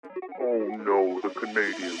Oh no, the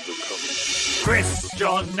Canadians are coming. Chris,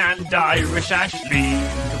 John, and Irish Ashley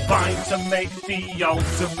combine to make the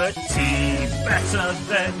ultimate team, better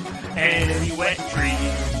than any wet dream.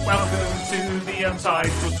 Welcome to the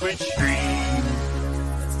Untitled Twitch stream.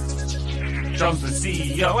 John's the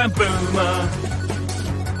CEO and Boomer.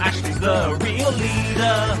 Ashley's the real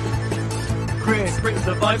leader. Chris brings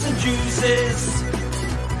the vibes and juices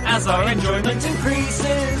as our enjoyment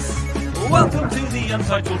increases. Welcome to the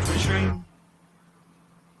Untitled Twitch stream.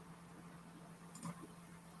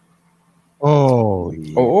 Oh,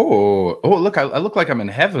 yeah. Oh! Look! I look like I'm in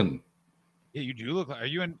heaven. Yeah, you do look like. Are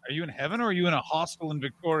you in heaven or are you in a hostel in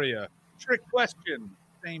Victoria? Trick question.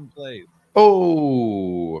 Same place.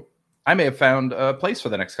 Oh, I may have found a place for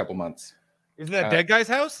the next couple months. Is that dead guy's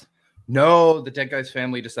house? No, the dead guy's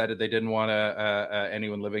family decided they didn't want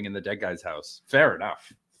anyone living in the dead guy's house. Fair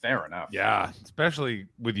enough. Yeah, especially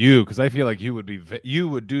with you, because I feel like you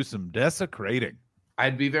would do some desecrating.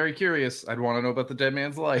 I'd be very curious. I'd want to know about the dead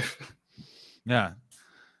man's life. Yeah.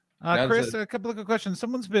 That's Chris, a couple of good questions.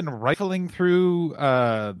 Someone's been rifling through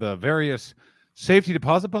the various safety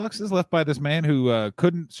deposit boxes left by this man who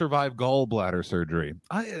couldn't survive gallbladder surgery.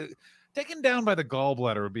 Taken down by the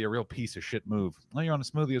gallbladder would be a real piece of shit move. Oh, you're on a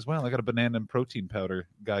smoothie as well. I got a banana and protein powder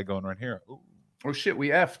guy going right here. Ooh. Oh shit, we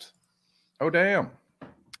effed. Oh damn.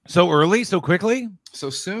 So early, so quickly, so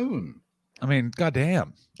soon. I mean,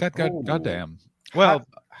 goddamn, goddamn. Well,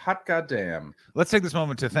 hot goddamn. Let's take this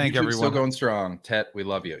moment to thank YouTube's everyone. Still going strong, Tet. We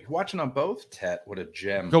love you. You're watching on both, Tet. What a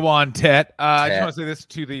gem. Go on, Tet. I just want to say this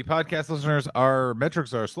to the podcast listeners. Our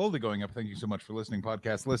metrics are slowly going up. Thank you so much for listening,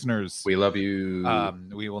 podcast listeners. We love you.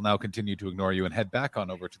 We will now continue to ignore you and head back on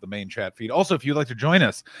over to the main chat feed. Also, if you'd like to join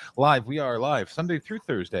us live, we are live Sunday through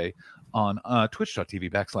Thursday on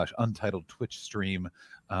twitch.tv/untitled Twitch stream.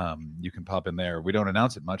 You can pop in there. We don't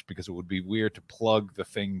announce it much because it would be weird to plug the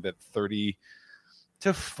thing that 30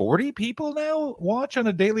 to 40 people now watch on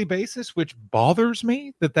a daily basis, which bothers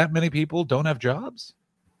me that many people don't have jobs.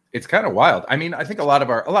 It's kind of wild. I mean, I think a lot of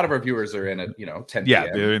our viewers are in at 10 Yeah,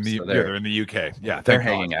 PM, they're in the so they're in the UK. Yeah, they're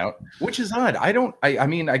hanging out, which is odd. I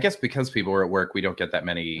mean, I guess because people are at work, we don't get that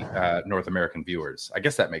many North American viewers. I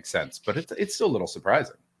guess that makes sense, but it's still a little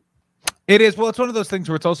surprising. It is. Well, it's one of those things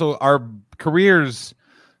where it's also our careers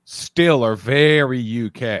still are very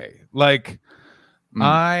UK. Like,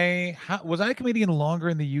 was I a comedian longer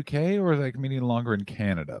in the UK or was I a comedian longer in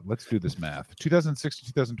Canada? Let's do this math. 2006 to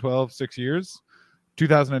 2012, 6 years.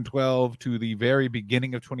 2012 to the very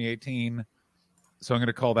beginning of 2018. So I'm going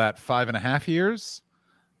to call that 5.5 years.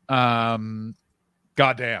 Goddamn.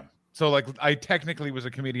 So like I technically was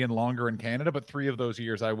a comedian longer in Canada, but 3 of those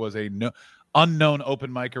years I was a unknown open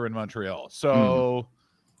micer in Montreal. So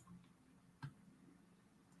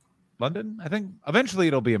London, I think eventually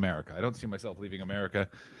it'll be America. I don't see myself leaving America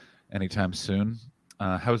anytime soon.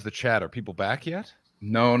 How's the chat? Are people back yet?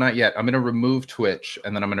 No, not yet. I'm going to remove Twitch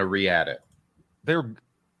and then I'm going to re-add it.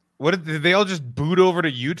 Did they all just boot over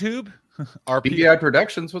to YouTube? BBI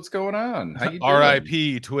Productions, what's going on? How you doing?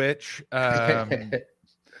 R.I.P. Twitch. At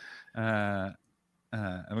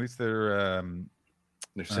least they're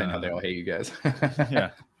saying how they all hate you guys. Yeah.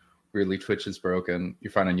 Weirdly, Twitch is broken.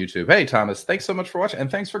 You're fine on YouTube. Hey, Thomas, thanks so much for watching and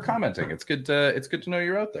thanks for commenting. It's good to know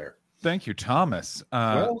you're out there. Thank you, Thomas.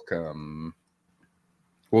 Welcome.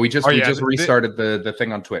 Well, we just restarted the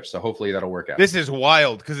thing on Twitch, so hopefully that'll work out. This is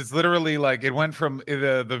wild because it's literally like it went from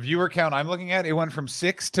the viewer count I'm looking at. It went from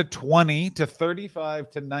 6 to 20 to 35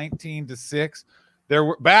 to 19 to 6.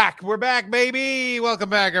 We're back, baby. Welcome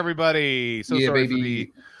back, everybody. So sorry for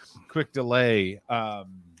the quick delay.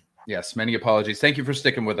 Yes, many apologies. Thank you for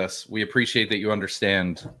sticking with us. We appreciate that you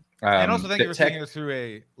understand. And also thank you for taking us through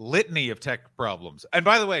a litany of tech problems. And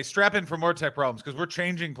by the way, strap in for more tech problems because we're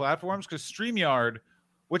changing platforms because StreamYard,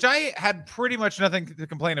 which I had pretty much nothing to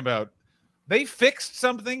complain about, they fixed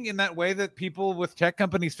something in that way that people with tech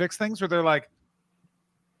companies fix things where they're like,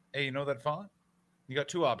 hey, you know that font? You got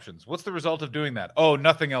 2 options. What's the result of doing that? Oh,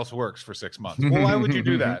 nothing else works for 6 months. Well, why would you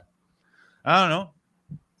do that? I don't know.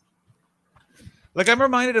 Like, I'm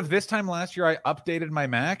reminded of this time last year, I updated my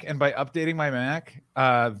Mac, and by updating my Mac,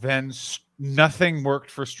 then nothing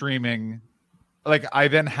worked for streaming. Like, I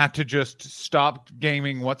then had to just stop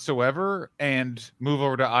gaming whatsoever and move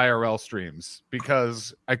over to IRL streams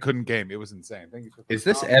because I couldn't game. It was insane. Thank you for Is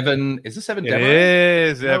this Evan Demaray? It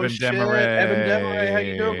is Evan Demaray. Evan Demaray, how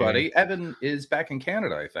you doing, buddy? Evan is back in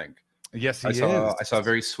Canada, I think. Yes, he is. I saw a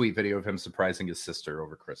very sweet video of him surprising his sister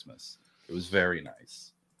over Christmas. It was very nice.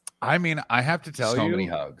 I mean, I have to tell you, so many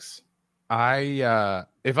hugs.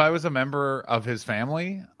 If I was a member of his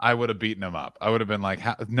family, I would have beaten him up. I would have been like,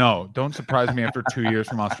 no, don't surprise me after 2 years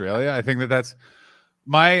from Australia. I think that's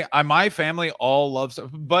My family all loves,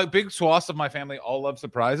 but big swaths of my family all love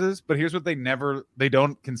surprises. But here's what they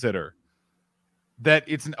don't consider: that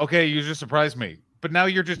it's okay. You just surprised me, but now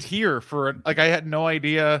you're just here for like I had no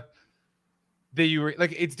idea that you were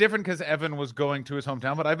like. It's different because Evan was going to his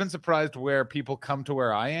hometown, but I've been surprised where people come to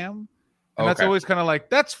where I am, and that's always kind of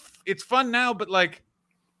like it's fun now, but like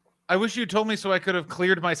I wish you told me so I could have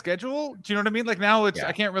cleared my schedule. Do you know what I mean? Like now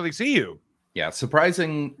I can't really see you. Yeah,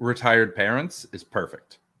 surprising retired parents is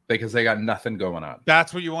perfect because they got nothing going on.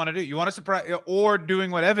 That's what you want to do. You want to surprise, or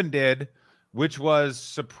doing what Evan did, which was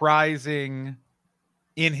surprising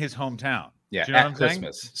in his hometown. Yeah, do you know at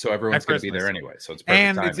Christmas, so everyone's going to be there anyway. So it's perfect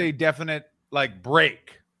and timing. It's a definite like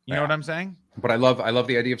break. You know what I'm saying? But I love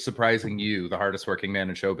the idea of surprising you, the hardest working man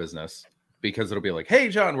in show business, because it'll be like, "Hey,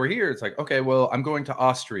 John, we're here." It's like, okay, well, I'm going to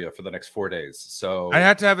Austria for the next 4 days, so I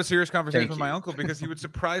had to have a serious conversation with my uncle because he would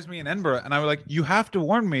surprise me in Edinburgh, and I was like, "You have to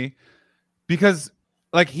warn me," because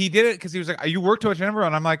like he did it because he was like, "You work too much in Edinburgh,"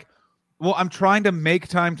 and I'm like, "Well, I'm trying to make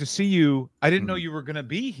time to see you. I didn't know you were going to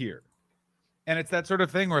be here." And it's that sort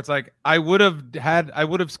of thing where it's like I would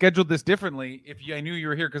have scheduled this differently if I knew you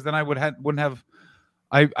were here, because then I wouldn't have.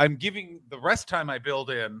 I'm giving the rest time I build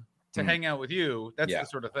in to hang out with you. That's the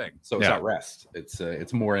sort of thing. So it's not rest.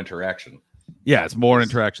 It's more interaction. Yeah, it's more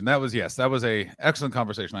interaction. That was a excellent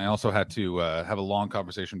conversation. I also had to have a long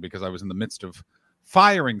conversation because I was in the midst of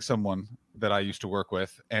firing someone that I used to work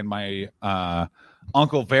with, and my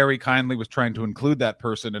uncle very kindly was trying to include that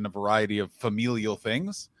person in a variety of familial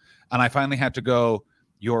things. And I finally had to go,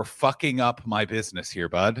 "You're fucking up my business here,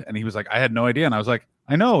 bud." And he was like, "I had no idea." And I was like,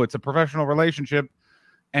 "I know, it's a professional relationship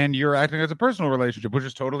and you're acting as a personal relationship," which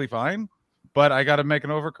is totally fine. But I got to make an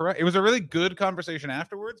overcorrect. It was a really good conversation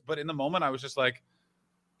afterwards. But in the moment, I was just like,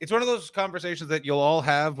 it's one of those conversations that you'll all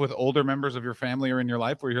have with older members of your family or in your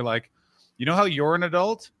life where you're like, you know how you're an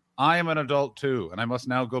adult? I am an adult too. And I must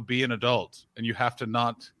now go be an adult. And you have to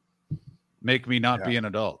not make me not be an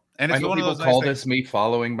adult. And it's I know one people of those call nice this me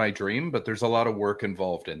following my dream, but there's a lot of work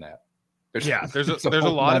involved in that. There's a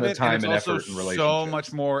lot of it, time and also effort and relationships. So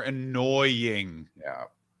much more annoying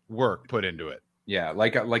work put into it. Yeah,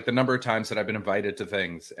 like the number of times that I've been invited to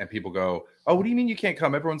things and people go, "Oh, what do you mean you can't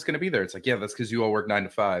come? Everyone's going to be there." It's like, yeah, that's because you all work 9 to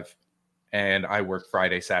 5, and I work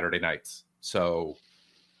Friday, Saturday nights, so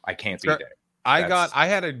I can't be there. I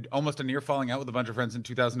had almost a near falling out with a bunch of friends in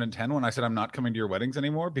 2010 when I said I'm not coming to your weddings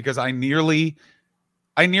anymore because I nearly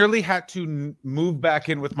had to move back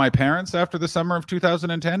in with my parents after the summer of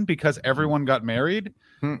 2010 because everyone got married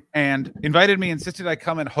and invited me, insisted I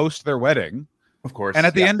come and host their wedding. Of course. And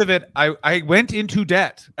at the end of it, I went into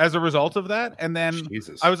debt as a result of that. And then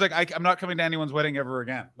I was like, I'm not coming to anyone's wedding ever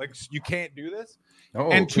again. Like, you can't do this. Oh,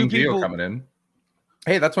 and King Geo coming in.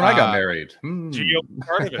 Hey, that's when I got married. Geo was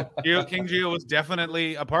part of it. King Geo was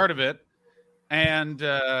definitely a part of it. And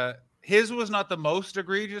his was not the most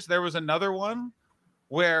egregious. There was another one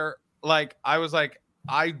where like I was like,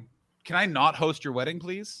 can I not host your wedding,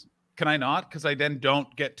 please? Can I not? Because I then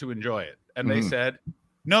don't get to enjoy it. And they said,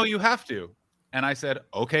 "No, you have to." And I said,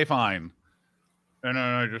 "Okay, fine." And then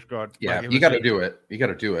I just got you got to do it. You got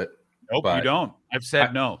to do it. Nope, you don't. I've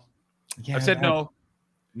said no. I've said no.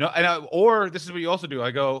 No, or this is what you also do. I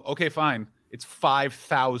go, "Okay, fine. It's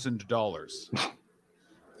 $5,000."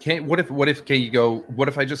 What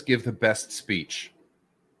if I just give the best speech?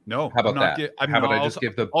 No. How about that? How about I just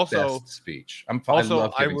give the best speech? I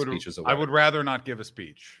love giving speeches at weddings. I would rather not give a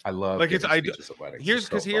speech. I love giving speeches at weddings.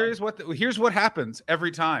 Here's what happens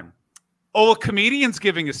every time. Oh, a comedian's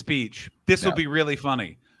giving a speech. This will be really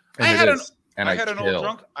funny. I had an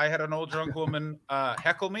old drunk woman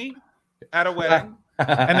heckle me at a wedding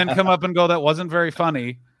and then come up and go, "That wasn't very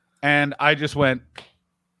funny." And I just went,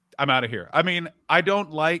 "I'm out of here." I mean, I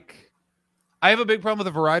have a big problem with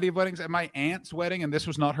a variety of weddings. At my aunt's wedding, and this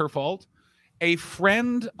was not her fault, a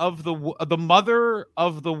friend of the mother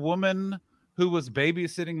of the woman who was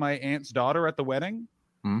babysitting my aunt's daughter at the wedding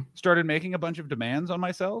started making a bunch of demands on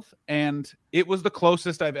myself. And it was the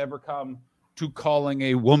closest I've ever come to calling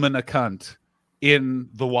a woman a cunt in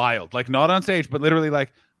the wild. Like, not on stage, but literally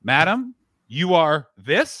like, "Madam, you are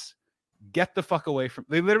this. Get the fuck away from..."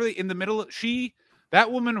 They literally in the middle.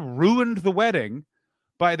 That woman ruined the wedding.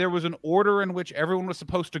 There was an order in which everyone was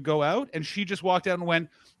supposed to go out, and she just walked out and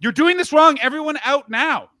went, "You're doing this wrong. Everyone out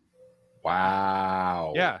now."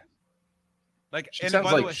 Wow. Yeah. Like, she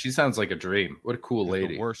sounds like a dream. What a cool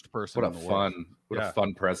lady. The worst person. What a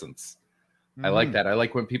fun presence. I like that. I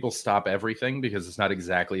like when people stop everything because it's not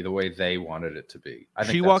exactly the way they wanted it to be. I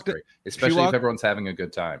think that's great, especially if everyone's having a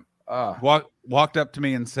good time. Walked up to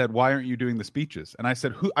me and said, "Why aren't you doing the speeches?" And I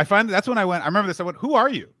said, that's when I went, I remember this. I went, "Who are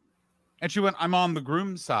you?" And she went, "I'm on the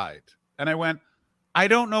groom's side." And I went, I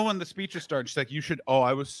don't know when the speeches start. She's like, you should. Oh,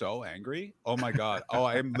 I was so angry. Oh my God. Oh,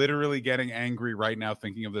 I am literally getting angry right now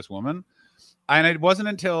thinking of this woman. And it wasn't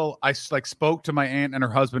until I like spoke to my aunt and her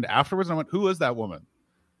husband afterwards. And I went, who is that woman?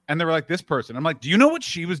 And they were like, this person. I'm like, do you know what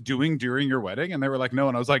she was doing during your wedding? And they were like, no.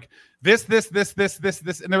 And I was like, this.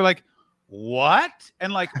 And they were like, what?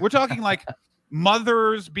 And like, we're talking like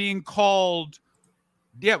mothers being called.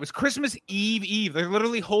 Yeah, it was Christmas Eve. They're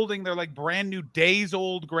literally holding their like brand new days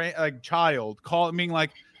old child, being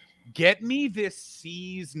like, get me this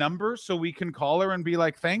C's number so we can call her and be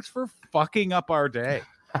like, thanks for fucking up our day.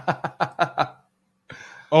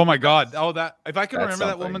 Oh my God. Oh, that if I could remember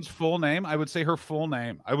that woman's full name, I would say her full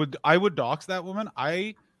name. I would dox that woman.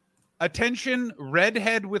 Attention,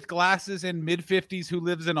 redhead with glasses in mid-50s who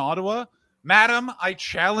lives in Ottawa. Madam, I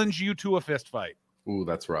challenge you to a fist fight. Ooh,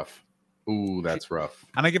 that's rough. And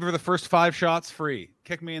I give her the first 5 shots free.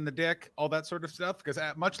 Kick me in the dick, all that sort of stuff. Because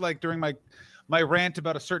much like during my rant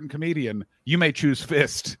about a certain comedian, you may choose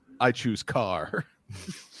fist, I choose car.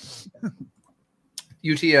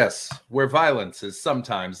 UTS, where violence is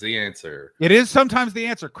sometimes the answer. It is sometimes the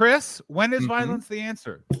answer. Chris, when is violence the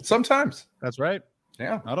answer? Sometimes. That's right.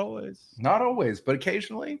 Yeah. Not always. Not always, but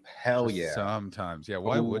occasionally. Hell yeah. Sometimes. Yeah.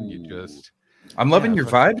 Why wouldn't you just? I'm loving your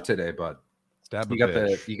vibe today, bud. You got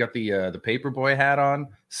the Paperboy hat on,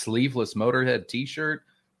 sleeveless Motorhead t-shirt,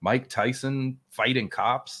 Mike Tyson fighting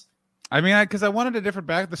cops. I mean, because I wanted a different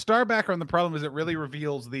back. The star background. The problem is it really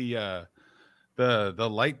reveals the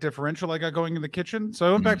light differential I got going in the kitchen. So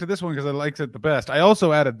I went back to this one because I liked it the best. I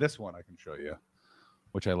also added this one I can show you,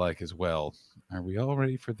 which I like as well. Are we all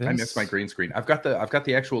ready for this? I missed my green screen. I've got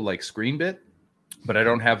the actual like screen bit, but I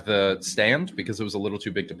don't have the stand because it was a little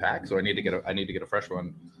too big to pack. So I need to get a fresh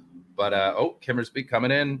one. But Kimmersby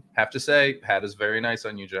coming in. Have to say, hat is very nice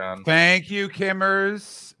on you, John. Thank you,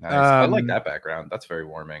 Kimmers. Nice. I like that background. That's very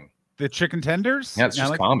warming. The chicken tenders. Yeah, it's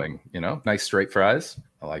just calming. Nice straight fries.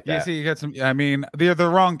 I like that. Yeah, see, you got some. I mean, they're the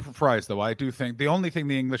wrong fries, though. I do think the only thing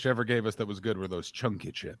the English ever gave us that was good were those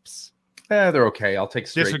chunky chips. Yeah, they're okay. I'll take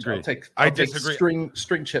straight. Disagree. I'll take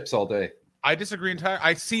string chips all day. I disagree entirely.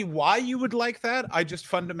 I see why you would like that. I just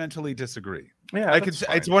fundamentally disagree. Yeah,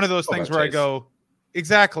 it's one of those things where I go.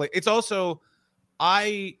 Exactly. It's also,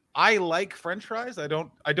 I like French fries. I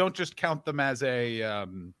don't just count them as a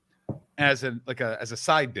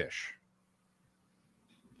side dish.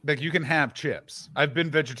 Like you can have chips. I've been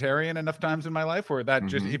vegetarian enough times in my life where that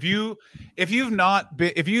just if you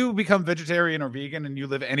become vegetarian or vegan and you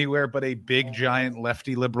live anywhere but a big giant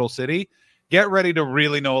lefty liberal city, get ready to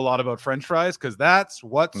really know a lot about French fries because that's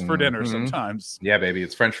what's for dinner sometimes. Yeah, baby,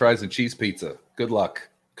 it's French fries and cheese pizza. Good luck.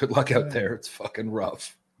 Good luck out there. It's fucking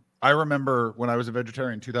rough. I remember when I was a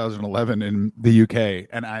vegetarian in 2011 in the UK,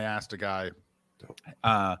 and I asked a guy,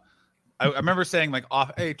 I remember saying like,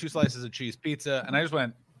 hey, 2 slices of cheese pizza. And I just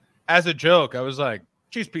went, as a joke, I was like,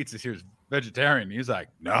 cheese pizza here's vegetarian. He's like,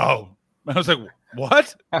 no. I was like,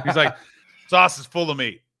 what? He's like, sauce is full of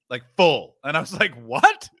meat, like full. And I was like,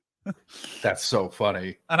 what? That's so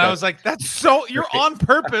funny. And I was like, that's so you're on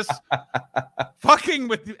purpose fucking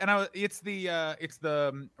with you. And it's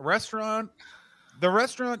the restaurant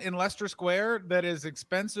in Leicester Square that is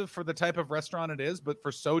expensive for the type of restaurant it is, but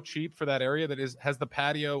for so cheap for that area that has the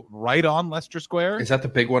patio right on Leicester Square. Is that the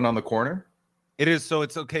big one on the corner? It is. So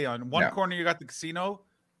it's okay. On one corner you got the casino,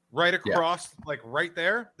 right across, like right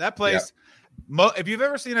there. That place. If you've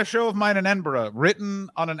ever seen a show of mine in Edinburgh, written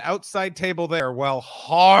on an outside table there while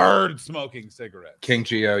hard smoking cigarettes. King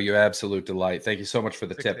Geo, you absolute delight. Thank you so much for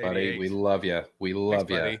the tip, buddy. We love you. We love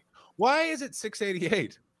you. Buddy. Why is it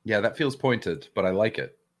 688? Yeah, that feels pointed, but I like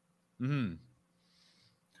it. Is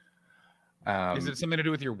it something to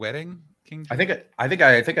do with your wedding, King Geo? I think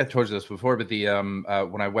I told you this before, but the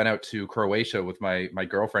when I went out to Croatia with my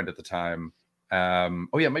girlfriend at the time.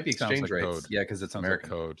 It might be exchange rates. Code. Yeah, because it's American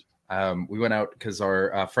code. We went out because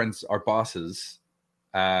our friends, our bosses,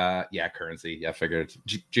 currency. Yeah, figured.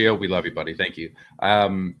 Gio, we love you, buddy. Thank you.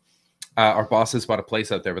 Our bosses bought a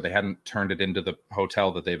place out there, but they hadn't turned it into the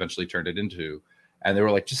hotel that they eventually turned it into. And they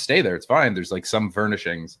were like, just stay there. It's fine. There's like some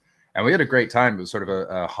furnishings. And we had a great time. It was sort of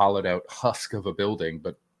a hollowed out husk of a building,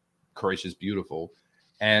 but Croatia's beautiful.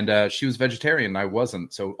 And she was vegetarian and I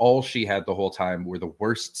wasn't. So all she had the whole time were the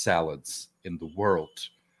worst salads in the world.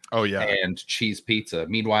 Oh, yeah. And cheese pizza.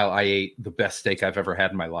 Meanwhile, I ate the best steak I've ever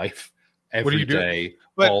had in my life every day,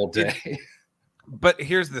 all day. But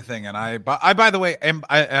here's the thing. And I by the way,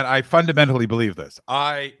 I fundamentally believe this.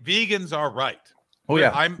 Vegans are right. Oh,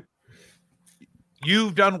 yeah.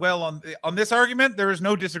 You've done well on this argument. There is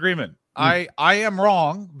no disagreement. I am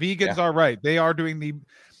wrong. Vegans are right. They are doing the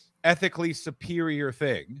ethically superior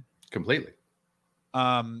thing. Completely.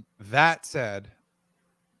 That said,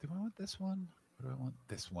 want this one? Or do I want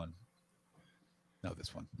this one? No,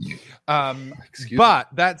 this one. Excuse But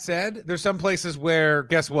that said, there's some places where,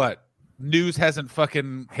 guess what? News hasn't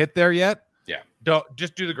fucking hit there yet. Yeah. Don't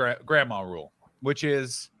just do the grandma rule, which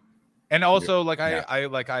is, and also like Yeah.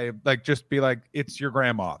 I just be like, it's your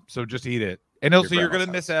grandma, so just eat it. And also you're gonna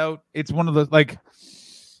grandma's miss out. It's one of the like,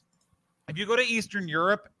 if you go to Eastern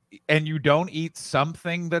Europe and you don't eat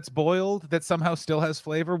something that's boiled that somehow still has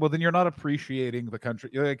flavor, well, then you're not appreciating the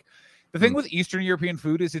country. You're like, the thing with Eastern European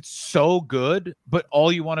food is it's so good, but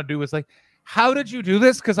all you want to do is like, how did you do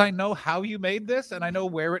this? Because I know how you made this and I know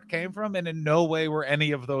where it came from, and in no way were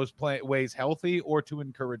any of those ways healthy or to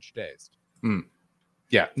encourage taste.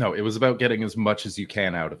 Yeah, no, it was about getting as much as you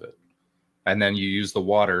can out of it, and then you use the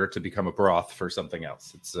water to become a broth for something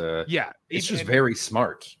else. It's it's just very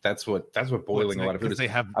smart. That's what boiling a lot of food is.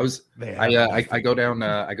 I go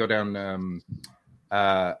down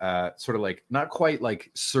sort of like not quite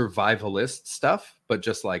like survivalist stuff, but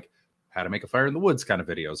just like how to make a fire in the woods kind of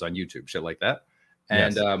videos on YouTube, shit like that.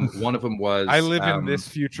 And one of them was I live in this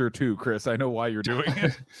future too, Chris. I know why you're doing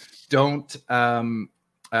it. Don't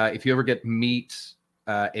if you ever get meat,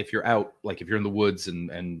 if you're out, like if you're in the woods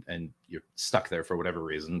and you're stuck there for whatever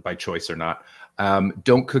reason, by choice or not,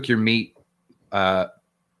 don't cook your meat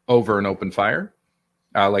over an open fire,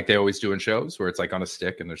 like they always do in shows where it's like on a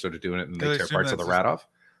stick and they're sort of doing it and they tear parts of the rat off.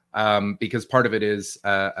 Because part of it is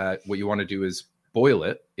what you want to do is boil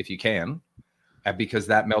it if you can, because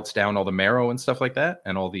that melts down all the marrow and stuff like that,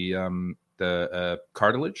 and all the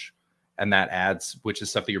cartilage. And that adds, which is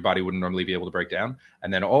stuff that your body wouldn't normally be able to break down.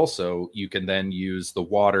 And then also you can then use the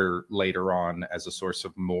water later on as a source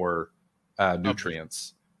of more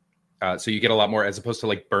nutrients. So you get a lot more, as opposed to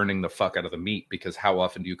like burning the fuck out of the meat, because how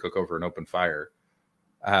often do you cook over an open fire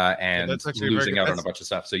and losing out on a bunch of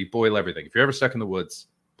stuff? So you boil everything. If you're ever stuck in the woods,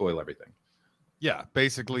 boil everything. Yeah,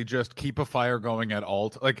 basically just keep a fire going at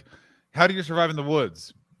all. Like, how do you survive in the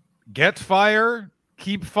woods? Get fire,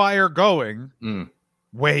 keep fire going.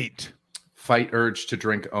 Wait. Fight urge to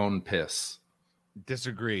drink own piss.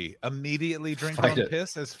 Disagree. Immediately drink own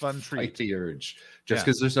piss as fun treat. Fight the urge. Just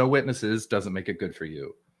because there's no witnesses doesn't make it good for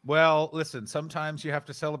you. Well, listen, sometimes you have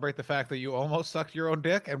to celebrate the fact that you almost sucked your own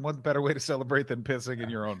dick, and what better way to celebrate than pissing in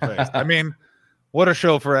your own face? I mean, what a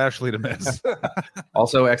show for Ashley to miss.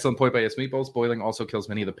 Also, excellent point by Yes Meatballs. Boiling also kills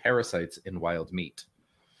many of the parasites in wild meat.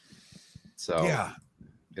 So yeah,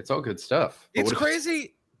 it's all good stuff. But it's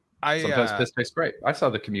crazy. Sometimes piss tastes great. I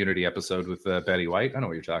saw the Community episode with Betty White. I know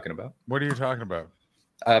what you're talking about. What are you talking about?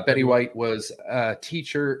 Betty White was a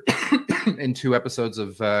teacher in 2 episodes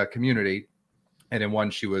of Community, and in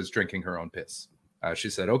one she was drinking her own piss. She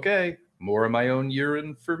said, "Okay, more of my own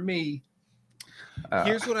urine for me."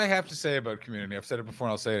 Here's what I have to say about Community. I've said it before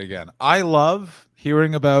and I'll say it again. I love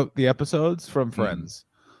hearing about the episodes from friends.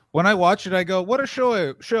 When I watch it, I go, what a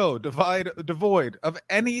show devoid of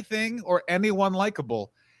anything or anyone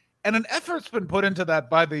likable. And an effort's been put into that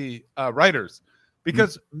by the writers,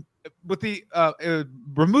 because with the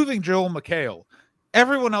removing Joel McHale,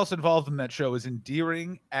 everyone else involved in that show is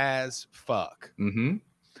endearing as fuck.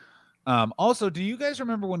 Also, do you guys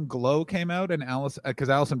remember when Glow came out and because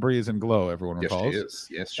Alison Brie is in Glow, everyone recalls? Yes,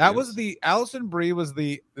 she is. That was the Alison Brie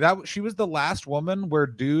she was the last woman where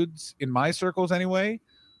dudes in my circles anyway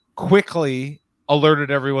quickly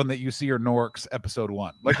alerted everyone that you see her Norks episode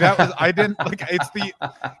 1. Like that was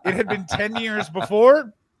it had been 10 years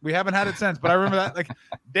before. We haven't had it since, but I remember that like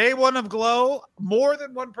day 1 of Glow, more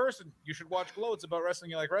than one person. You should watch Glow. It's about wrestling.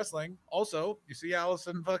 You like wrestling. Also, you see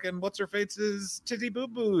Allison fucking what's her face's titty boo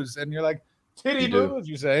boos, and you're like titty boos.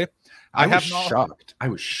 You say, I was shocked. I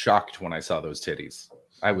was shocked when I saw those titties.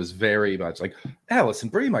 I was very much like Alison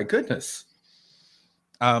Brie. My goodness.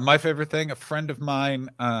 My favorite thing. A friend of mine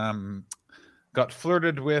got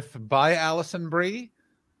flirted with by Alison Brie.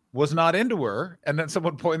 Was not into her, and then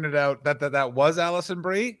someone pointed out that was Alison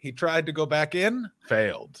Brie. He tried to go back in,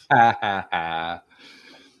 failed. Yeah,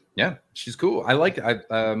 she's cool. I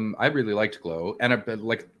really liked Glow, and I've been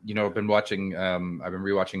I've been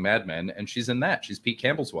rewatching Mad Men, and she's in that. She's Pete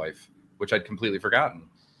Campbell's wife, which I'd completely forgotten,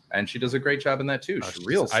 and she does a great job in that too. She's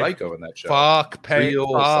real psycho in that show. Fuck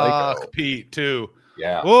Pete too.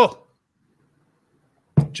 Yeah. Whoa.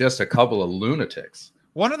 Just a couple of lunatics.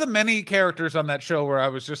 One of the many characters on that show where I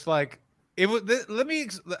was just like,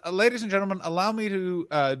 ladies and gentlemen, allow me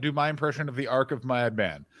to do my impression of the arc of Mad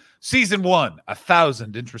Men. Season 1,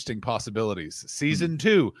 1,000 interesting possibilities. Season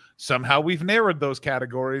 2, somehow we've narrowed those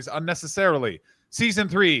categories unnecessarily. Season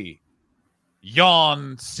 3,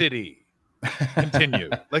 Yawn City. Continue.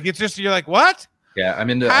 Like, it's just, you're like, what? Yeah, I'm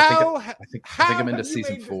into. How, I think I'm into have you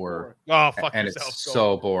season made this 4. Oh, fuck And yourself. it's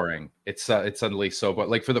so boring. It's suddenly so boring.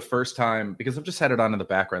 Like for the first time, because I've just had it on in the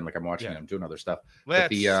background, like I'm watching it, I'm doing other stuff. Let's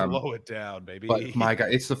the, slow it down, baby. But my God,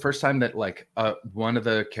 it's the first time that like one of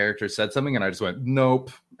the characters said something, and I just went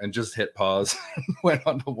nope, and just hit pause, and went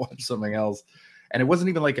on to watch something else. And it wasn't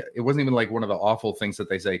even like one of the awful things that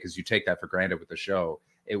they say, because you take that for granted with the show.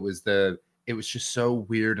 It was just so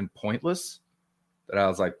weird and pointless that I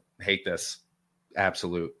was like, hate this.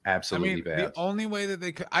 Absolutely bad. The only way that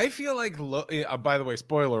they could, I feel like, by the way,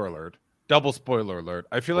 spoiler alert, double spoiler alert.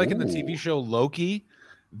 I feel like in the TV show Loki,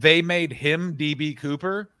 they made him DB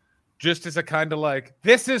Cooper just as a kind of like,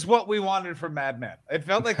 this is what we wanted from Mad Men. It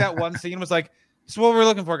felt like that one scene was like, this is what we're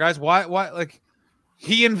looking for, guys. Why, like,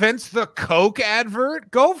 he invents the Coke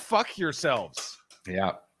advert? Go fuck yourselves.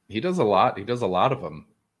 Yeah, he does a lot. He does a lot of them.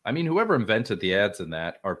 I mean, whoever invented the ads in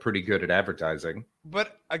that are pretty good at advertising.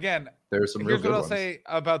 But again, there's some real here's good what I'll ones. say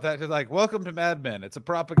about that. It's like, welcome to Mad Men. It's a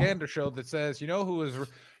propaganda show that says, you know who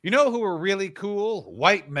are really cool?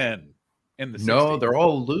 White men in the 60s. No, they're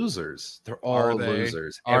all losers. They're all Are they?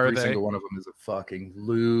 losers. Are Every they? single one of them is a fucking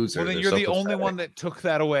loser. Well, then They're you're so the only pathetic. one that took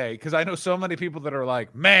that away, because I know so many people that are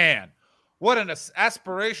like, man, what an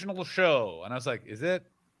aspirational show. And I was like, is it?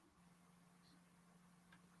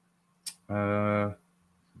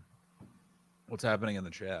 What's happening in the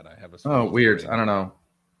chat? I have a weird. I don't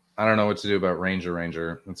know what to do about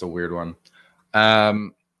Ranger. That's a weird one.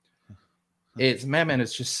 It's Mad Men.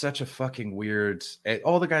 It's just such a fucking weird.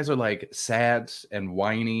 All the guys are like sad and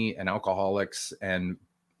whiny and alcoholics and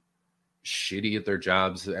shitty at their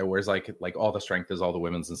jobs. Whereas like all the strength is all the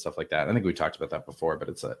women's and stuff like that. I think we talked about that before, but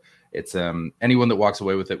it's anyone that walks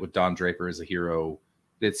away with it with Don Draper as a hero.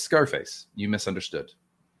 It's Scarface. You misunderstood.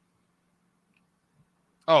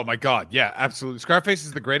 Oh my God. Yeah, absolutely. Scarface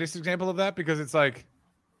is the greatest example of that, because it's like,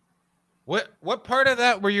 what part of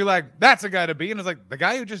that were you like, that's a guy to be? And it's like, the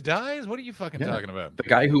guy who just dies? What are you fucking talking about? The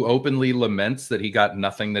guy who openly laments that he got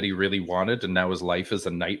nothing that he really wanted, and now his life is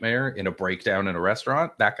a nightmare in a breakdown in a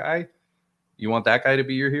restaurant. That guy? You want that guy to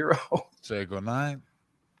be your hero? Say goodnight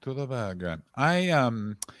to the bad guy.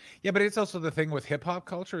 Yeah, but it's also the thing with hip hop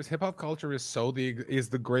culture is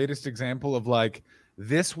the greatest example of like,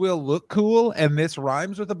 this will look cool and this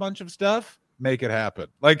rhymes with a bunch of stuff. Make it happen.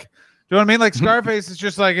 Like, do you know what I mean? Like Scarface is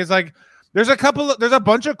just like, it's like, there's a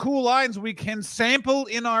bunch of cool lines we can sample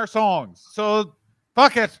in our songs. So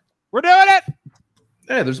fuck it. We're doing it.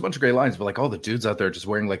 Yeah, there's a bunch of great lines, but like all the dudes out there just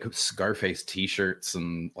wearing like Scarface t-shirts,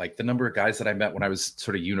 and like the number of guys that I met when I was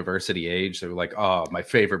sort of university age, they were like, oh, my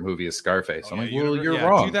favorite movie is Scarface. I'm like, well, you're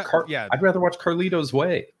wrong. I'd rather watch Carlito's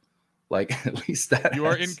Way. Like, at least that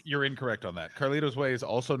you're incorrect on that. Carlito's Way is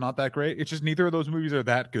also not that great. It's just neither of those movies are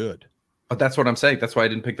that good. But that's what I'm saying. That's why I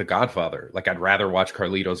didn't pick The Godfather. Like, I'd rather watch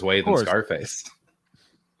Carlito's Way than Scarface.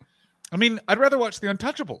 I mean, I'd rather watch The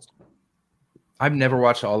Untouchables. I've never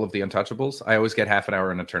watched all of The Untouchables. I always get half an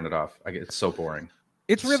hour and I turn it off. It's so boring.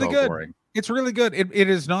 It's really good. Boring. It's really good. It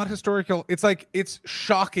is not historical. It's like, it's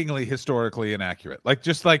shockingly historically inaccurate. Like,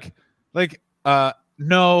 just like,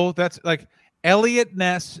 no, that's like, Elliot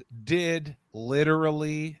Ness did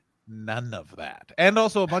literally none of that. And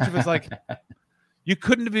also a bunch of it's like, you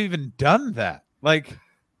couldn't have even done that. Like,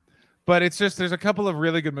 but it's just, there's a couple of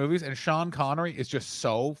really good movies, and Sean Connery is just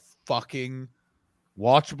so fucking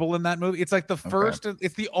watchable in that movie. It's like the first,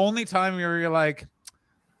 it's the only time where you're like,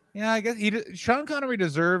 yeah, I guess Sean Connery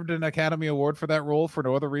deserved an Academy Award for that role for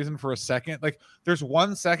no other reason for a second. Like, there's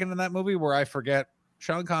 1 second in that movie where I forget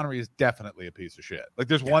Sean Connery is definitely a piece of shit. Like,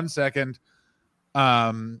 there's 1 second.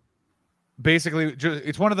 Basically,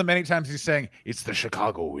 it's one of the many times he's saying, it's the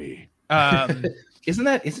Chicago we.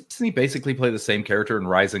 Isn't he basically play the same character in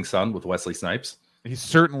Rising Sun with Wesley Snipes? He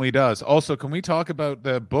certainly does. Also, can we talk about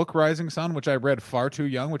the book Rising Sun, which I read far too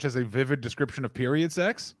young, which has a vivid description of period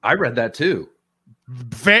sex? I read that too.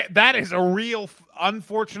 That is a real,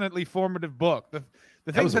 unfortunately formative book. The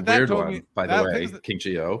that was a weird one, by the way. King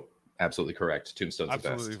Geo, absolutely correct. Tombstone's the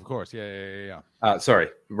best. Of course. Yeah. Sorry,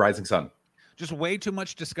 Rising Sun. Just way too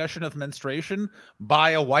much discussion of menstruation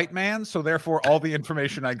by a white man, so therefore all the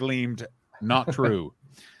information I gleaned, not true.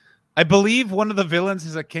 I believe one of the villains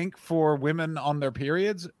is a kink for women on their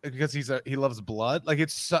periods because he loves blood. Like,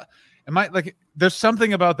 there's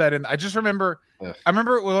something about that. And I just remember, I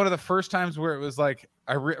remember it was one of the first times where it was like,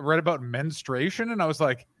 I read about menstruation, and I was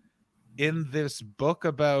like, in this book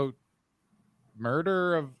about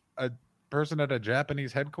murder of a person at a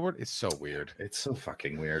Japanese headquarters, it's so weird. It's so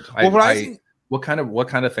fucking weird. Well, what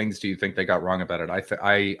kind of things do you think they got wrong about it?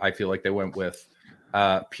 I feel like they went with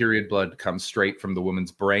period blood comes straight from the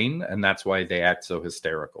woman's brain, and that's why they act so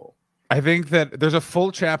hysterical. I think that there's a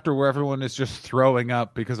full chapter where everyone is just throwing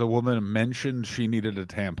up because a woman mentioned she needed a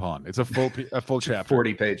tampon. It's a full chapter.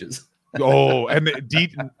 40 pages. Oh, and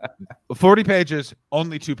 40 pages,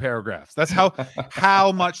 only 2 paragraphs. That's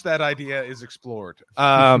how much that idea is explored. We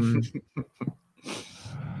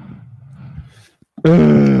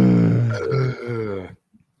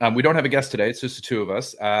don't have a guest today. It's just the two of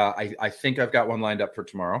us. I think I've got one lined up for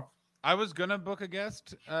tomorrow. I was gonna book a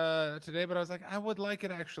guest today, but I was like, I would like it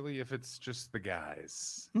actually if it's just the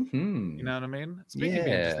guys. Mm-hmm. You know what I mean? Speaking of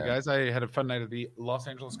being just the guys, I had a fun night at the Los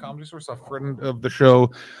Angeles Comedy Store. Saw a friend of the show,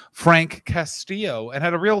 Frank Castillo, and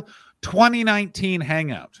had a real 2019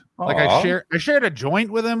 hangout. Aww. Like I shared a joint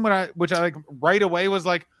with him, which I like right away was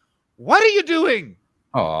like, "What are you doing,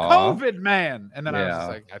 COVID man?" And then I was just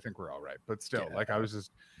like, "I think we're all right," but still, like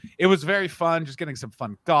it was very fun, just getting some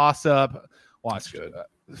fun gossip. Watched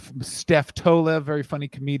Steph Tolev, very funny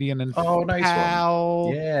comedian, and nice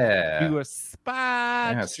one. Do a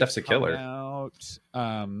spot. Yeah, Steph's a killer.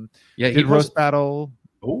 Did roast battle.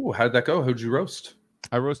 Oh, how did that go? Who'd you roast?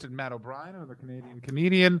 I roasted Matt O'Brien, another Canadian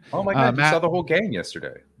comedian. Oh my god, you saw the whole gang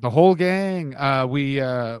yesterday. The whole gang. We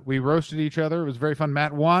roasted each other. It was very fun.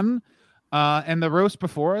 Matt won, and the roast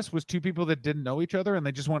before us was 2 people that didn't know each other, and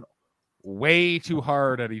they just went way too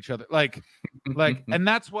hard at each other. Like, and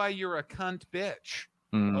that's why you're a cunt bitch.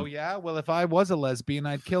 Oh yeah, well, if I was a lesbian,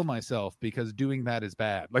 I'd kill myself because doing that is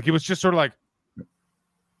bad. Like, it was just sort of like,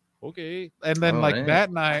 okay. And then Matt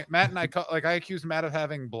and I I accused Matt of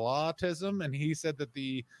having blautism, and he said that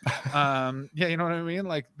the you know what I mean,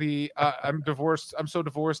 like I'm divorced, I'm so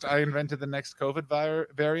divorced I invented the next COVID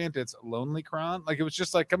variant, it's lonely cron. Like, it was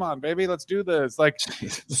just like, come on baby, let's do this. Like,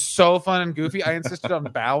 so fun and goofy. I insisted on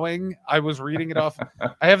bowing. I was reading it off.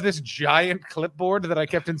 I have this giant clipboard that I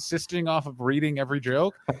kept insisting off of reading every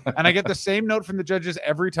joke, and I get the same note from the judges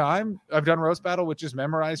every time I've done roast battle, which is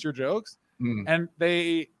memorize your jokes. And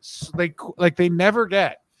they never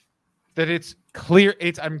get that it's clear.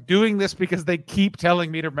 I'm doing this because they keep telling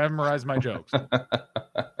me to memorize my jokes.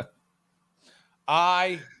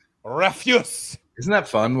 I refuse. Isn't that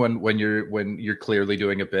fun when you're clearly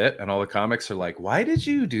doing a bit and all the comics are like, "Why did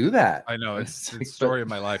you do that?" I know, it's the story of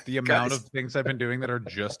my life. The amount of things I've been doing that are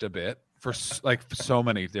just a bit for like so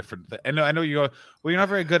many different things. And I know you go, well, you're not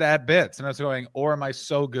very good at bits, and I was going, or am I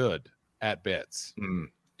so good at bits?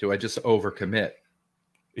 Do I just overcommit?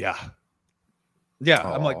 Yeah.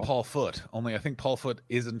 I'm like Paul Foote, only I think Paul Foote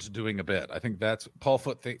isn't doing a bit. I think that's Paul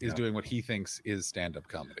Foote is doing what he thinks is stand-up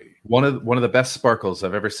comedy. One of the best sparkles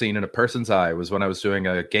I've ever seen in a person's eye was when I was doing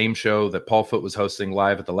a game show that Paul Foote was hosting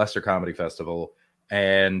live at the Leicester Comedy Festival,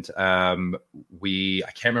 and I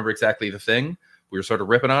can't remember exactly the thing. We were sort of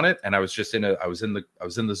ripping on it, and I was in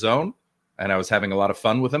the zone, and I was having a lot of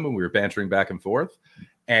fun with him, and we were bantering back and forth.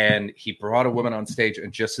 And he brought a woman on stage,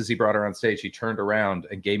 and just as he brought her on stage, he turned around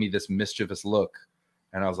and gave me this mischievous look.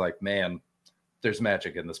 And I was like, man, there's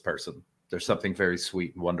magic in this person. There's something very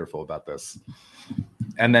sweet and wonderful about this.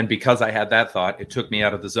 And then because I had that thought, it took me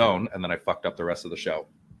out of the zone, and then I fucked up the rest of the show.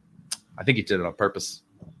 I think he did it on purpose.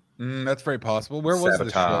 That's very possible. Where was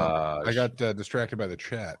the show? I got distracted by the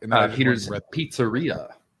chat. Peter's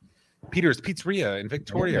Pizzeria. Peter's Pizzeria in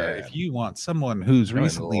Victoria. If you want someone who's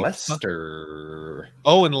recently in Leicester.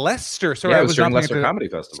 In Leicester. Sorry, I was during Leicester Comedy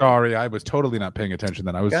Festival. Sorry, I was totally not paying attention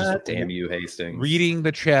then. I was God damn you, Hastings. Reading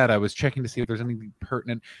the chat. I was checking to see if there's anything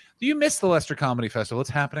pertinent. Do you miss the Leicester Comedy Festival? It's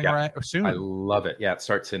happening right soon. I love it. Yeah, it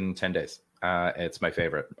starts in 10 days. It's my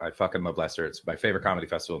favorite. I fucking love Leicester. It's my favorite comedy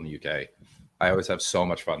festival in the UK. I always have so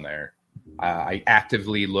much fun there. I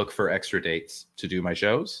actively look for extra dates to do my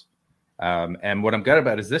shows. And what I'm good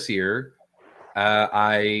about is this year,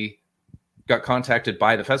 I got contacted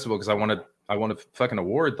by the festival because I won a fucking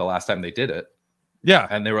award the last time they did it. Yeah.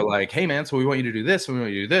 And they were like, hey man, so we want you to do this, and we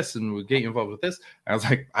want you to do this, and we'll get you involved with this. And I was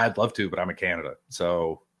like, I'd love to, but I'm in Canada.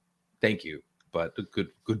 So thank you. But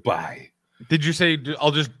goodbye. Did you say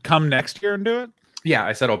I'll just come next year and do it? Yeah,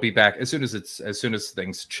 I said I'll be back as soon as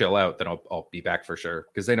things chill out. Then I'll be back for sure,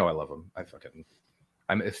 because they know I love them.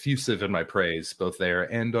 I'm effusive in my praise, both there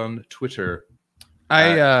and on Twitter.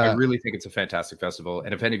 I really think it's a fantastic festival,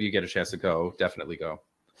 and if any of you get a chance to go, definitely go.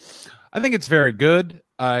 I think it's very good.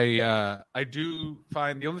 I do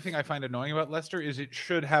find the only thing I find annoying about Leicester is it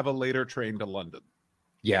should have a later train to London.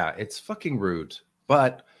 Yeah, it's fucking rude.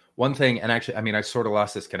 But one thing, and actually, I mean, I sort of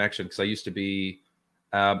lost this connection because I used to be.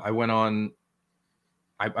 I went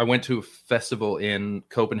to a festival in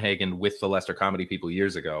Copenhagen with the Leicester comedy people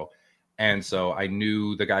years ago. And so I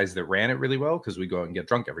knew the guys that ran it really well because we go out and get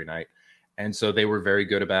drunk every night. And so they were very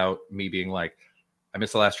good about me being like, I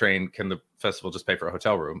missed the last train. Can the festival just pay for a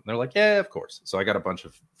hotel room? And they're like, yeah, of course. So I got a bunch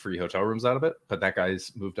of free hotel rooms out of it. But that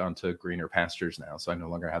guy's moved on to greener pastures now, so I no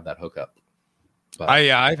longer have that hookup. But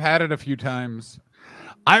I've had it a few times.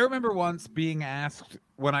 I remember once being asked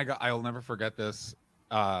when I'll never forget this.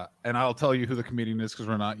 And I'll tell you who the comedian is because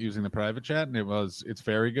we're not using the private chat, and it's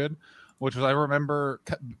very good. Which was, I remember,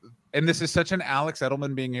 and this is such an Alex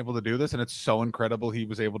Edelman being able to do this, and it's so incredible he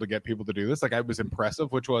was able to get people to do this. Like, I was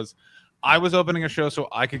impressive, which was, I was opening a show so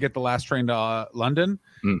I could get the last train to London,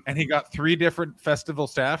 and he got 3 different festival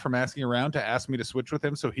staff from asking around to ask me to switch with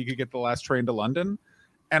him so he could get the last train to London.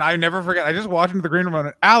 And I never forget, I just walked into the green room and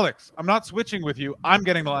went, Alex, I'm not switching with you. I'm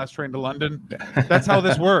getting the last train to London. That's how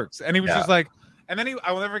this works. And he was just like, and then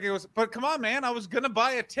I will never forget, goes, but come on, man, I was going to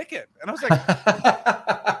buy a ticket. And I was like,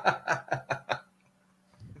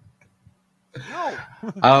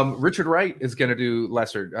 no. Richard Wright is going to do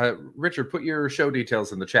lesser. Richard, put your show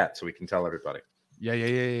details in the chat so we can tell everybody.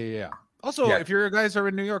 Yeah. Also, if you guys are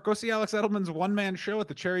in New York, go see Alex Edelman's one-man show at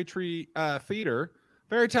the Cherry Tree Theater.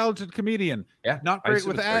 Very talented comedian. Yeah, not great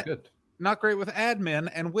with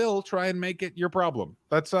admin, and will try and make it your problem.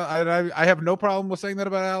 That's I have no problem with saying that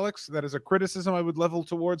about Alex. That is a criticism I would level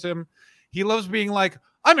towards him. He loves being like,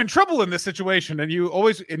 I'm in trouble in this situation, and you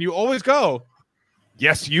always go,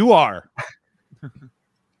 yes, you are.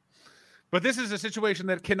 But this is a situation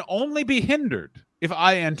that can only be hindered if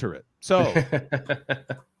I enter it. So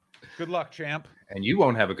good luck, champ. And you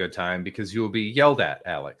won't have a good time because you will be yelled at,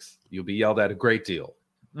 Alex. You'll be yelled at a great deal.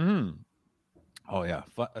 Oh yeah,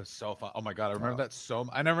 so fun. Oh my god, I remember that so.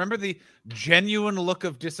 And I remember the genuine look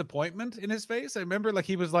of disappointment in his face. I remember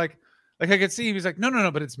he was like I could see he was like, no,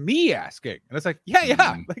 but it's me asking, and it's like,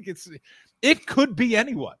 yeah, like it could be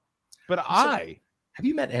anyone, but have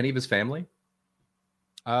you met any of his family?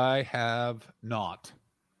 I have not.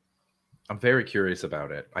 I'm very curious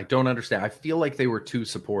about it. I don't understand. I feel like they were too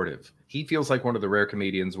supportive. He feels like one of the rare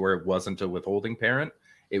comedians where it wasn't a withholding parent.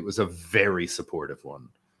 It was a very supportive one.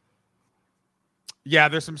 Yeah,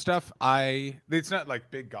 there's some stuff it's not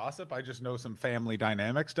like big gossip. I just know some family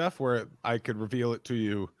dynamic stuff where I could reveal it to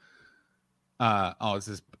you. This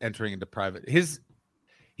is entering into private.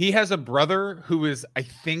 He has a brother who is, I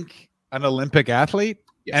think, an Olympic athlete.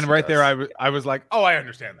 Yes, and right there, I was like, oh, I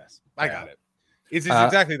understand this. I got it. It's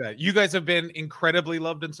exactly that. You guys have been incredibly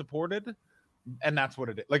loved and supported, and that's what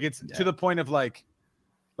it is. Like, it's to the point of like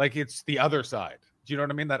it's the other side. Do you know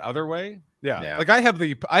what I mean? That other way. Yeah. Like I have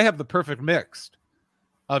the perfect mix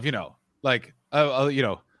of,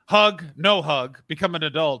 hug, no hug, become an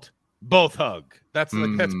adult, both hug. That's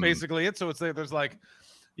that's basically it. So it's there's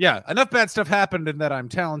enough bad stuff happened in that I'm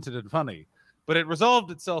talented and funny, but it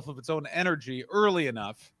resolved itself of its own energy early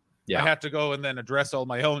enough. I had to go and then address all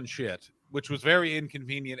my own shit, which was very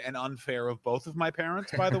inconvenient and unfair of both of my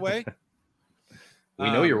parents, by the way. We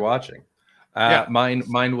know you're watching.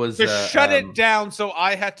 Mine was shut it down, so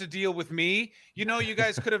I had to deal with me. You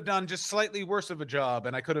guys could have done just slightly worse of a job,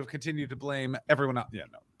 and I could have continued to blame everyone else. Yeah,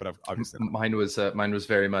 no, but obviously mine was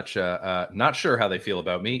very much not sure how they feel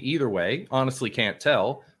about me. Either way, honestly, can't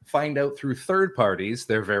tell. Find out through third parties.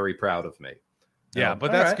 They're very proud of me. Yeah,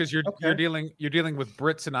 but that's because you're dealing with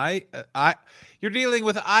Brits and you're dealing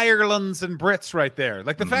with Ireland's and Brits right there.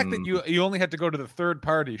 Like the fact that you only had to go to the third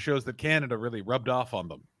party shows that Canada really rubbed off on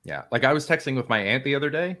them. Yeah, like I was texting with my aunt the other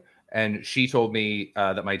day, and she told me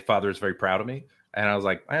that my father is very proud of me, and I was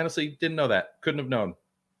like, I honestly didn't know that. Couldn't have known.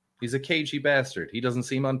 He's a cagey bastard. He doesn't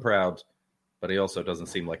seem unproud, but he also doesn't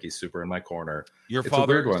seem like he's super in my corner. It's a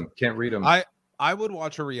weird one. Can't read him. I would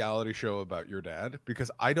watch a reality show about your dad because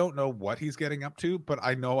I don't know what he's getting up to, but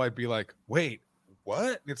I know I'd be like, wait,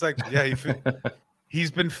 what? It's like, yeah, he's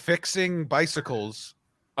been fixing bicycles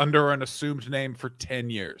under an assumed name for 10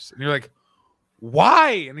 years. And you're like,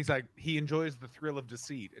 why? And he's like, he enjoys the thrill of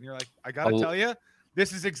deceit. And you're like, I got to tell you,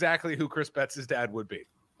 this is exactly who Chris Betts' dad would be.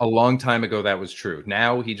 A long time ago, that was true.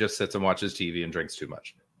 Now he just sits and watches TV and drinks too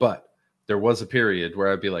much. But there was a period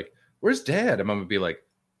where I'd be like, where's dad? And mom would be like,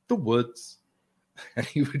 the woods. And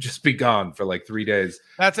he would just be gone for like 3 days.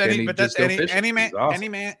 That's any man, awesome.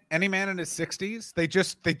 any man in his 60s. They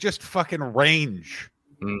just fucking range.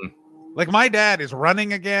 Like my dad is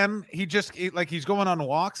running again. He's going on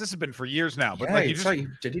walks. This has been for years now. But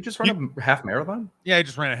did he just run a half marathon? Yeah, he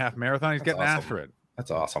just ran a half marathon. He's getting after it.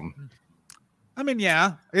 That's awesome. I mean,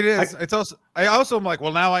 yeah, it is. I also am like,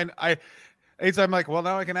 well, now I'm like, well,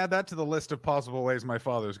 now I can add that to the list of possible ways my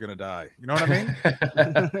father's going to die. You know what I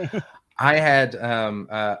mean? I had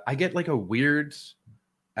I get like a weird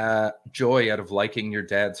joy out of liking your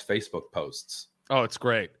dad's Facebook posts. Oh, it's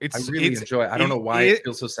great. I really enjoy it. I don't know why it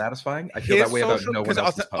feels so satisfying. I feel that way about no one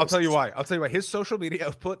else's posts. I'll tell you why. His social media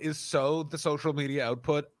output is so the social media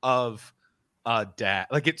output of dad.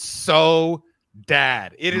 Like, it's so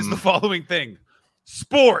dad. It is the following thing: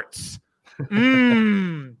 sports,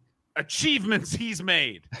 achievements he's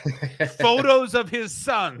made, photos of his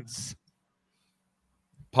sons,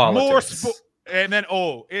 politics, and then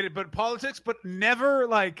but politics, but never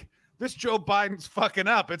like this. Joe Biden's fucking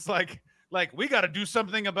up. It's like we got to do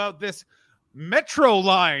something about this metro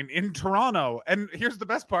line in Toronto. And here's the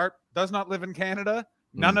best part: does not live in Canada.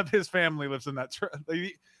 None of his family lives in that.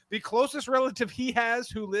 The closest relative he has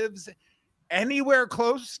who lives anywhere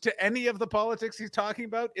close to any of the politics he's talking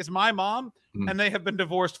about is my mom, and they have been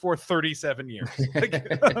divorced for 37 years.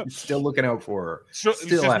 Still looking out for her.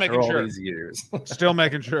 Still after all these years. Still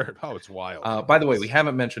making sure. Oh, it's wild. By the way, we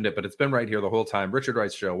haven't mentioned it, but it's been right here the whole time. Richard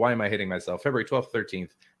Wright's show, Why Am I Hating Myself? February 12th,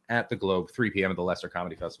 13th at the Globe, 3 p.m. at the Leicester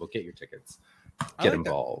Comedy Festival. Get your tickets. Get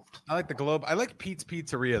involved. I like the Globe. I like Pete's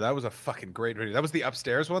Pizzeria. That was a fucking great video. That was the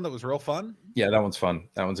upstairs one that was real fun. Yeah, that one's fun.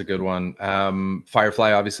 That one's a good one.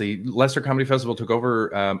 Firefly, obviously. Leicester Comedy Festival took over.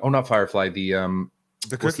 Not Firefly. The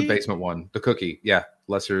what's the basement one? The Cookie. Yeah,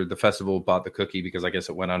 Leicester. The festival bought the Cookie because I guess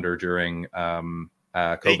it went under during COVID.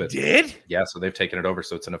 They did? Yeah, so they've taken it over.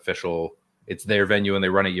 So it's an official. It's their venue, and they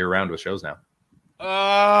run it year round with shows now.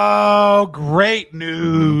 Oh, great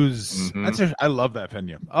news! I love that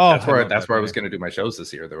venue. Oh, that's where I was going to do my shows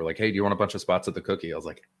this year. They were like, "Hey, do you want a bunch of spots at the Cookie?" I was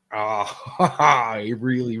like, "Oh, I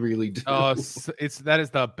really, really do." Oh, that is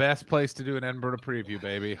the best place to do an Edinburgh preview,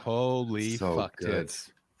 baby. Holy fuck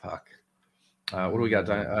tits! Fuck. What do we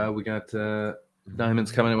got? We got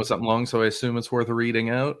Diamond's coming in with something long, so I assume it's worth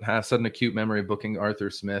reading out. Sudden acute memory of booking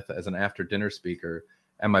Arthur Smith as an after dinner speaker.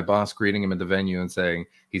 And my boss greeting him at the venue and saying,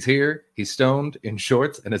 "He's here, he's stoned, in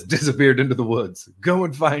shorts, and has disappeared into the woods. Go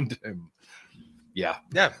and find him." Yeah.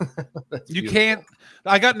 You can't.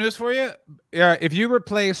 I got news for you. If you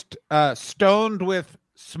replaced stoned with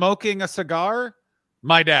smoking a cigar,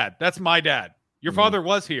 my dad. That's my dad. Your father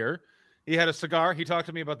was here. He had a cigar. He talked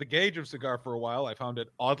to me about the gauge of cigar for a while. I found it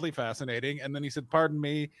oddly fascinating. And then he said, "Pardon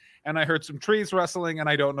me." And I heard some trees rustling, and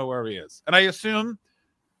I don't know where he is. And I assume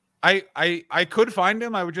I could find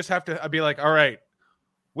him. I would just have to. I'd be like, all right,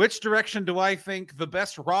 which direction do I think the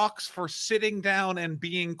best rocks for sitting down and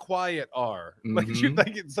being quiet are? Like,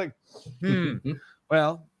 it's like,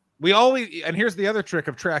 Well, we always. And here's the other trick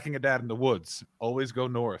of tracking a dad in the woods: always go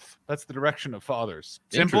north. That's the direction of fathers.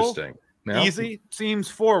 Simple, interesting, easy. Seems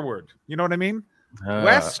forward. You know what I mean?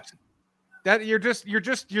 West. That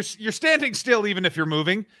you're standing still even if you're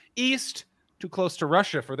moving. East. Too close to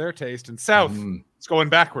Russia for their taste, and south, it's going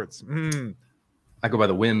backwards. I go by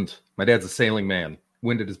the wind. My dad's a sailing man.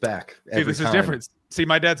 Wind at his back. See, this is different. See,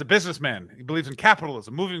 my dad's a businessman. He believes in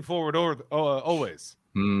capitalism, moving forward always.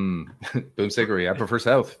 Boom Siggery. I prefer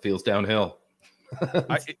south. Feels downhill.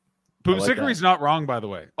 Boom Siggery's not wrong, by the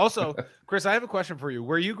way. Also, Chris, I have a question for you.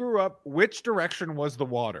 Where you grew up, which direction was the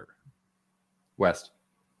water? West.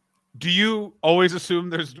 Do you always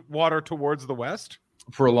assume there's water towards the west?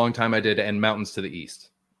 For a long time I did, and mountains to the east,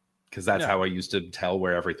 because that's how I used to tell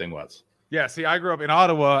where everything was. Yeah, see, I grew up in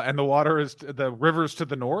Ottawa, and the river's to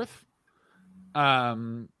the north. I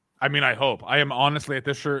mean, I hope. I am honestly at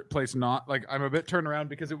this place not like I'm a bit turned around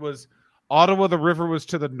because it was Ottawa, the river was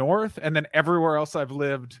to the north, and then everywhere else I've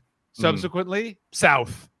lived subsequently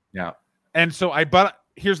south. Yeah. And so but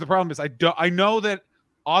here's the problem is I know that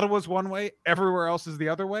Ottawa's one way, everywhere else is the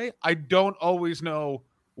other way. I don't always know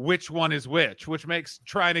which one is which makes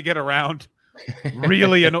trying to get around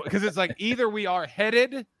really annoying, because it's like either we are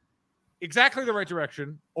headed exactly the right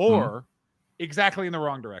direction or exactly in the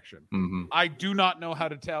wrong direction. I do not know how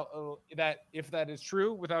to tell that if that is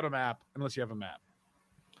true without a map, unless you have a map.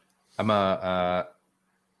 I've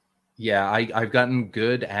gotten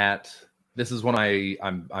good at this. Is when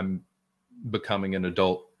I'm becoming an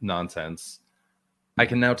adult nonsense. I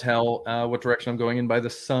can now tell what direction I'm going in by the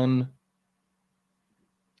sun.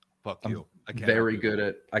 Fuck you. I can't very good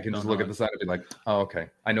at. I can just look at the sun and be like, "Oh, okay.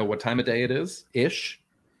 I know what time of day it is, ish,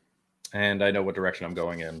 and I know what direction I'm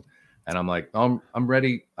going in." And I'm like, "I'm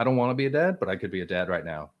ready. I don't want to be a dad, but I could be a dad right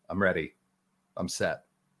now. I'm ready. I'm set."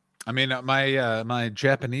 I mean, my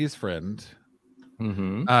Japanese friend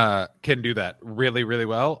can do that really, really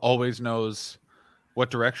well. Always knows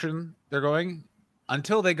what direction they're going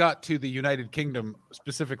until they got to the United Kingdom,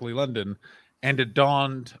 specifically London, and it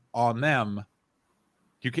dawned on them.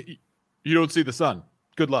 You don't see the sun.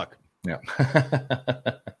 Good luck. Yeah.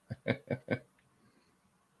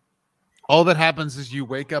 All that happens is you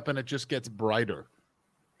wake up and it just gets brighter.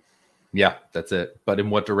 Yeah, that's it. But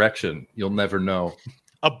in what direction? You'll never know.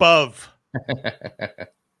 Above.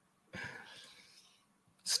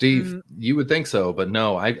 Steve, you would think so, but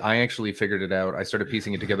no, I actually figured it out. I started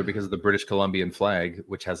piecing it together because of the British Columbian flag,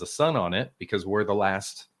 which has a sun on it, because we're the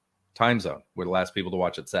last time zone. We're the last people to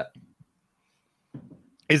watch it set.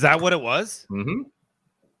 Is that what it was? Mm-hmm.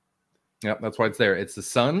 Yep, that's why it's there. It's the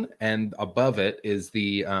sun, and above it is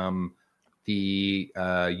the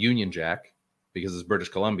Union Jack, because it's British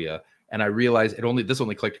Columbia. And I realized this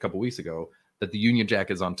only clicked a couple weeks ago, that the Union Jack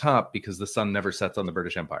is on top because the sun never sets on the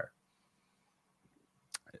British Empire.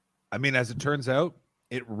 I mean, as it turns out,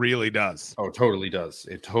 it really does. Oh, it totally does.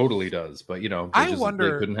 It totally does. But, I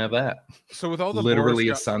wonder, they couldn't have that. So with all the literally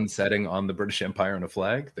a sun setting on the British Empire and a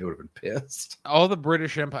flag, they would have been pissed. All the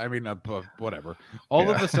British Empire, I mean, whatever. All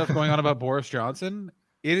of the stuff going on about Boris Johnson,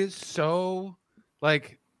 it is so,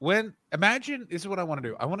 like, imagine, this is what I want to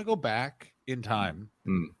do. I want to go back in time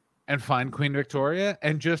and find Queen Victoria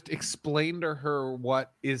and just explain to her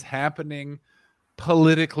what is happening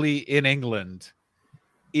politically in England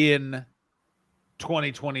in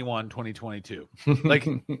 2021, 2022.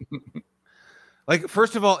 Like,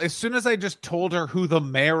 first of all, as soon as I just told her who the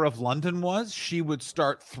mayor of London was, she would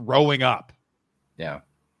start throwing up. Yeah.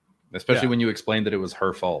 Especially when you explained that it was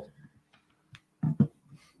her fault.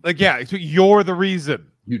 Like, yeah, you're the reason.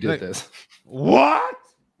 You did this. What?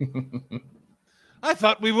 I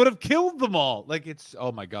thought we would have killed them all. Like, it's,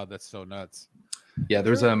 oh my God, that's so nuts. Yeah,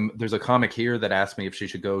 there's a comic here that asked me if she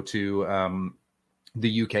should go to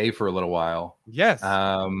the UK for a little while. Yes.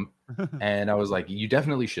 And I was like, you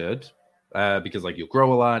definitely should, because like you'll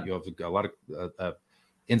grow a lot, you'll have a lot of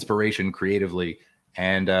inspiration creatively,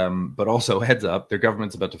 and but also heads up, their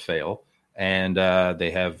government's about to fail, and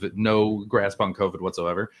they have no grasp on COVID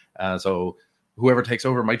whatsoever. So whoever takes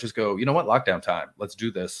over might just go, you know what, lockdown time, let's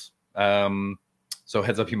do this. So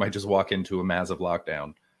heads up, you might just walk into a massive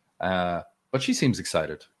lockdown. But she seems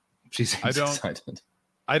excited. She seems excited.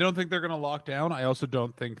 I don't think they're going to lock down. I also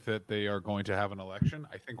don't think that they are going to have an election.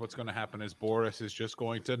 I think what's going to happen is Boris is just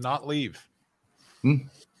going to not leave. They're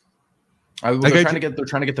trying to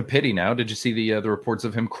get the pity now. Did you see the reports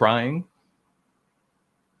of him crying?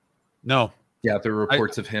 No. Yeah, there are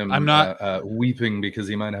reports of him weeping because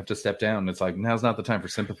he might have to step down. It's like, now's not the time for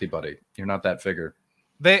sympathy, buddy. You're not that figure.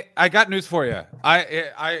 I got news for you.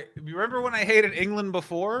 I remember when I hated England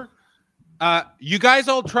before. You guys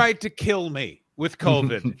all tried to kill me with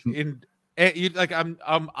COVID.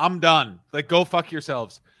 I'm done. Like, go fuck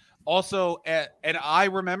yourselves. Also, and I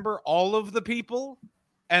remember all of the people,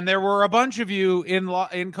 and there were a bunch of you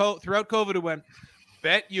throughout COVID who went,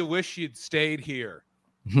 bet you wish you'd stayed here.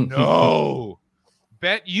 No.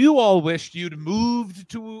 Bet you all wished you'd moved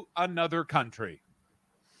to another country.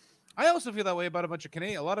 I also feel that way about a bunch of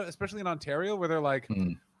Canadians, especially in Ontario, where they're like,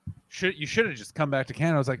 you should have just come back to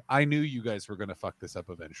Canada. I was like, I knew you guys were going to fuck this up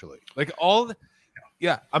eventually. Like,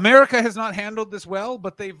 America has not handled this well,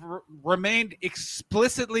 but they've remained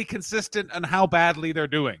explicitly consistent on how badly they're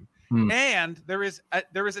doing. And there is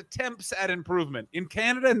attempts at improvement. In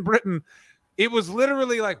Canada and Britain, it was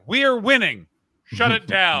literally like, we're winning. Shut it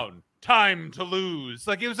down. Time to lose.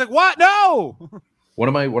 Like, it was like, what? No. One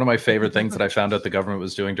of my favorite things that I found out the government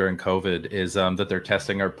was doing during COVID is that they're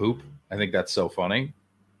testing our poop. I think that's so funny.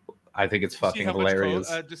 I think it's fucking hilarious.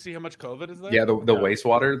 To see how much COVID is there? Yeah, the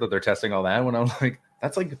wastewater that they're testing all that. When I'm like,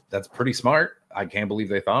 that's pretty smart. I can't believe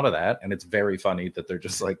they thought of that. And it's very funny that they're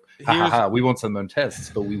just like, we won't send them tests,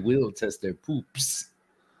 but we will test their poops.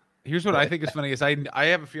 Here's what I think is funny is I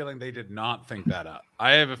have a feeling they did not think that up.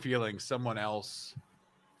 I have a feeling someone else.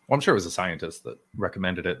 Well, I'm sure it was a scientist that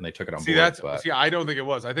recommended it and they took it on board. I don't think it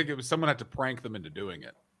was. I think it was someone had to prank them into doing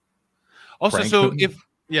it. Also,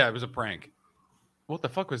 it was a prank. What the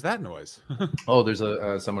fuck was that noise? Oh, there's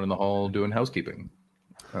someone in the hall doing housekeeping.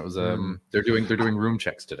 That was they're doing room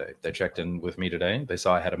checks today. They checked in with me today. They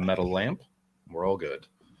saw I had a metal lamp. We're all good.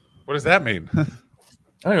 What does that mean? I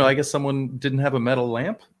don't know. I guess someone didn't have a metal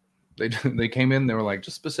lamp. They came in. They were like,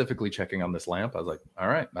 just specifically checking on this lamp. I was like, all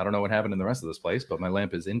right. I don't know what happened in the rest of this place, but my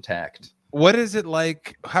lamp is intact. What is it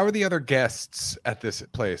like? How are the other guests at this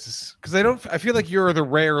place? Because I feel like you're the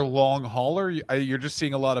rare long hauler. You're just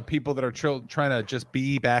seeing a lot of people that are trying to just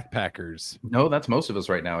be backpackers. No, that's most of us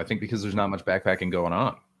right now. I think because there's not much backpacking going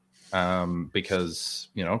on. Because,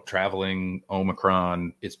 traveling,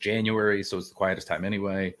 Omicron, it's January, so it's the quietest time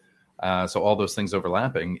anyway. So all those things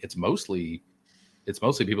overlapping, it's mostly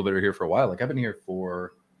people that are here for a while. Like, I've been here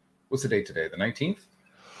for, what's the date today? The 19th?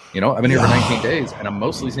 I've been here for 19 days, and I'm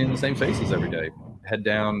mostly seeing the same faces every day. Head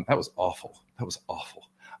down. That was awful. I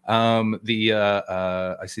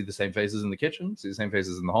see the same faces in the kitchen, see the same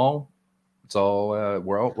faces in the hall. It's all,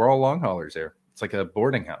 we're all long haulers here. It's like a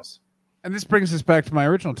boarding house. And this brings us back to my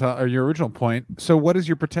original or your original point. So, what is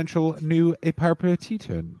your potential new apartment?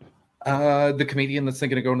 The comedian that's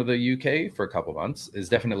thinking of going to the UK for a couple months is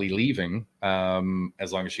definitely leaving,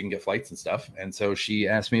 as long as she can get flights and stuff. And so she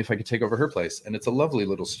asked me if I could take over her place, and it's a lovely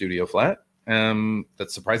little studio flat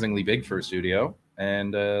that's surprisingly big for a studio,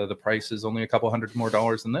 and the price is only a couple $100 more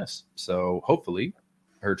than this. So hopefully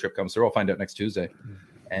her trip comes through. I'll find out next Tuesday,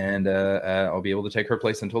 and I'll be able to take her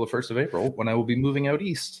place until the 1st of April, when I will be moving out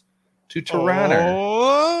east to Toronto.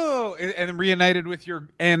 Oh, and reunited with your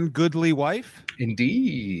goodly wife?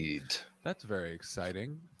 Indeed. That's very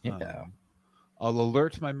exciting. Yeah. I'll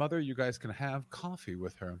alert my mother. You guys can have coffee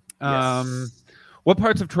with her. Yes. What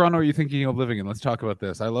parts of Toronto are you thinking of living in? Let's talk about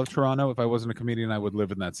this. I love Toronto. If I wasn't a comedian, I would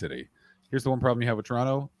live in that city. Here's the one problem you have with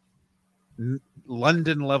Toronto.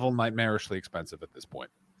 London level nightmarishly expensive at this point.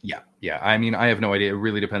 Yeah. I mean, I have no idea. It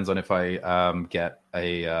really depends on if I get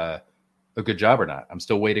a good job or not. I'm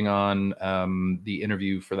still waiting on the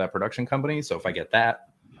interview for that production company. So if I get that,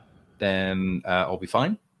 then I'll be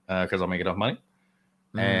fine because I'll make enough money.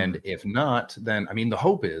 And if not, then, I mean, the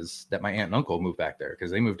hope is that my aunt and uncle move back there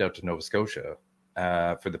because they moved out to Nova Scotia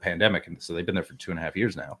for the pandemic. And so they've been there for 2.5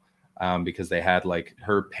 years now because they had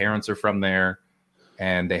her parents are from there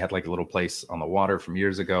and they had a little place on the water from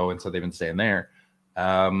years ago. And so they've been staying there.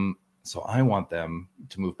 So I want them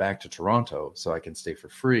to move back to Toronto so I can stay for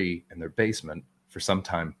free in their basement for some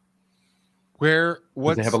time. They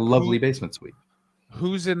have a lovely basement suite.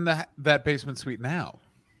 Who's in that basement suite now?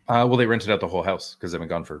 Well, they rented out the whole house because they've been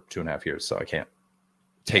gone for 2.5 years, so I can't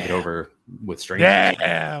take it over with strangers.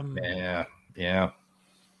 Damn. Yeah.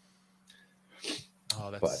 Oh,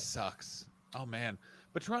 that sucks. Oh man,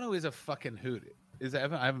 but Toronto is a fucking hoot. Is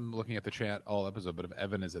Evan? I'm looking at the chat all episode, but if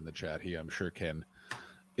Evan is in the chat, he I'm sure can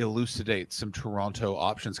elucidate some Toronto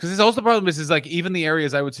options, because also the problem is even the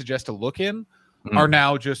areas I would suggest to look in are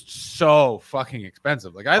now just so fucking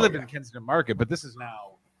expensive. I lived in Kensington Market, but this is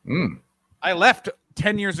now I left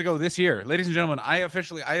 10 years ago this year. Ladies and gentlemen, I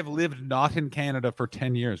have lived not in Canada for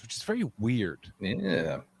 10 years, which is very weird.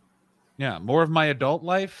 Yeah, more of my adult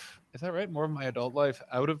life, is that right? More of my adult life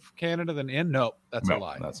out of Canada than in? No, that's a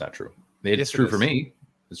lie. That's not true. It's true for me.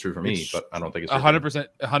 It's true for me, but I don't think it's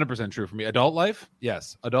 100% true for me. Adult life,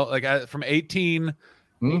 yes. Adult from 18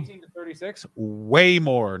 to 36, way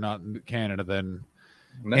more not in Canada than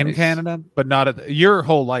in Canada, but not your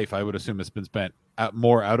whole life. I would assume has been spent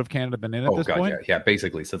more out of Canada than in at this point. Yeah.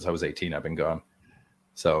 Basically, since I was 18, I've been gone.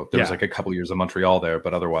 So there was a couple years of Montreal there,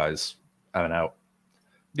 but otherwise, I've been out.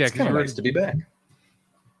 Yeah, it's kind of nice to be back.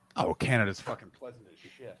 Oh, Canada's fucking pleasant as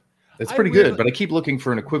shit. It's pretty good, but I keep looking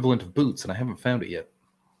for an equivalent of Boots, and I haven't found it yet.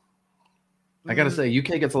 I gotta say,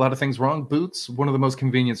 UK gets a lot of things wrong. Boots, one of the most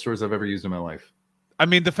convenient stores I've ever used in my life. I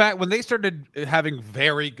mean, the fact when they started having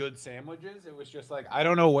very good sandwiches, it was just I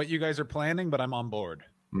don't know what you guys are planning, but I'm on board.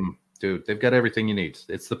 Dude, they've got everything you need.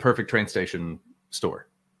 It's the perfect train station store.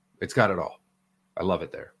 It's got it all. I love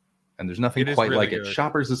it there. And there's nothing quite really like good. It.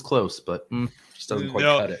 Shoppers is close, but just doesn't quite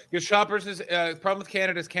cut it. Because Shoppers is the problem with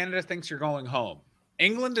Canada is Canada thinks you're going home.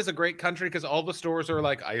 England is a great country because all the stores are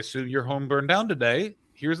I assume your home burned down today.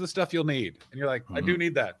 Here's the stuff you'll need. And you're I do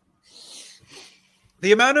need that.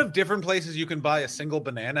 The amount of different places you can buy a single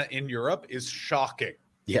banana in Europe is shocking.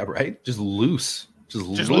 Yeah, right? Just loose. Just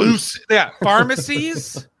loose. Yeah.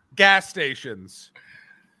 Pharmacies, gas stations,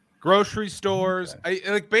 grocery stores.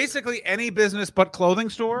 Basically any business but clothing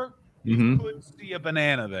store, you could see a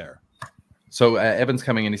banana there. So Evan's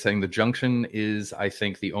coming in. He's saying the Junction is, I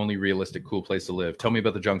think, the only realistic cool place to live. Tell me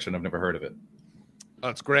about the Junction. I've never heard of it. Oh,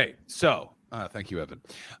 it's great. So thank you, Evan.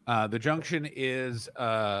 The Junction is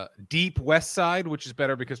deep west side, which is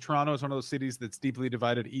better because Toronto is one of those cities that's deeply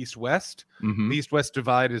divided east-west. The east-west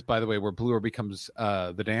divide is, by the way, where Bloor becomes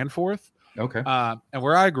the Danforth. Okay. And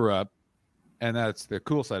where I grew up, and that's the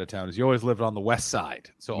cool side of town, is you always lived on the west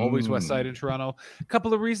side. So always west side in Toronto. A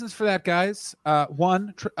couple of reasons for that, guys.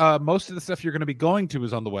 One, most of the stuff you're going to be going to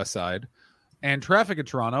is on the west side. And traffic in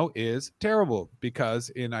Toronto is terrible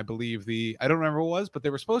because I believe I don't remember what it was, but they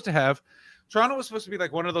were supposed to have, Toronto was supposed to be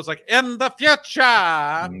one of those in the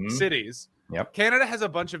future cities. Yep. Canada has a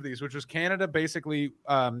bunch of these, which was Canada basically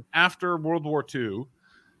after World War II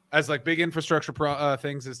as big infrastructure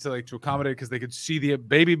things is to accommodate because they could see the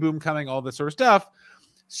baby boom coming, all this sort of stuff.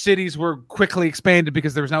 Cities were quickly expanded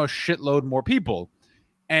because there was now a shitload more people.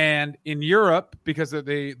 And in Europe, because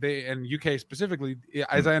they and UK specifically,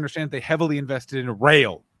 as I understand, they heavily invested in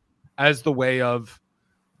rail as the way of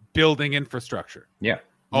building infrastructure. Yeah.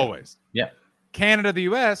 Always. Yeah. Canada, the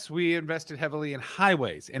US, we invested heavily in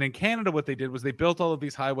highways. And in Canada, what they did was they built all of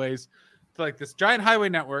these highways to this giant highway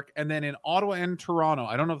network. And then in Ottawa and Toronto,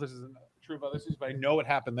 I don't know if this is true of other cities, but I know it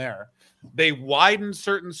happened there. They widened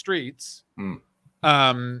certain streets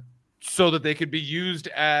so that they could be used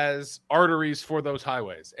as arteries for those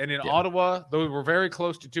highways. And in Ottawa, those were very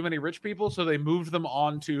close to too many rich people, so they moved them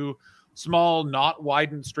onto small, not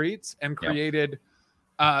widened streets and created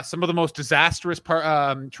some of the most disastrous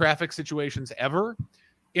traffic situations ever.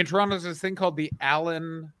 In Toronto, there's this thing called the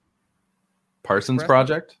Alan Parsons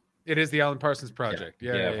Project. It is the Alan Parsons Project.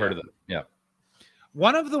 Yeah, I've heard of it. Yeah.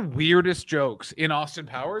 One of the weirdest jokes in Austin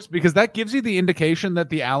Powers, because that gives you the indication that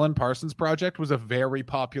the Alan Parsons Project was a very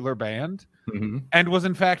popular band and was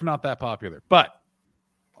in fact not that popular. But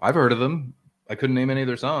I've heard of them. I couldn't name any of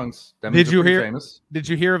their songs. Did you hear? Famous. Did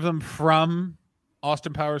you hear of them from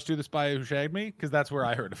Austin Powers 2: The Spy Who Shagged Me? Because that's where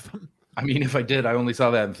I heard of them. I mean, if I did, I only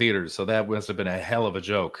saw that in theaters, so that must have been a hell of a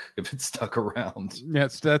joke if it stuck around. Yeah,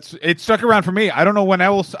 it stuck around for me. I don't know when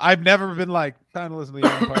else. I've never been like, time to listen to the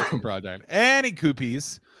Alan Parsons Project. Any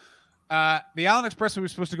Koopies. The Allen Expressway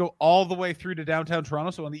was supposed to go all the way through to downtown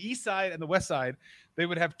Toronto. So on the east side and the west side, they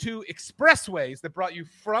would have two expressways that brought you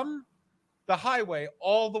from the highway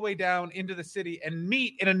all the way down into the city and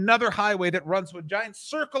meet in another highway that runs to a giant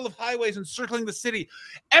circle of highways encircling the city.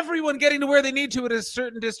 Everyone getting to where they need to at a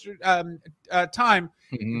certain time.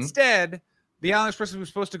 Instead, the Allen Expressway was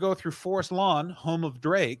supposed to go through Forest Lawn, home of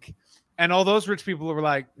Drake, and all those rich people were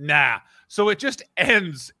like, nah. So it just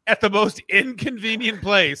ends at the most inconvenient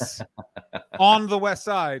place on the west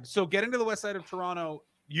side. So getting to the west side of Toronto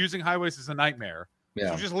using highways is a nightmare.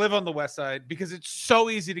 Yeah. So just live on the west side because it's so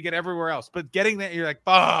easy to get everywhere else. But getting there, you're like,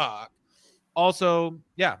 fuck. Also,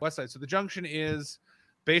 west side. So the junction is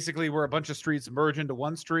basically where a bunch of streets merge into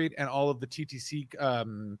one street, and all of the TTC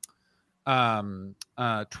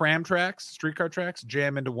tram tracks, streetcar tracks,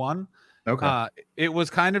 jam into one. Okay. It was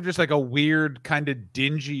kind of just like a weird, kind of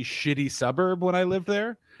dingy, shitty suburb when I lived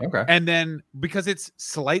there. Okay. And then because it's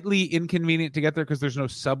slightly inconvenient to get there because there's no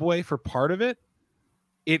subway for part of it,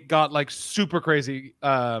 it got like super crazy,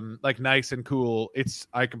 like nice and cool.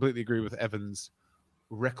 I completely agree with Evan's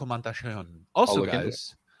recommendation. Also,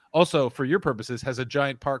 guys, for your purposes, has a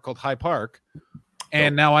giant park called High Park.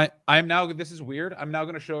 And now I'm now, this is weird. I'm now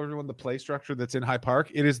going to show everyone the play structure that's in High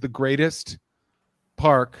Park. It is the greatest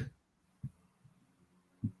park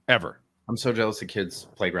ever. I'm so jealous of kids'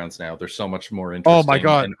 playgrounds now. They're so much more interesting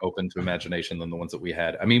and open to imagination than the ones that we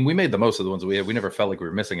had. I mean, we made the most of the ones that we had. We never felt like we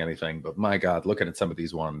were missing anything. But my God, looking at some of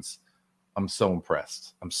these ones, I'm so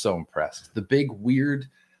impressed. The big, weird,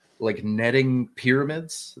 like netting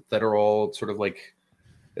pyramids that are all sort of like,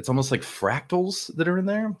 it's almost like fractals that are in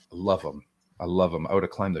there. I love them. I would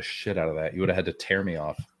have climbed the shit out of that. You would have had to tear me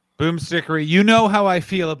off. Boomstickery. You know how I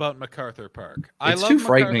feel about MacArthur Park. It's too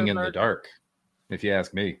frightening in the dark, if you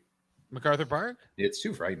ask me. MacArthur Park? It's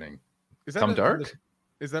too frightening. Is that dark?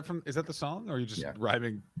 Is that the song, or are you just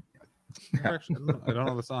rhyming? I don't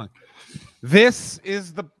know the song. This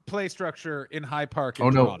is the play structure in High Park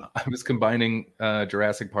in Toronto. I was combining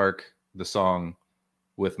Jurassic Park, the song,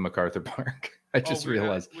 with MacArthur Park. I just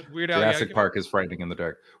realized Jurassic Park is frightening in the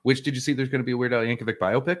dark. Which, did you see there's going to be a Weird Al Yankovic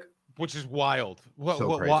biopic? Which is wild.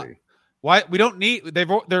 Crazy. Why we don't need?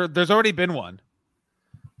 There's already been one.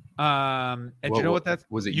 And you know what that's?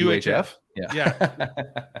 Was it UHF? Yeah.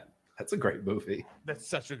 That's a great movie. That's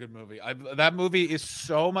such a good movie. That movie is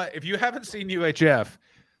so much. If you haven't seen UHF,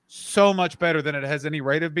 so much better than it has any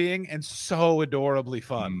right of being, and so adorably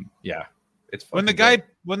fun. Yeah, it's when the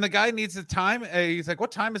guy needs the time, he's like,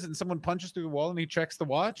 "What time is it?" And someone punches through the wall, and he checks the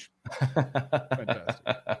watch. Fantastic.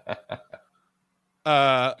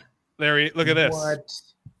 Look at this. What?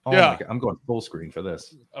 Oh my God. I'm going full screen for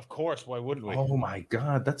this. Of course. Why wouldn't we? Oh my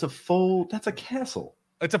God. That's a castle.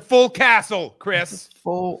 It's a full castle, Chris.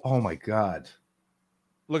 Oh my God.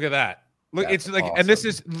 Look at that. Look, That's it's like, awesome. and this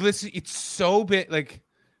is, it's so big. Like,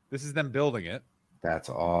 this is them building it. That's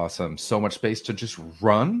awesome. So much space to just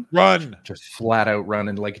run. Just flat out run,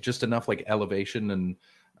 and like just enough like elevation and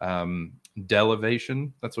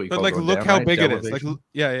derivation. That's what you call it. But like, look how big it is. Like,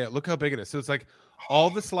 yeah. Look how big it is. So it's like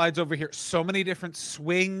all the slides over here, so many different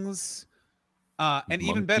swings, and Monkey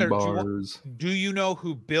even better, do you know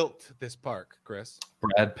who built this park, Chris?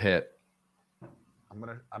 Brad Pitt. I'm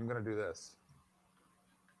gonna do this.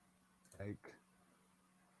 Like,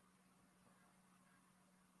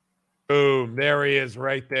 boom! There he is,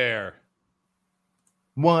 right there.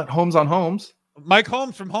 What? Homes on Homes? Mike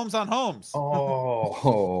Holmes from Homes on Homes.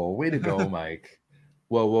 Oh, way to go, Mike.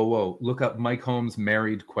 Whoa. Look up Mike Holmes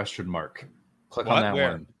married ? Click on that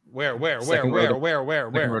one. Where? Second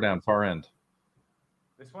row down, far end.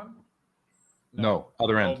 This one? No,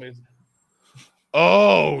 other end.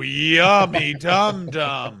 Oh, yummy dum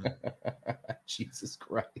dum. Jesus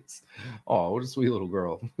Christ. Oh, what a sweet little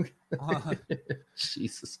girl.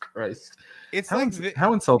 Jesus Christ. It's How, like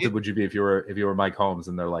how insulted would you be if you were Mike Holmes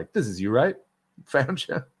and they're like, "This is you, right? Found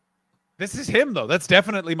you." this is him though. That's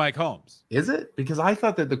definitely Mike Holmes. Is it? Because I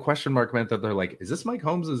thought that the question mark meant that they're like, "Is this Mike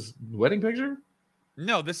Holmes's wedding picture?"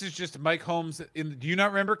 No, this is just Mike Holmes. Do you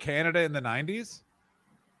not remember Canada in the 90s?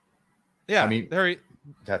 Yeah, I mean, there.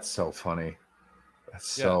 That's so funny. That's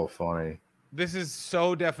so funny. This is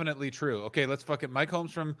so definitely true. Okay, let's fuck it. Mike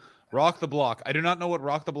Holmes from Rock the Block. I do not know what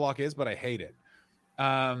Rock the Block is, but I hate it.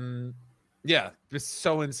 Yeah, this is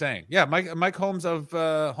so insane. Yeah, Mike Holmes of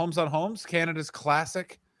Holmes on Homes, Canada's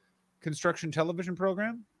classic construction television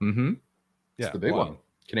program. Mm-hmm. Yeah, it's the big one.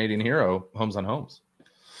 Canadian hero, Homes on Homes.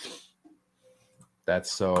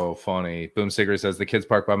 That's so funny. Boom Sigger says the kids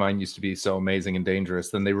park by mine used to be so amazing and dangerous.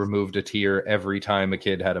 Then they removed a tier every time a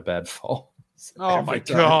kid had a bad fall. Oh my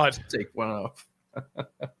God. Take one off.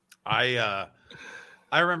 I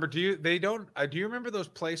remember. Do you remember those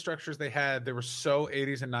play structures they had? They were so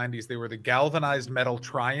 80s and 90s. They were the galvanized metal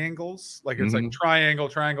triangles. Like it's like triangle,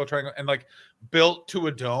 and like built to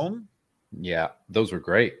a dome. Yeah, those were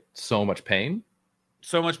great. So much pain.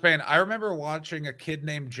 So much pain. I remember watching a kid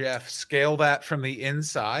named Jeff scale that from the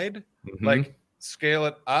inside, like scale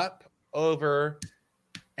it up over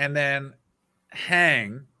and then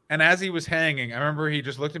hang. And as he was hanging, I remember he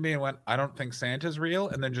just looked at me and went, "I don't think Santa's real,"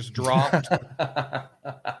 and then just dropped.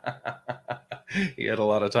 He had a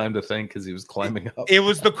lot of time to think because he was climbing up. It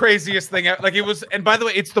was the craziest thing. Like it was, and by the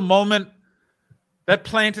way, it's the moment that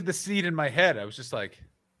planted the seed in my head. I was just like,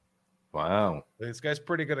 wow, this guy's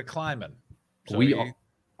pretty good at climbing. So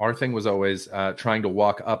our thing was always trying to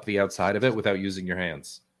walk up the outside of it without using your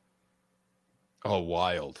hands. Oh,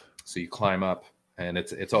 wild. So you climb up and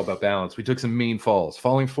it's all about balance. We took some mean falls.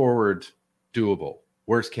 Falling forward, doable.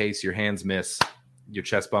 Worst case, your hands miss, your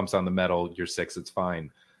chest bumps on the metal, you're 6, it's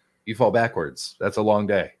fine. You fall backwards. That's a long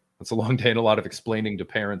day. That's a long day and a lot of explaining to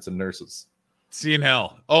parents and nurses. Seeing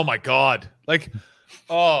hell. Oh my God. Like,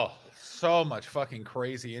 oh, so much fucking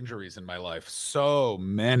crazy injuries in my life. So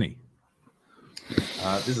many.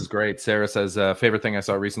 This is great. Sarah says, favorite thing I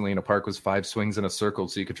saw recently in a park was 5 swings in a circle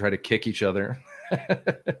so you could try to kick each other. I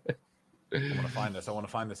want to find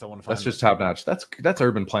this. That's just top notch. That's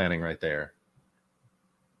urban planning right there.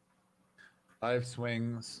 5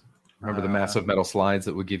 swings. Remember the massive metal slides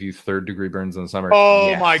that would give you 3rd-degree burns in the summer? Oh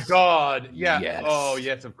yes. my God. Yeah. Yes. Oh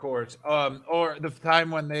yes, of course. Or the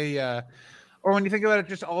time when they or when you think about it,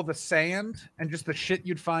 just all the sand and just the shit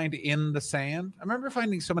you'd find in the sand. I remember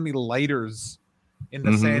finding so many lighters in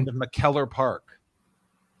the sand of McKellar Park.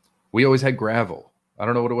 We always had gravel. I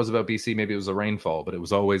don't know what it was about BC. Maybe it was a rainfall, but it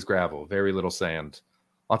was always gravel. Very little sand.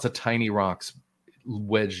 Lots of tiny rocks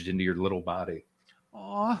wedged into your little body.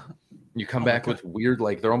 Aw. You come back with weird,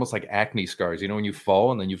 like, they're almost like acne scars. You know when you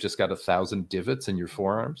fall and then you've just got 1,000 divots in your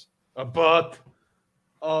forearms? A butt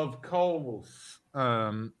of coals.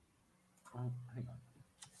 Hang on.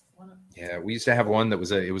 Yeah, we used to have one that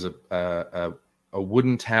was a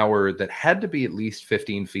wooden tower that had to be at least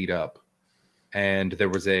 15 feet up. And there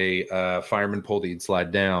was a fireman pole that you'd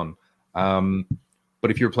slide down. But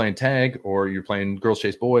if you were playing tag or you're playing Girls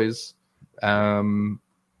Chase Boys, sometimes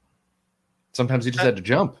you just had to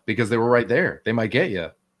jump because they were right there. They might get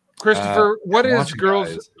you. Christopher, what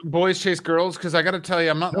is Boys Chase Girls? Because I got to tell you,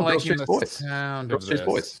 I'm not liking the sound of this. Chase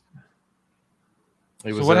Boys.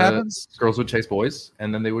 It was, so what happens? Girls would chase boys,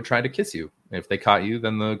 and then they would try to kiss you. If they caught you,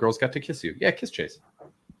 then the girls got to kiss you. Yeah, kiss chase.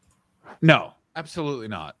 No, absolutely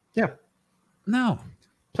not. Yeah. No.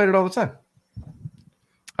 Played it all the time.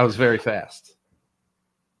 I was very fast.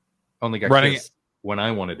 Only got kissed when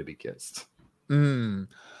I wanted to be kissed. I mean,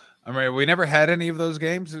 we never had any of those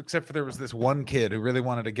games except for there was this one kid who really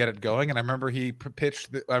wanted to get it going, and I remember he pitched.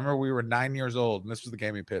 I remember we were 9 years old, and this was the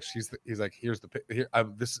game he pitched. He's like, "Here's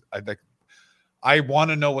the I want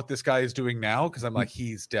to know what this guy is doing now because I'm like,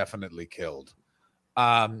 he's definitely killed."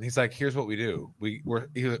 He's like, "Here's what we do.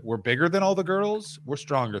 We're bigger than all the girls. We're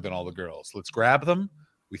stronger than all the girls. Let's grab them.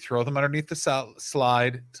 We throw them underneath the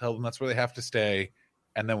slide. Tell them that's where they have to stay,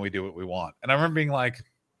 and then we do what we want." And I remember being like,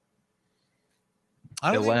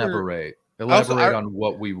 Elaborate on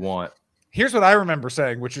what we want. Here's what I remember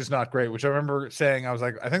saying, which is not great. Which I remember saying, I was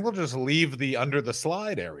like, I think we'll just leave the under the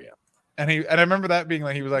slide area. And I remember that being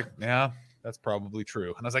like, he was like, "Yeah, that's probably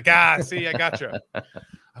true." And I was like, see, I gotcha.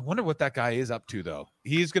 I wonder what that guy is up to, though.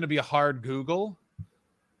 He's going to be a hard Google,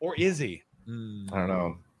 or is he? I don't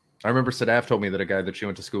know. I remember Sadaf told me that a guy that she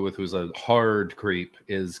went to school with who's a hard creep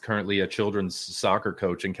is currently a children's soccer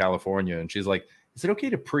coach in California. And she's like, Is it okay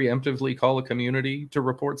to preemptively call a community to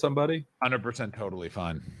report somebody? 100% totally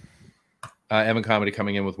fine. Evan Comedy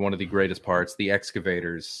coming in with one of the greatest parts, the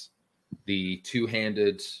excavators, the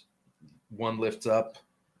two-handed, one lifts up,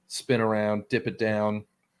 spin around, dip it down,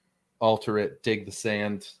 alter it, dig the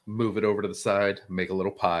sand, move it over to the side, make a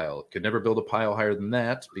little pile. Could never build a pile higher than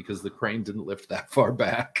that because the crane didn't lift that far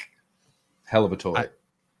back. Hell of a toy.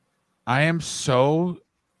 I am so,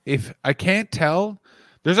 if I can't tell,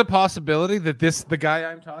 there's a possibility that the guy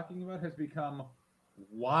I'm talking about has become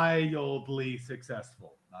wildly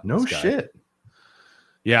successful. No shit.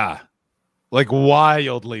 Yeah. Like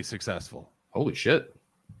wildly successful. Holy shit.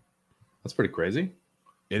 That's pretty crazy.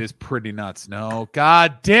 It is pretty nuts. No,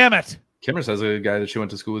 God damn it. Kimmer says a guy that she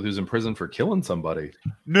went to school with who's in prison for killing somebody.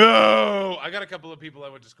 No, I got a couple of people I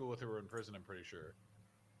went to school with who were in prison, I'm pretty sure.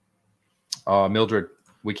 Mildred,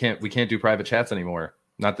 we can't do private chats anymore.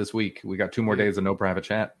 Not this week. We got 2 more days of no private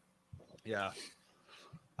chat. Yeah.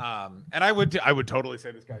 And I would totally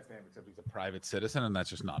say this guy's name, except he's a private citizen, and that's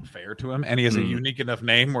just not fair to him. And he has a unique enough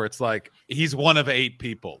name where it's like he's one of 8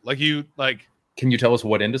 people. Can you tell us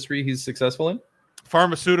what industry he's successful in?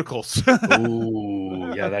 Pharmaceuticals.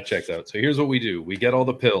 Ooh, yeah, that checks out. So here's what we do: we get all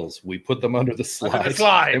the pills, we put them under the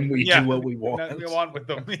slide, and we do what we want. We want with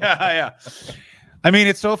them. Yeah. I mean,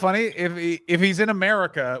 it's so funny if he's in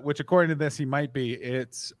America, which according to this he might be.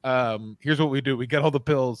 It's here's what we do: we get all the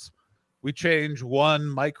pills, we change 1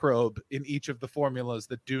 microbe in each of the formulas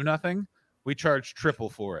that do nothing. We charge triple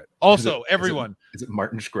for it. Also, everyone. Is it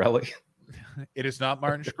Martin Shkreli? It is not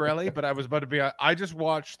Martin Shkreli, but I was about to be. I just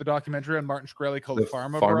watched the documentary on Martin Shkreli called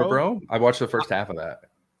Pharma Bro. I watched the first half of that.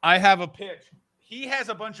 I have a pitch. He has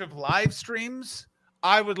a bunch of live streams.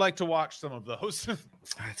 I would like to watch some of those.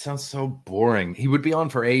 It sounds so boring. He would be on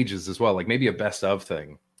for ages as well, like maybe a best of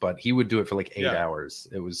thing, but he would do it for like 8 hours.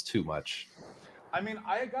 It was too much. I mean,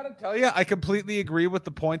 I gotta tell you, I completely agree with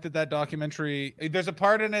the point that documentary. There's a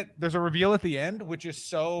part in it. There's a reveal at the end, which is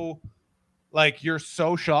so, like, you're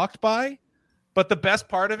so shocked by. But the best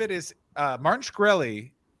part of it is Martin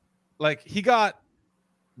Shkreli, like, he got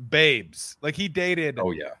babes. Like, he dated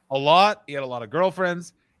a lot. He had a lot of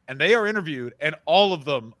girlfriends, and they are interviewed, and all of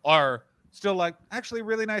them are still like, actually,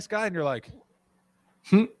 really nice guy. And you're like,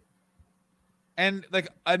 And like,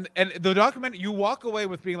 and the document, you walk away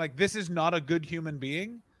with being like, this is not a good human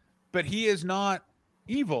being, but he is not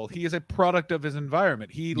evil. He is a product of his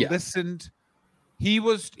environment. He listened. He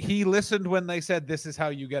listened when they said, this is how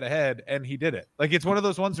you get ahead. And he did it. Like, it's one of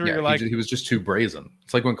those ones where you're like, he was just too brazen.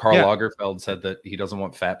 It's like when Karl Lagerfeld said that he doesn't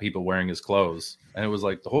want fat people wearing his clothes. And it was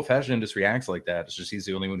like, the whole fashion industry acts like that. It's just, he's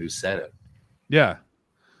the only one who said it. Yeah.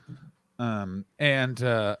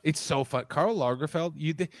 It's so fun. Karl Lagerfeld,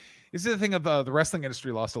 this is the thing of the wrestling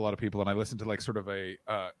industry lost a lot of people, and I listened to like sort of a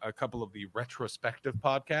couple of the retrospective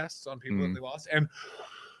podcasts on people that they lost. And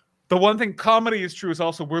the one thing comedy is true is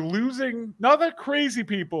also we're losing not the crazy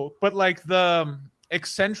people, but like the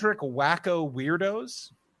eccentric wacko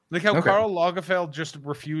weirdos. Like how Karl Lagerfeld just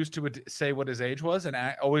refused to say what his age was, and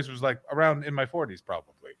always was like around in my 40s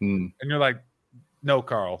probably. And you're like, no,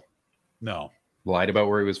 Karl, no. Lied about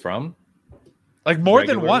where he was from. Like more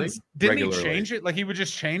than once. Didn't he change it? Like he would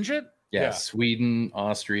just change it? Yeah. Sweden,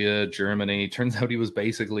 Austria, Germany. Turns out he was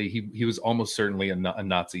basically, he was almost certainly a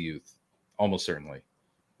Nazi youth. Almost certainly.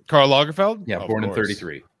 Karl Lagerfeld? Yeah, born in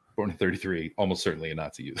 33. Born in 33, almost certainly a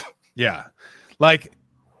Nazi youth. Yeah. Like,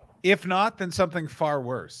 if not, then something far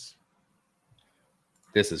worse.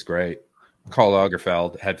 This is great. Karl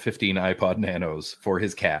Lagerfeld had 15 iPod Nanos for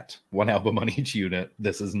his cat. 1 album on each unit.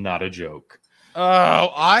 This is not a joke. Oh,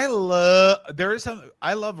 I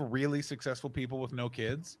love really successful people with no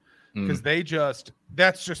kids because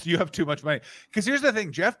that's just you have too much money. Because here's the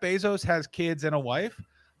thing, Jeff Bezos has kids and a wife,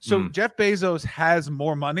 so Jeff Bezos has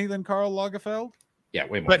more money than Karl Lagerfeld. Yeah,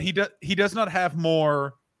 way more. But he does not have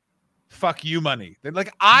more fuck you money.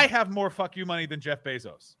 Like I have more fuck you money than Jeff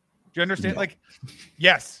Bezos. Do you understand? No. Like,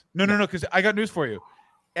 yes, no, because I got news for you.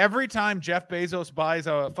 Every time Jeff Bezos buys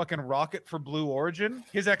a fucking rocket for Blue Origin,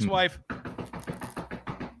 his ex-wife.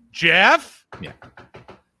 Jeff? Yeah.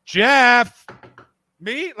 Jeff?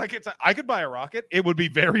 Me? Like, I could buy a rocket. It would be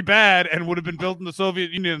very bad and would have been built in the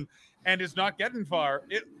Soviet Union and is not getting far.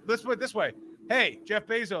 Let's put it this way. Hey, Jeff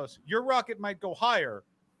Bezos, your rocket might go higher.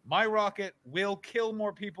 My rocket will kill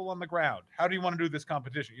more people on the ground. How do you want to do this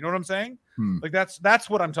competition? You know what I'm saying? Like, that's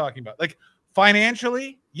what I'm talking about. Like,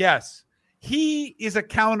 financially, yes. He is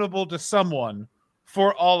accountable to someone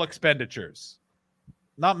for all expenditures.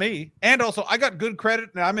 Not me. And also, I got good credit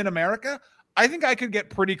and I'm in America. I think I could get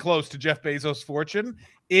pretty close to Jeff Bezos' fortune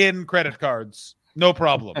in credit cards. No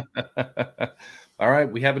problem. All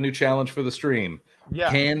right. We have a new challenge for the stream. Yeah.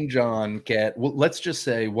 Can John get, well, let's just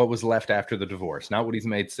say what was left after the divorce, not what he's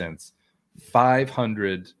made since,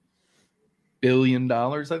 $500 billion,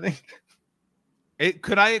 I think.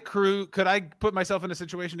 Could I put myself in a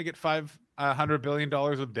situation to get $500 billion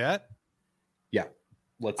of debt? Yeah.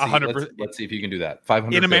 Let's see. 100%. Let's see if you can do that.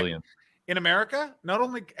 500 billion. In America, not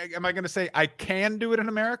only am I going to say I can do it in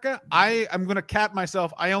America, I'm going to cap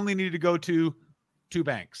myself. I only need to go to 2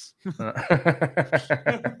 banks.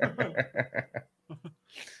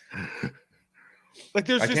 Like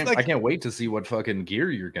there's I can't wait to see what fucking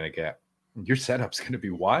gear you're going to get. Your setup's going to be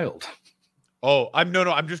wild. Oh, I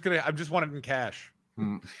just want it in cash.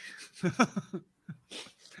 I'll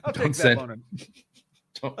take that loan.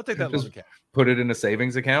 I'll take that loan in cash. Put it in a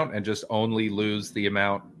savings account and just only lose the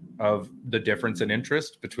amount of the difference in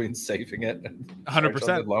interest between saving it and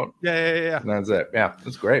 100% loan. Yeah. And that's it. Yeah,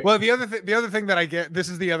 that's great. Well, the other thing that I get, this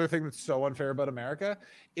is the other thing that's so unfair about America,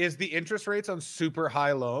 is the interest rates on super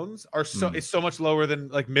high loans are it's so much lower than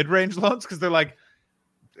like mid-range loans, because they're like,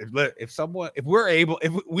 if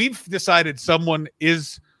we've decided someone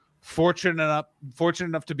is fortunate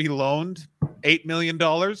enough to be loaned $8 million,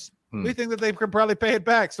 we think that they could probably pay it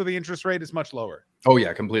back, so the interest rate is much lower. Oh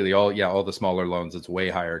yeah, completely. All the smaller loans, it's way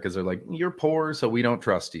higher because they're like, you're poor, so we don't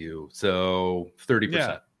trust you. So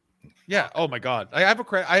 30%. Yeah. Oh my God. I have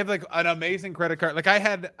like an amazing credit card. Like I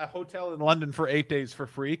had a hotel in London for 8 days for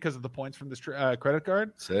free because of the points from this credit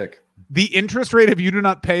card. Sick. The interest rate, if you do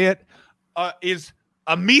not pay it, is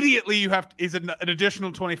immediately an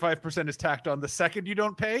additional 25% is tacked on the second you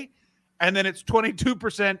don't pay, and then it's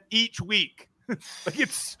 22% each week. Like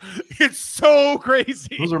it's so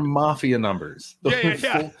crazy. Those are mafia numbers.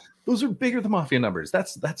 Those are bigger than mafia numbers.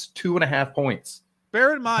 That's 2.5 points.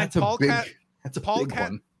 Bear in mind, that's a big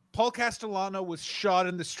one. Paul Castellano was shot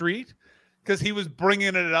in the street because he was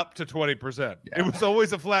bringing it up to 20%. Yeah. It was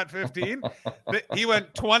always a flat 15. He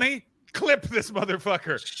went 20. Clip this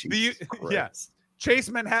motherfucker. Chase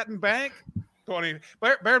Manhattan Bank 20.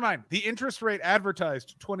 Bear in mind, the interest rate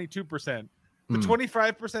advertised 22%. The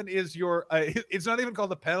 25% is your. It's not even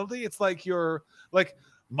called a penalty. It's like your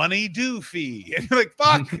money due fee, and you're like,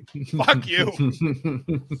 fuck you.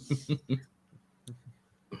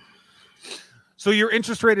 So your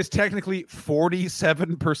interest rate is technically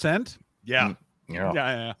 47%. Yeah.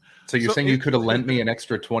 So you're saying you could have lent me an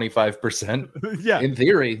extra 25%? Yeah. In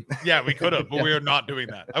theory. Yeah, we could have, but we are not doing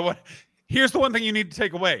that. Here's the one thing you need to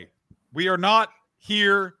take away: we are not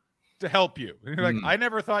here to help you. And you're like, I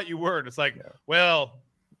never thought you were. And it's like, well,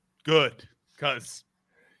 good, because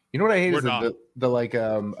you know what I hate is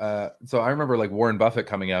so I remember like Warren Buffett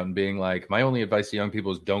coming out and being like, my only advice to young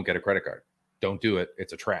people is don't get a credit card. Don't do it.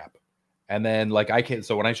 It's a trap. And then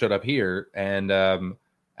so when I showed up here and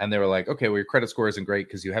they were like, okay, well, your credit score isn't great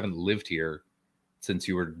because you haven't lived here since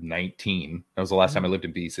you were 19. That was the last time I lived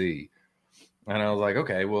in BC. And I was like,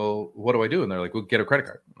 okay, well, what do I do? And they're like, well, get a credit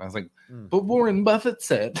card. And I was like, but Warren Buffett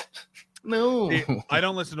said, no. I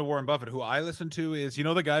don't listen to Warren Buffett. Who I listen to is,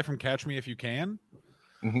 the guy from Catch Me If You Can,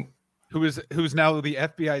 who's now the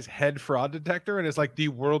FBI's head fraud detector and is like the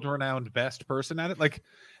world-renowned best person at it. Like,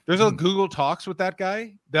 there's a Google Talks with that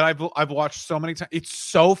guy that I've watched so many times. It's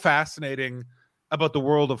so fascinating about the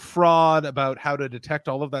world of fraud, about how to detect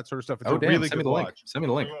all of that sort of stuff. It's really good watch. Send me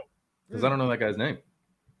the link because I don't know that guy's name.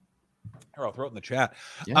 Here, I'll throw it in the chat.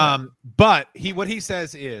 Yeah. But what he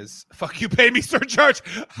says is, "Fuck you, pay me surcharge."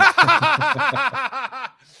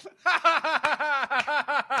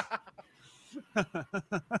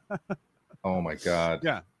 Oh my God.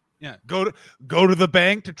 Yeah. Go to the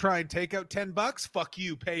bank to try and take out $10. Fuck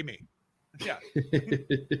you, pay me. Yeah.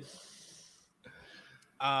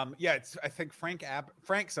 It's I think Frank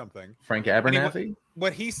something. Frank Abernathy.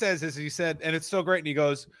 What he says is, he said, and it's so great. And he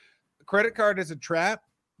goes, credit card is a trap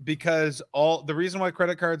because the reason why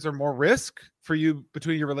credit cards are more risk for you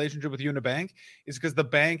between your relationship with you and a bank is because the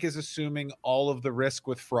bank is assuming all of the risk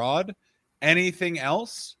with fraud. Anything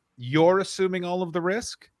else, you're assuming all of the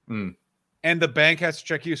risk, and the bank has to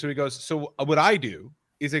check you. So he goes, so what I do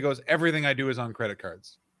is, he goes, everything I do is on credit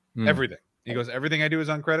cards. Everything. He goes, everything I do is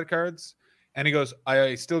on credit cards. And he goes,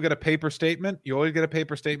 I still get a paper statement. You always get a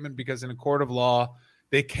paper statement because in a court of law,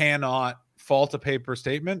 they cannot fault a paper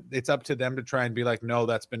statement. It's up to them to try and be like, no,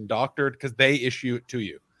 that's been doctored, because they issue it to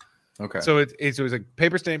you. Okay. So it was a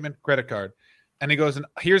paper statement, credit card. And he goes, and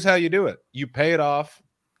here's how you do it. You pay it off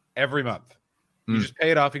every month. You just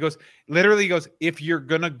pay it off. He goes, if you're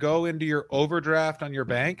going to go into your overdraft on your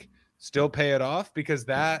bank, still pay it off, because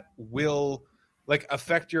that will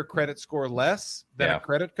affect your credit score less than a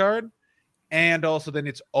credit card. And also then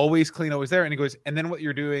it's always clean, always there. And he goes, and then what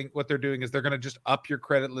they're doing is they're going to just up your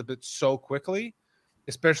credit limit so quickly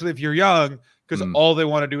especially if you're young, because all they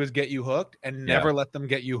want to do is get you hooked and never let them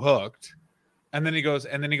get you hooked. And then he goes,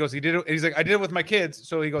 he did it. He's like, I did it with my kids.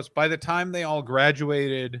 So he goes, by the time they all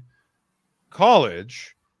graduated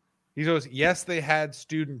college, he goes, yes, they had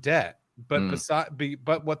student debt, but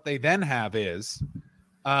but what they then have is,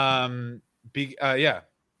 is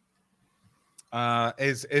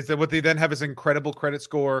that what they then have is incredible credit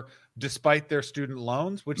score despite their student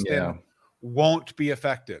loans, which then won't be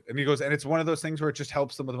affected. And he goes, and it's one of those things where it just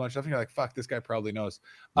helps them with a bunch of stuff. And you're like, fuck, this guy probably knows.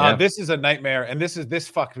 This is a nightmare. And this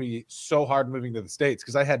fucked me so hard moving to the States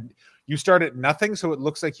because you start at nothing. So it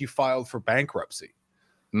looks like you filed for bankruptcy.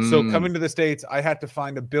 So coming to the States, I had to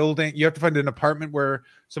find a building. You have to find an apartment where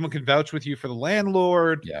someone can vouch with you for the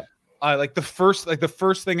landlord. Yeah. The first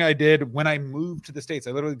thing I did when I moved to the States,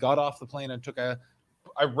 I literally got off the plane and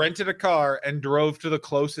I rented a car and drove to the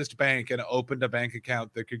closest bank and opened a bank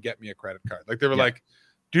account that could get me a credit card. Like they were like,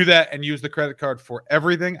 do that and use the credit card for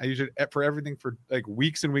everything. I used it for everything for like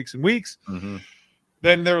weeks and weeks and weeks. Mm-hmm.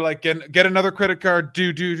 Then they're like, get another credit card,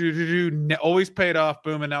 always paid off,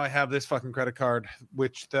 boom. And now I have this fucking credit card,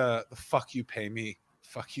 which the fuck you pay me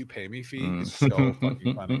fee is so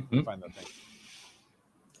fucking funny. Find that thing.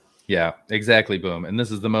 Yeah, exactly. Boom. And this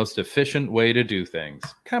is the most efficient way to do things.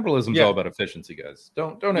 Capitalism's all about efficiency, guys.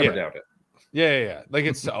 Don't ever doubt it. Yeah. Like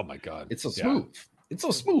it's, oh my God. It's so smooth. It's so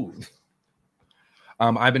smooth.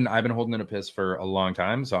 I've been holding in a piss for a long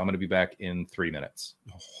time, so I'm going to be back in 3 minutes.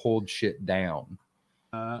 Hold shit down.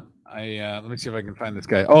 Let me see if I can find this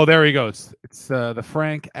guy. Oh, there he goes. It's the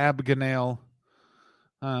Frank Abagnale.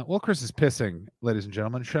 Well, Chris is pissing, ladies and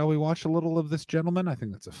gentlemen. Shall we watch a little of this gentleman? I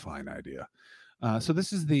think that's a fine idea. So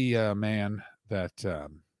this is the man that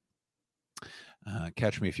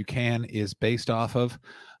Catch Me If You Can is based off of.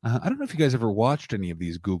 I don't know if you guys ever watched any of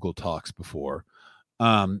these Google Talks before,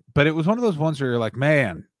 but it was one of those ones where you're like,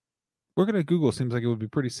 man, working at Google seems like it would be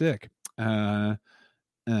pretty sick.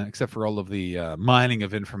 Except for all of the mining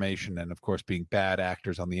of information and, of course, being bad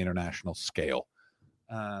actors on the international scale.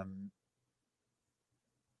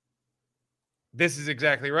 This is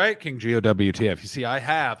exactly right, King Geo WTF. You see, I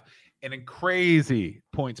have an crazy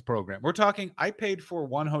points program. We're talking, I paid for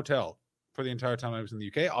one hotel for the entire time I was in the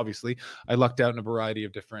UK. Obviously, I lucked out in a variety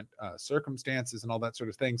of different circumstances and all that sort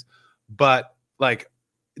of things. But, like,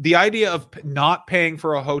 the idea of not paying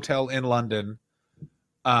for a hotel in London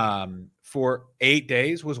for 8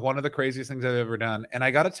 days was one of the craziest things I've ever done. And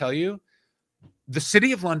I got to tell you, the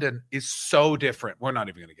city of London is so different. We're not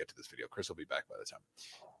even going to get to this video. Chris will be back by the time.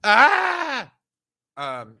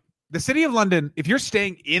 The city of London, if you're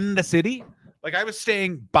staying in the city, like I was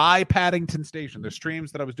staying by Paddington Station. There's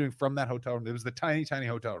streams that I was doing from that hotel room. It was the tiny, tiny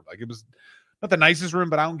hotel room. Like it was not the nicest room,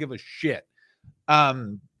 but I don't give a shit.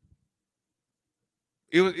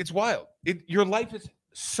 It's wild. Your life is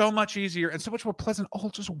so much easier and so much more pleasant. Oh,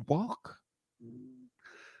 just walk.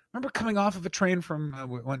 Remember coming off of a train from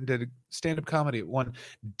one did stand-up comedy at one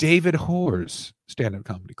David Hoare's stand-up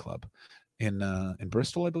comedy club in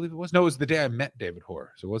Bristol, I believe it was. No, it was the day I met David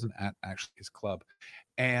Hoare, so it wasn't at actually his club.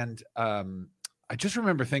 And I just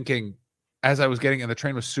remember thinking, as I was getting in the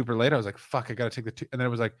train was super late, I was like, "Fuck, I gotta take the." And then it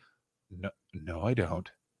was like, "No, I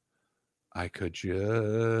don't. I could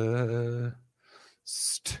just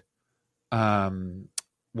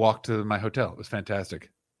walk to my hotel." It was fantastic.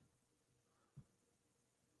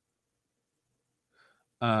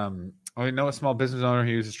 I know a small business owner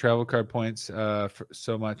who uses travel card points for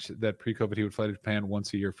so much that pre-COVID he would fly to Japan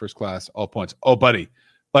once a year, first class, all points. Oh, buddy,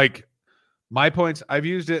 like my points, I've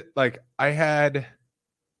used it. Like I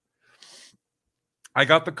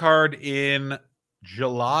got the card in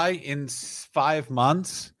July. In 5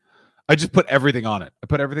 months, I just put everything on it. I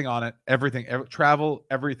put everything on it. Travel,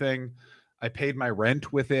 everything. I paid my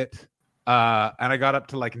rent with it. And I got up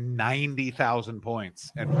to like 90,000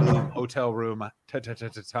 points and hotel room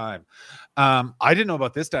time. I didn't know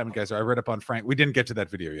about this diamond, guys. So I read up on Frank. We didn't get to that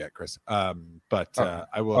video yet, Chris. I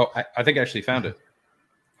will. Oh, I think I actually found it.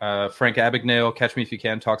 Frank Abagnale, Catch Me If You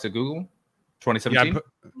Can, talks at Google, 2017.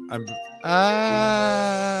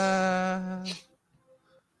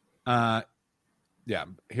 Yeah,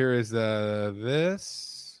 here is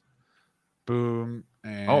this. Boom.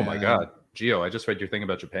 And oh my God. Gio, I just read your thing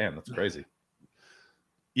about Japan. That's crazy.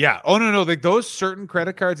 Yeah. Oh, no. Like those certain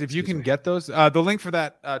credit cards, if you can get those, the link for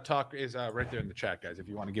that talk is right there in the chat, guys. If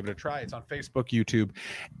you want to give it a try, it's on Facebook, YouTube,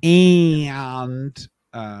 and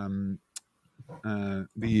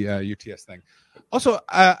the UTS thing. Also,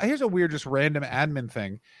 here's a weird, just random admin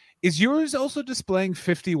thing. Is yours also displaying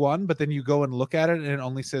 51, but then you go and look at it and it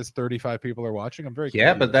only says 35 people are watching? I'm very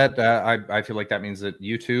curious. But that I feel like that means that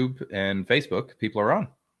YouTube and Facebook people are on.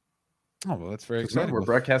 Oh, well, that's very exciting. We're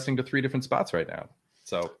broadcasting to 3 different spots right now.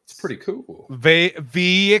 So it's pretty cool.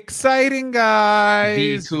 Be exciting, guys.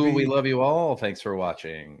 Be cool. We love you all. Thanks for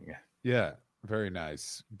watching. Yeah, very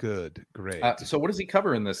nice. Good, great. So what does he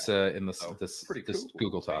cover in this pretty this cool.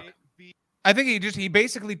 Google Talk? I think he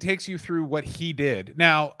basically takes you through what he did.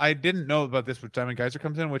 Now, I didn't know about this, which Diamond Geyser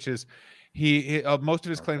comes in, which is he most of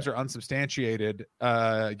his claims are unsubstantiated.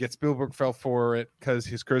 Yet Spielberg fell for it because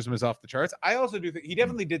his charisma is off the charts. I also do think he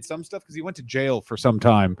definitely did some stuff because he went to jail for some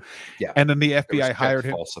time. Yeah, and then the FBI hired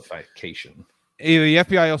him. Falsification. The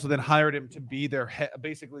FBI also then hired him to be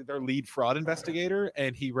basically their lead fraud investigator,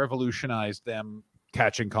 and he revolutionized them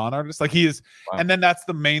catching con artists. Like he is, and then that's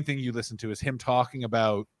the main thing you listen to is him talking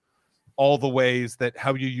about all the ways that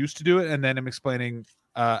how you used to do it, and then him explaining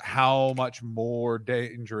how much more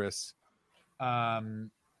dangerous I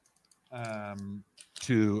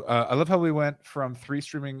love how we went from 3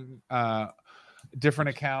 streaming different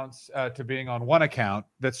accounts to being on one account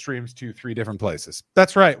that streams to 3 different places.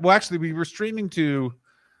 That's right. Well, actually, we were streaming to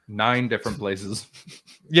 9 different places.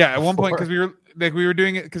 Yeah, at one point because we were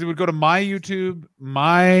doing it because it would go to my YouTube,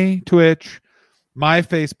 my Twitch, my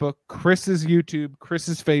Facebook, Chris's YouTube,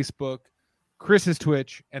 Chris's Facebook, Chris's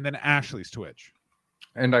Twitch, and then Ashley's Twitch.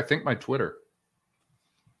 And I think my Twitter.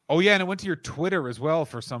 Oh, yeah, and it went to your Twitter as well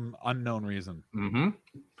for some unknown reason. Mm-hmm.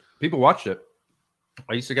 People watched it.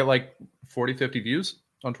 I used to get like 40, 50 views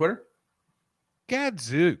on Twitter.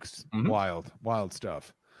 Gadzooks. Mm-hmm. Wild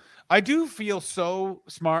stuff. I do feel so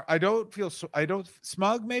smart. I don't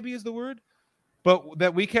smug maybe is the word, but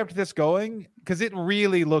that we kept this going because it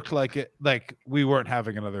really looked like we weren't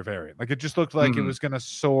having another variant. Like it just looked like it was going to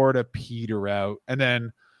sort of peter out. And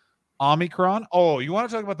then Omicron. Oh, you want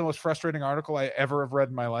to talk about the most frustrating article I ever have read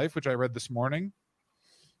in my life, which I read this morning?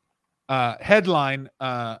 Headline,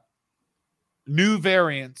 new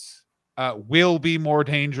variants will be more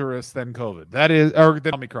dangerous than COVID. That is, or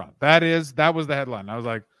than Omicron. That was the headline. I was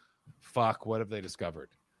like, fuck, what have they discovered?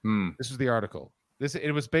 This was the article.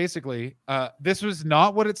 It was basically, this was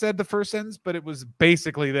not what it said the first sentence, but it was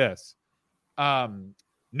basically this.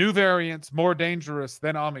 New variants more dangerous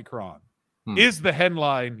than Omicron is the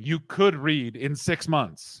headline you could read in 6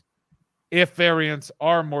 months if variants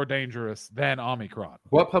are more dangerous than Omicron.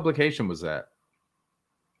 What publication was that?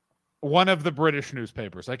 One of the British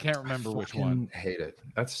newspapers. I can't remember which one. Hate it.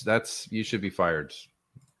 That's you should be fired.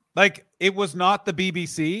 Like it was not the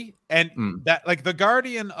BBC, and that like the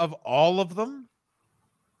Guardian of all of them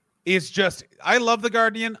is just. I love the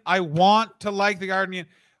Guardian. I want to like the Guardian.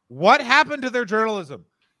 What happened to their journalism?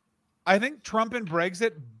 I think Trump and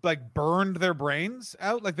Brexit like burned their brains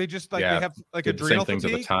out. Like they just like they have like adrenal same thing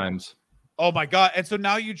fatigue. to the Times. Oh my god! And so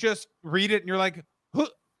now you just read it and you're like, who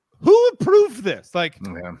approved this? Like,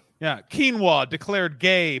 yeah, quinoa declared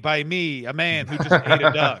gay by me, a man who just ate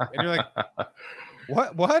a duck, and you're like,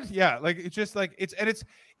 what? Yeah, like it's just like it's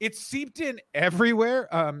seeped in everywhere.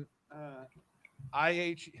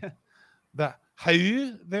 The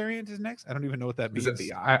HAU variant is next. I don't even know what that means. Is it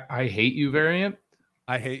the I hate you variant?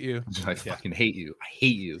 I hate you. I fucking hate you. I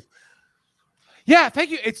hate you. Yeah, thank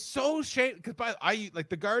you. It's so shame because like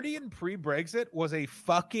the Guardian pre-Brexit was a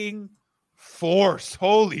fucking force.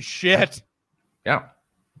 Holy shit. Yeah.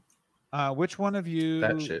 Which one of you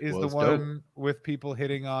is the one with people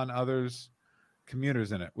hitting on others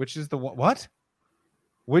commuters in it? Which is the one? What?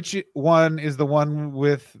 Which one is the one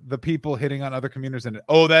with the people hitting on other commuters in it?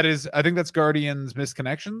 Oh, that is. I think that's Guardian's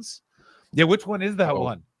Misconnections. Yeah. Which one is that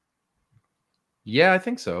one? Yeah, I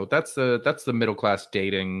think so. That's the middle class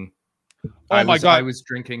dating. Oh my god! I was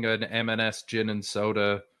drinking an M&S gin and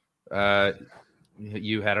soda.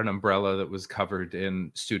 You had an umbrella that was covered in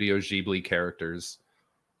Studio Ghibli characters,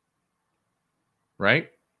 right?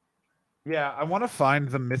 Yeah, I want to find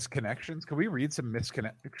the Misconnections. Can we read some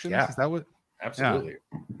Misconnections? Yeah, is that what? Absolutely.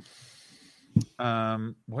 Yeah.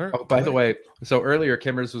 Where? Oh, by the way, so earlier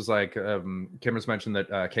Kimmers was like, Kimmers mentioned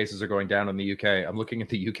that cases are going down in the UK. I'm looking at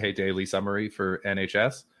the UK daily summary for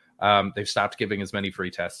NHS. They've stopped giving as many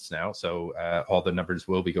free tests now, so all the numbers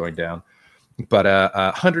will be going down. But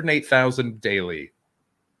 108,000 daily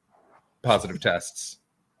positive tests.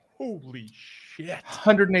 Holy shit.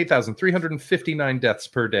 108,359 deaths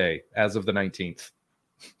per day as of the 19th,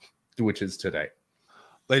 which is today.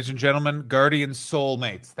 Ladies and gentlemen, Guardian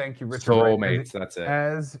Soulmates. Thank you, Richard. Soulmates, that's it.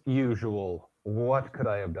 As usual, what could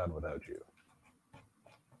I have done without you?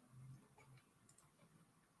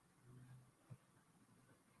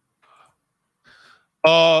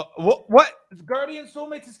 What? Guardian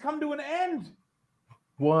Soulmates has come to an end.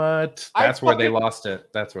 What? That's where they lost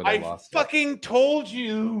it. That's where they lost it. I fucking told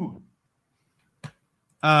you.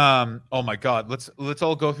 Oh my god. Let's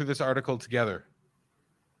all go through this article together.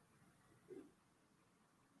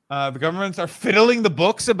 The governments are fiddling the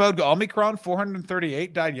books about Omicron.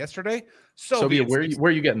 438 died yesterday. Soviet, where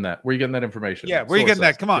are you getting that? Where are you getting that information? Yeah, where are you getting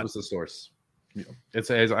that? Come on. Give us the source. It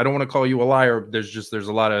says, I don't want to call you a liar. There's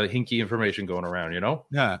a lot of hinky information going around, you know?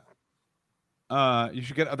 Yeah. You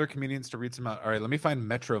should get other comedians to read some out. All right, let me find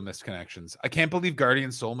Metro misconnections. I can't believe Guardian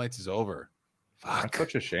Soulmates is over. Fuck. That's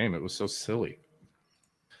such a shame. It was so silly.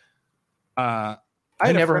 I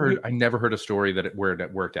never heard a story where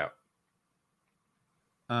it worked out.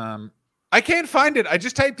 I can't find it. I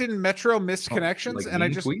just typed in Metro misconnections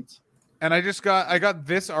and I got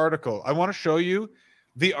this article. I want to show you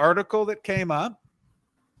the article that came up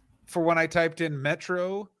for when I typed in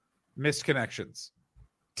Metro misconnections.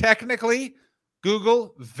 Technically,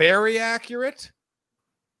 Google, very accurate,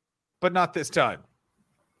 but not this time.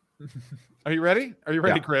 Are you ready? Are you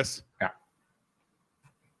ready, Yeah. Chris? Yeah.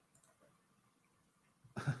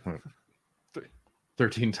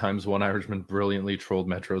 13 times one Irishman brilliantly trolled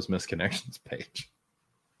Metro's misconnections page.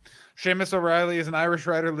 Seamus O'Reilly is an Irish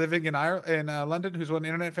writer living in London who's won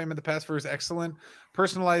internet fame in the past for his excellent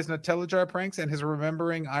personalized Nutella pranks and his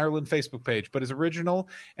Remembering Ireland Facebook page. But his original,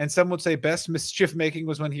 and some would say best mischief making,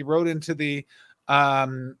 was when he wrote into the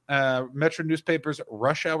Metro newspaper's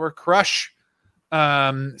Rush Hour Crush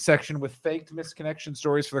section with faked misconnection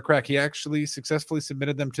stories for the crack. He actually successfully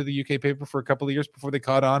submitted them to the UK paper for a couple of years before they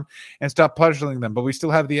caught on and stopped puzzling them. But we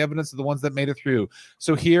still have the evidence of the ones that made it through.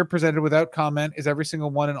 So here, presented without comment, is every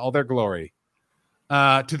single one in all their glory.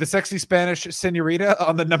 To the sexy Spanish senorita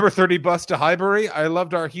on the number 30 bus to Highbury. I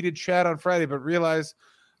loved our heated chat on Friday, but realized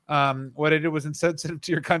what I did was insensitive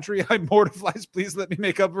to your country. I'm mortified. Please let me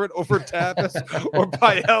make up for it over tapas or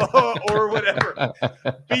paella or whatever.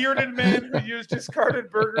 Bearded man who used discarded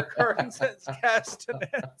burger cartons as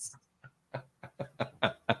castanets.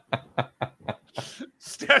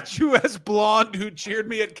 Statuesque blonde who cheered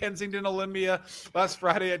me at Kensington Olympia last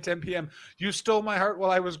Friday at 10 p.m. You stole my heart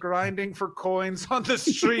while I was grinding for coins on the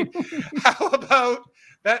street. How about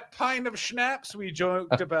that pint of schnapps we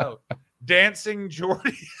joked about? Dancing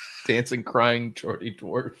Geordie. Dancing, crying Geordie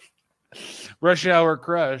Dwarf. Rush Hour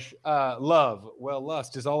Crush. Love, well,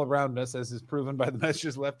 lust is all around us, as is proven by the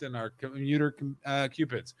messages left in our commuter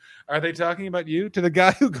cupids. Are they talking about you? To the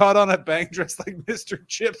guy who got on a bank dressed like Mr.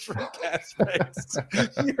 Chips from Cat's Face.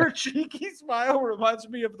 Your cheeky smile reminds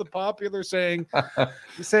me of the popular sayings,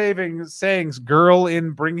 girl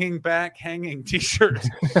in bringing back hanging t-shirt.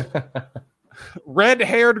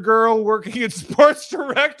 Red-haired girl working at Sports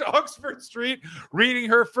Direct, Oxford Street, reading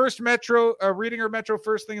her Metro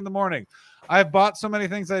first thing in the morning. I've bought so many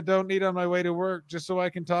things I don't need on my way to work just so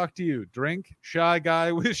I can talk to you. Drink, shy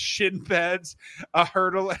guy with shin pads, a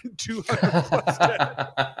hurdle, and 200 plus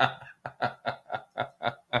debt.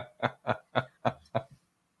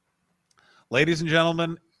 Ladies and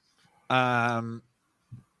gentlemen, I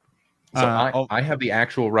have the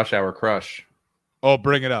actual Rush Hour Crush. Oh,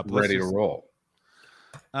 bring it up. Ready to roll.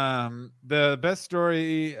 The best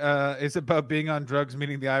story is about being on drugs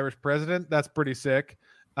meeting the Irish president. That's pretty sick.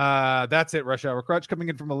 That's it. Rush Hour Crutch coming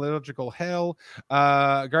in from illogical hell.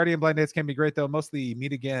 Guardian blind dates can be great though. Mostly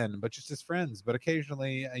meet again, but just as friends. But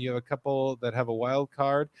occasionally you have a couple that have a wild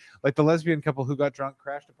card, like the lesbian couple who got drunk,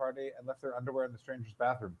 crashed a party, and left their underwear in the stranger's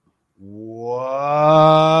bathroom. What?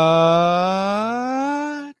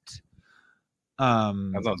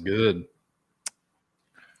 That sounds good.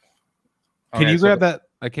 Can you grab that?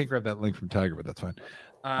 I can't grab that link from Tiger, but that's fine.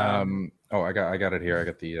 I got it here. I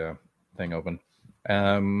got the thing open.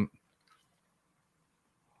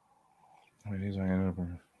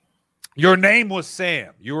 Your name was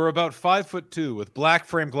Sam. You were about 5'2" with black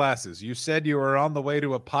frame glasses. You said you were on the way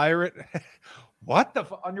to a pirate. What the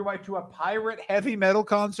on your way to a pirate heavy metal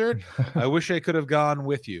concert? I wish I could have gone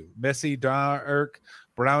with you. Messy, dark,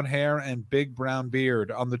 brown hair and big brown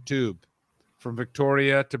beard on the tube from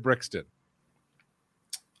Victoria to Brixton.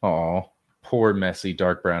 Oh, poor messy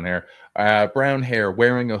dark brown hair. Brown hair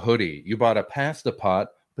wearing a hoodie. You bought a pasta pot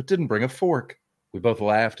but didn't bring a fork. We both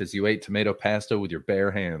laughed as you ate tomato pasta with your bare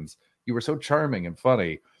hands. You were so charming and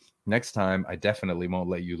funny. Next time, I definitely won't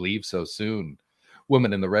let you leave so soon.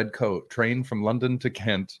 Woman in the red coat, train from London to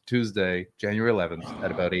Kent, Tuesday, January 11th at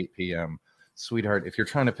about 8 p.m. Sweetheart, if you're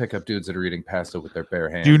trying to pick up dudes that are eating pasta with their bare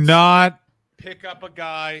hands, do not pick up a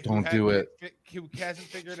guy Don't do it. Who hasn't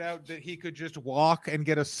figured out that he could just walk and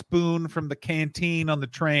get a spoon from the canteen on the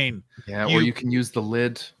train. Yeah, or you can use the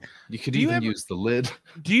lid. You could even use the lid.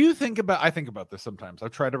 Do you think about, I think about this sometimes.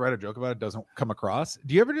 I've tried to write a joke about it. It doesn't come across.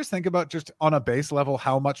 Do you ever just think about just on a base level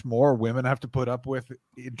how much more women have to put up with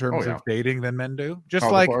in terms of dating than men do? Just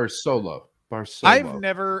the like bar is so low. Bar's so I've low.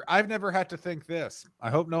 never had to think this.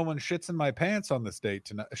 I hope no one shits in my pants on this date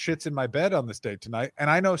tonight, shits in my bed on this date tonight. And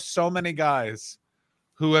I know so many guys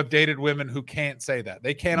who have dated women who can't say that.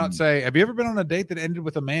 They cannot say, have you ever been on a date that ended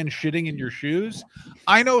with a man shitting in your shoes?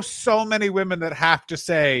 I know so many women that have to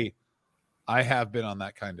say, I have been on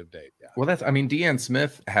that kind of date. Yeah. Well, Deanne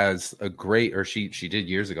Smith has a great, or she did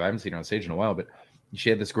years ago. I haven't seen her on stage in a while, but she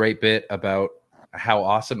had this great bit about how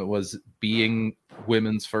awesome it was being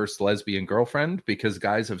women's first lesbian girlfriend, because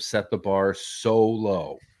guys have set the bar so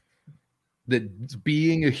low that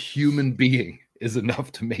being a human being is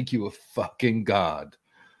enough to make you a fucking god.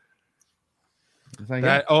 It's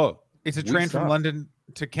like, it's a train from London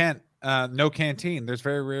to Kent. No canteen. There's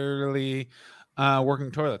very rarely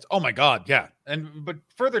working toilets. Oh my God. Yeah. But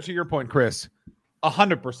further to your point, Chris,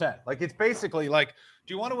 100%. Like, it's basically like,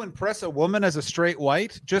 do you want to impress a woman as a straight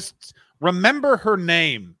white? Just remember her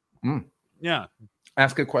name. Yeah.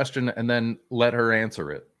 Ask a question and then let her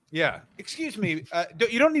answer it. Yeah. Excuse me.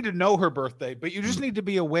 You don't need to know her birthday, but you just need to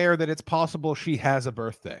be aware that it's possible she has a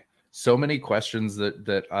birthday. So many questions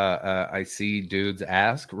that I see dudes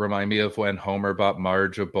ask remind me of when Homer bought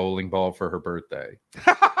Marge a bowling ball for her birthday.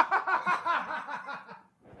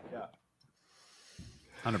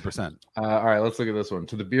 100%. All right, let's look at this one.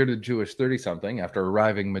 To the bearded Jewish 30-something, after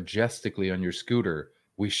arriving majestically on your scooter,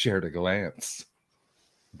 we shared a glance.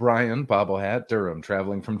 Brian, bobblehat, Durham,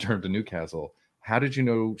 traveling from Durham to Newcastle. How did you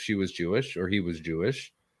know she was Jewish or he was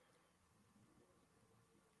Jewish?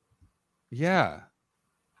 Yeah.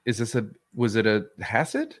 Was it a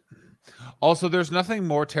Hasid? Also, there's nothing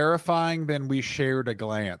more terrifying than we shared a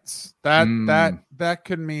glance. That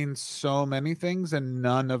could mean so many things, and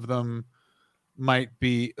none of them might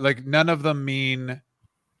be like, none of them mean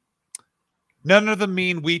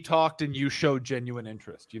we talked and you showed genuine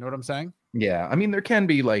interest. You know what I'm saying? Yeah. I mean, there can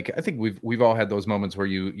be, like, I think we've all had those moments where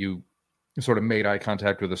you sort of made eye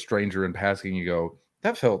contact with a stranger in passing. You go,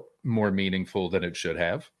 that felt more meaningful than it should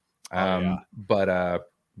have.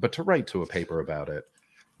 But to write to a paper about it,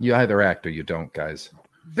 you either act or you don't, guys.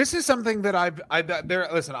 This is something that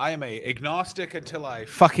listen, I am a agnostic until I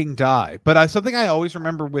fucking die. But something I always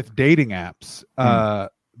remember with dating apps,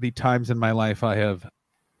 the times in my life I have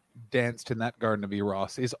danced in that Garden of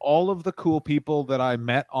Eros, is all of the cool people that I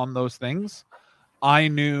met on those things, I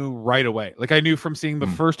knew right away. Like, I knew from seeing the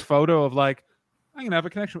first photo of, like, I'm gonna have a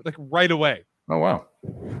connection with, like, right away. Oh wow.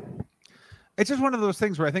 It's just one of those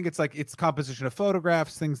things where I think it's like, it's composition of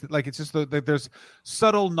photographs, things that, like, it's just there's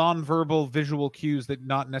subtle nonverbal visual cues that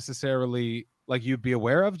not necessarily, like, you'd be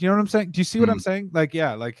aware of. Do you know what I'm saying? Do you see what I'm saying? Like,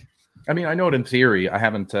 yeah, like, I mean, I know it in theory. I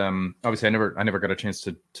haven't obviously I never got a chance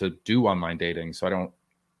to do online dating, so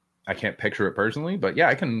I can't picture it personally, but yeah,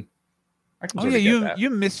 I can oh yeah, you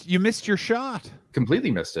missed your shot.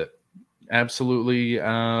 Completely missed it. Absolutely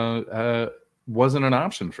wasn't an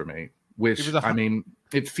option for me, which I mean,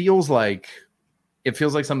 it feels like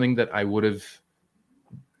something that I would have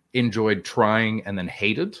enjoyed trying and then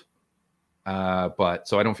hated. But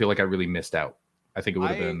so I don't feel like I really missed out. I think it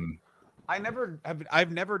would have been.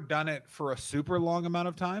 I've never done it for a super long amount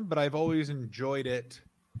of time, but I've always enjoyed it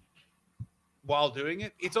while doing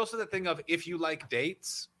it. It's also the thing of, if you like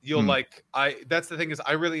dates, you'll that's the thing, is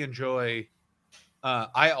I really enjoy.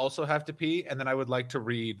 I also have to pee, and then I would like to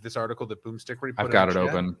read this article that Boomstick put. I've got it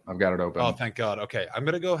open. Oh, thank God. Okay, I'm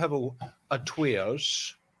gonna go have a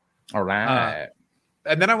Tweos. All right.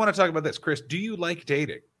 And then I want to talk about this, Chris. Do you like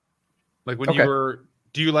dating? Like, when you were?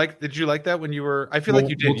 Did you like that when you were? I feel like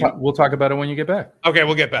you did. We'll talk about it when you get back. Okay,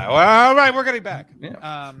 we'll get back. All right, we're getting back.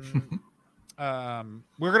 Yeah.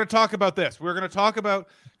 We're gonna talk about this. We're gonna talk about,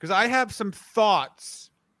 because I have some thoughts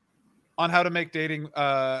on how to make dating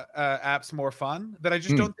apps more fun that I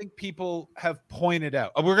just don't think people have pointed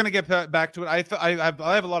out. We're going to get back to it. I have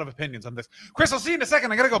a lot of opinions on this. Chris, I'll see you in a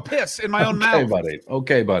second. I got to go piss in my own mouth.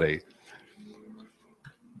 Okay, buddy.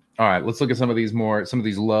 All right, let's look at some of these lovers.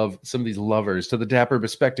 To the dapper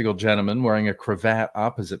bespectacled gentleman wearing a cravat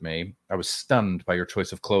opposite me, I was stunned by your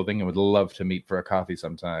choice of clothing and would love to meet for a coffee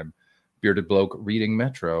sometime. Bearded bloke reading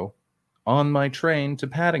Metro on my train to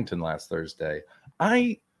Paddington last Thursday.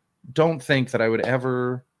 I don't think that I would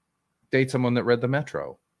ever date someone that read the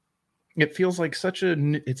Metro. It feels like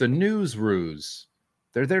it's a news ruse.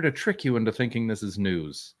 They're there to trick you into thinking this is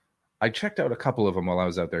news. I checked out a couple of them while I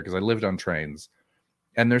was out there because I lived on trains,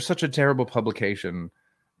 and they're such a terrible publication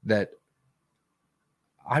that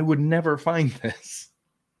I would never find this.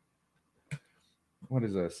 What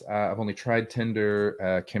is this? I've only tried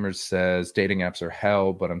Tinder. Kimmers says dating apps are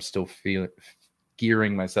hell, but I'm still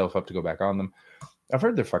gearing myself up to go back on them. I've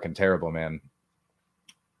heard they're fucking terrible, man.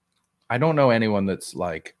 I don't know anyone that's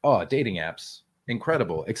like, oh, dating apps.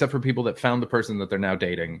 incredible, except for people that found the person that they're now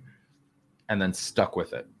dating and then stuck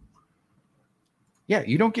with it. Yeah,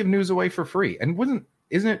 you don't give news away for free. And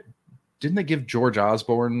didn't they give George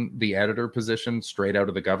Osborne the editor position straight out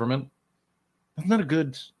of the government? That's not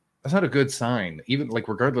a good sign. Even like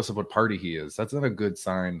regardless of what party he is, that's not a good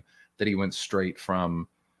sign that he went straight from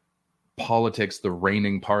politics, the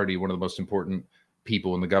reigning party, one of the most important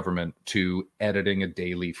people in the government, to editing a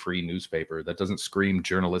daily free newspaper. That doesn't scream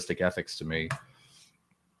journalistic ethics to me.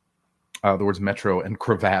 The words metro and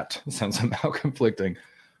cravat sound somehow conflicting.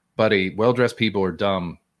 Buddy, well-dressed people are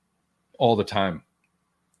dumb all the time.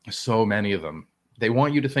 So many of them. They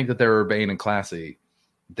want you to think that they're urbane and classy.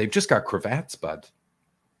 They've just got cravats, bud.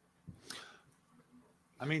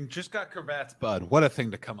 I mean, just got cravats, bud. What a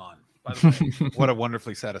thing to come on. By the way, what a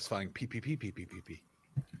wonderfully satisfying PPP.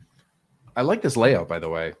 I like this layout, by the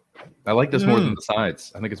way. I like this more than the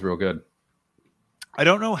sides. I think it's real good. I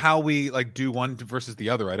don't know how we like do one versus the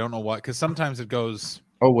other. I don't know why, because sometimes it goes.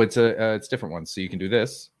 Oh, it's different ones. So you can do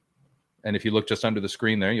this, and if you look just under the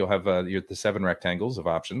screen there, you'll have the 7 rectangles of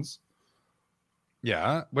options.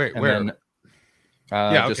 Yeah. Wait. And where? Then,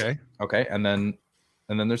 okay. Okay, and then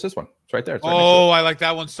there's this one. It's right there. It's right I like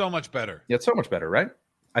that one so much better. Yeah, it's so much better, right?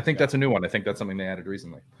 I think that's a new one. I think that's something they added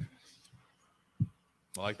recently.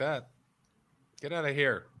 I like that. Get out of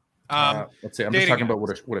here. Let's see. I'm just talking about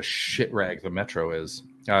what a shit rag the Metro is,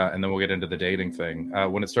 and then we'll get into the dating thing.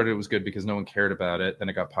 When it started, it was good because no one cared about it. Then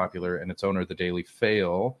it got popular, and its owner, the Daily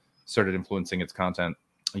Fail, started influencing its content.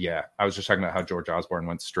 Yeah, I was just talking about how George Osborne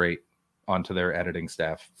went straight onto their editing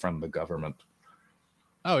staff from the government.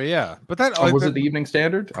 Oh yeah, but that was it the Evening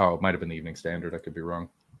Standard? Oh, it might have been the Evening Standard. I could be wrong.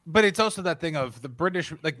 But it's also that thing of the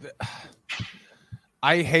British,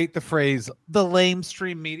 I hate the phrase the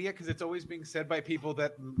lamestream media because it's always being said by people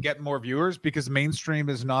that get more viewers, because mainstream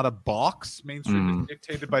is not a box. Mainstream is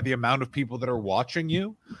dictated by the amount of people that are watching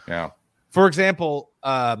you. Yeah. For example,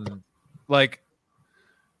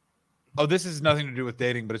 this has nothing to do with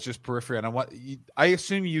dating, but it's just periphery. And I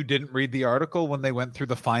assume you didn't read the article when they went through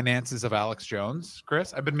the finances of Alex Jones,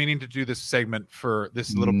 Chris. I've been meaning to do this segment for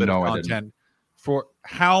this little bit of content. For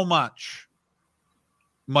how much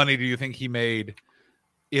money do you think he made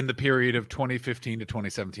in the period of 2015 to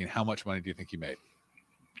 2017? How much money do you think he made?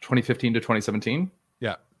 2015 to 2017?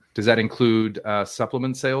 Yeah. Does that include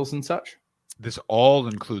supplement sales and such? This all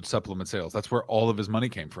includes supplement sales. That's where all of his money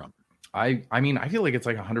came from. I mean, I feel like it's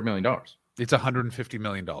like $100 million. It's $150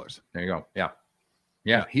 million. There you go.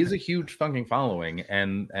 Yeah. He's a huge fucking following,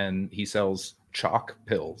 and he sells chalk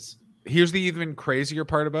pills. Here's the even crazier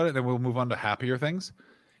part about it, then we'll move on to happier things,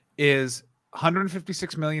 is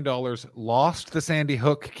 $156 million lost the Sandy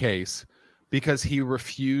Hook case because he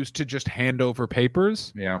refused to just hand over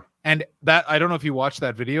papers. Yeah. And that, I don't know if you watched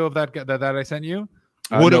that video of that I sent you.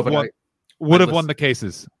 Would have won the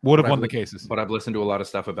cases. But I've listened to a lot of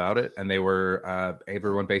stuff about it, and they were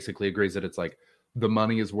everyone basically agrees that it's like the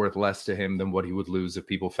money is worth less to him than what he would lose if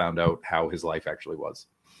people found out how his life actually was.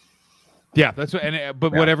 Yeah, that's what.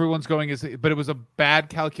 What everyone's going is, but it was a bad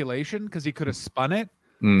calculation because he could have spun it.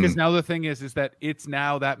 Because now the thing is that it's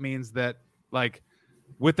now that means that like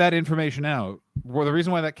with that information out, well, the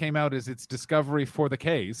reason why that came out is it's discovery for the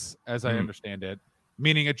case, as I understand it,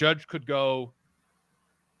 meaning a judge could go,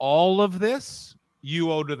 all of this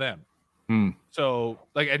you owe to them. So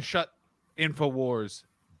and shut InfoWars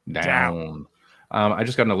down. I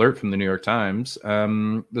just got an alert from the New York Times.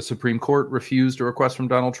 The Supreme Court refused a request from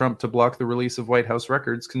Donald Trump to block the release of White House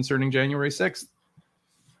records concerning January 6th.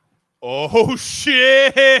 Oh,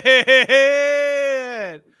 shit.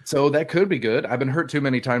 So that could be good. I've been hurt too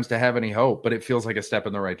many times to have any hope, but it feels like a step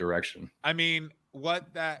in the right direction. I mean,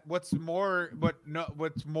 what's more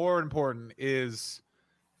important is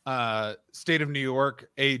State of New York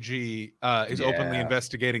AG is openly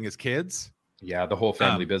investigating his kids. Yeah, the whole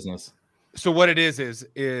family business. So what it is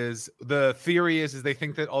the theory is they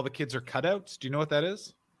think that all the kids are cutouts. Do you know what that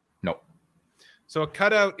is? No. So a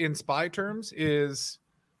cutout in spy terms is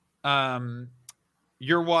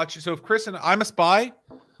you're watching. So if Chris and I'm a spy,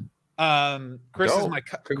 Chris is my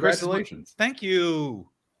congratulations. Thank you.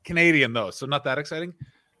 Canadian though, so not that exciting.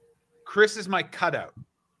 Chris is my cutout.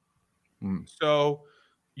 So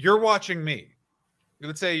you're watching me.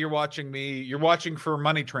 Let's say you're watching me. You're watching for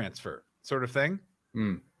money transfer sort of thing.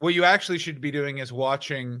 What you actually should be doing is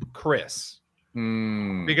watching Chris,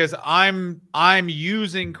 because I'm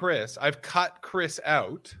using Chris. I've cut Chris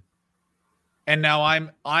out, and now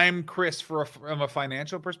I'm Chris from a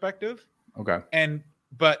financial perspective. Okay.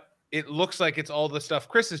 But it looks like it's all the stuff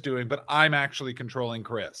Chris is doing, but I'm actually controlling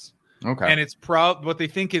Chris. Okay. And it's what they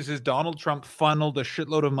think is Donald Trump funneled a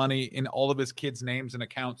shitload of money in all of his kids' names and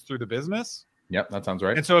accounts through the business. Yep, that sounds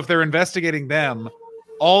right. And so if they're investigating them,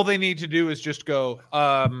 all they need to do is just go,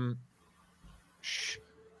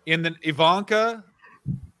 Ivanka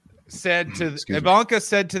said to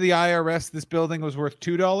the IRS this building was worth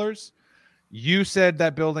 $2. You said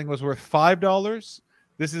that building was worth $5.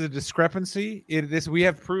 This is a discrepancy. We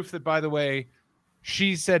have proof that, by the way,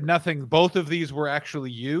 she said nothing. Both of these were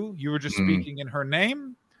actually you. You were just speaking in her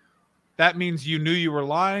name. That means you knew you were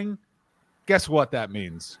lying. Guess what that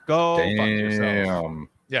means? Go fuck yourself.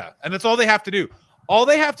 Yeah, and that's all they have to do. All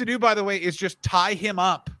they have to do, by the way, is just tie him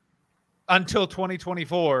up until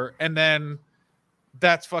 2024, and then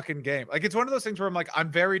that's fucking game. Like, it's one of those things where I'm like,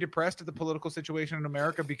 I'm very depressed at the political situation in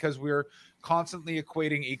America because we're constantly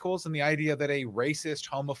equating equals, and the idea that a racist,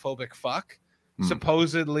 homophobic fuck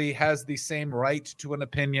supposedly has the same right to an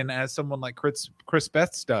opinion as someone like Chris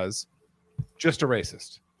Betts does, just a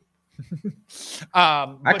racist.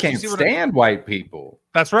 I can't stand white people.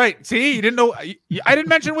 That's right. See, you didn't know. I didn't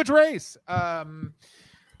mention which race. But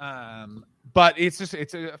it's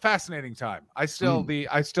a fascinating time. I still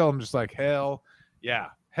am just like, hell yeah,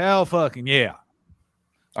 hell fucking yeah.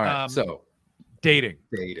 All right, so dating.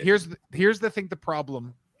 Here's the thing.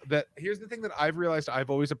 Here's the thing that I've realized I've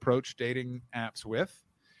always approached dating apps with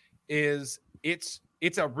is it's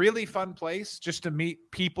a really fun place just to meet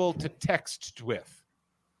people to text with.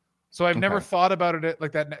 So I've never thought about it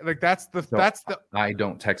like that. Like that's the. I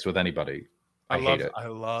don't text with anybody. I hate it. I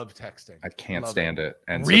love texting. I can't stand it.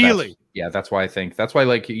 And really? So that's why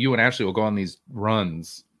like you and Ashley will go on these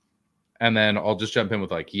runs, and then I'll just jump in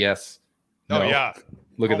with like, yes. No, yeah.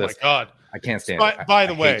 Look at this. Oh my God. I can't stand it. By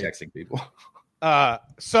the way, hate texting people.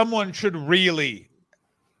 Someone should really.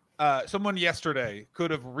 Someone yesterday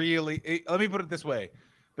could have really. Let me put it this way: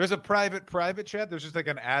 there's a private chat. There's just like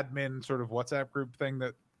an admin sort of WhatsApp group thing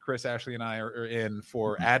that Chris, Ashley, and I are in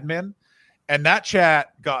for admin. And that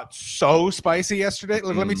chat got so spicy yesterday.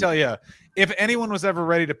 Let me tell you, if anyone was ever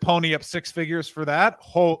ready to pony up 6 figures for that,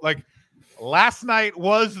 last night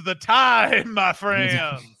was the time, my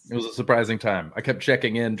friends. It was a surprising time. I kept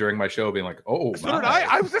checking in during my show, being like, "Oh, so did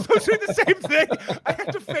I was supposed to do the same thing. I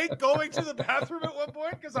had to fake going to the bathroom at one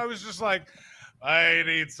point because I was just like, I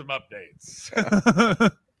need some updates."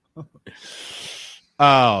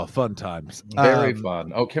 Oh, fun times. Very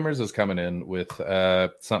fun. Oh, Kimmers is coming in with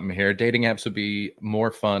something here. Dating apps would be more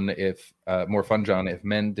fun, John, if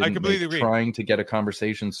men didn't make trying to get a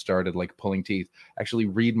conversation started like pulling teeth. Actually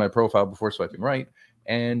read my profile before swiping right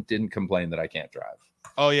and didn't complain that I can't drive.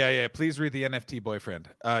 Oh, yeah. Please read the NFT boyfriend.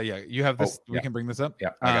 You have this. We can bring this up.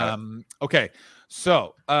 Yeah. I got it. Okay.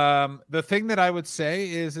 So the thing that I would say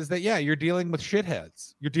is that, you're dealing with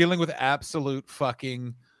shitheads. You're dealing with absolute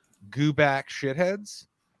fucking gooback shitheads.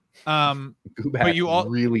 Gooback but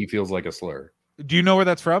really feels like a slur. Do you know where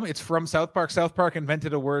that's from? It's from South Park. South Park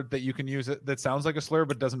invented a word that you can use that sounds like a slur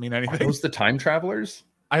but doesn't mean anything. Are those the time travelers?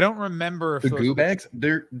 I don't remember if the goobacks.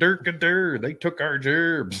 They took our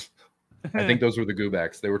jobs. I think those were the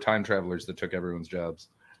goobacks. They were time travelers that took everyone's jobs.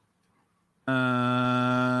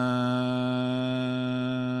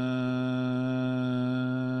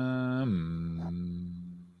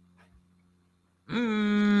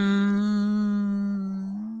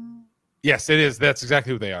 Yes, it is. That's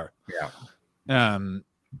exactly who they are. Yeah.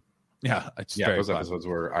 Those episodes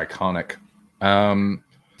were iconic.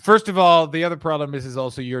 First of all, the other problem is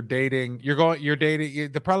also you're dating.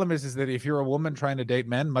 The problem is that if you're a woman trying to date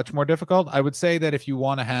men, much more difficult. I would say that if you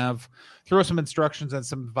want to throw some instructions and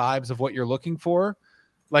some vibes of what you're looking for,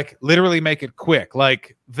 like literally make it quick,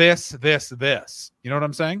 like this. You know what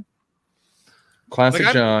I'm saying? Classic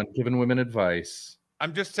John giving women advice.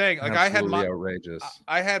 I'm just saying, like outrageous.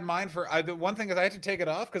 I had mine for the one thing is I had to take it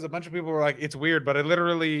off because a bunch of people were like, "It's weird," but I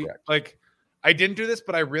literally I didn't do this,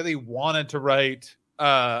 but I really wanted to write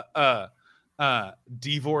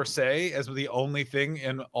divorcee as the only thing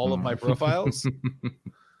in all of my profiles.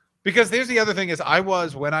 Because there's the other thing is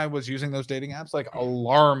when I was using those dating apps, like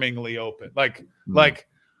alarmingly open, like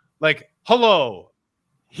hello,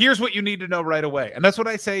 here's what you need to know right away, and that's what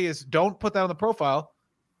I say is don't put that on the profile.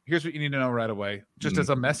 Here's what you need to know right away, just as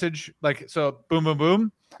a message, so boom, boom,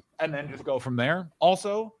 boom, and then just go from there.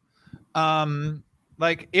 Also,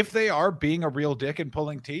 if they are being a real dick and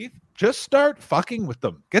pulling teeth, just start fucking with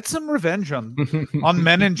them. Get some revenge on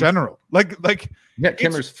men in general.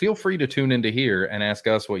 Kimmers, feel free to tune into here and ask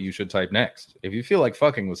us what you should type next. If you feel like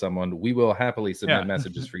fucking with someone, we will happily submit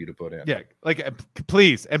messages for you to put in. Yeah,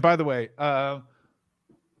 please. And by the way, I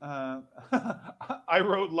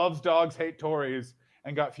wrote "loves dogs, hate Tories"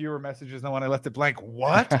 and got fewer messages than when I left it blank.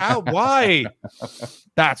 What? How? Why?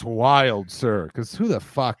 That's wild, sir. Because who the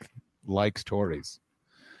fuck likes Tories?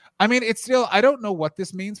 I mean, it's still, I don't know what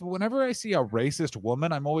this means, but whenever I see a racist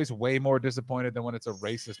woman, I'm always way more disappointed than when it's a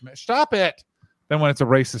racist man. Stop it! Than when it's a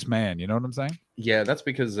racist man. You know what I'm saying? Yeah, that's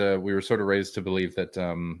because we were sort of raised to believe that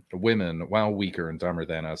women, while weaker and dumber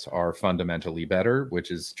than us, are fundamentally better,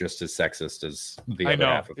 which is just as sexist as the other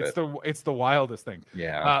half of it. It's the wildest thing.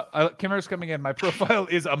 Yeah. Kimmer's coming in. My profile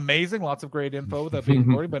is amazing. Lots of great info without being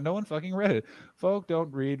boring, but no one fucking read it. Folk,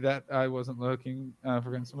 don't read that. I wasn't looking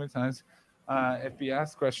for so many times. If we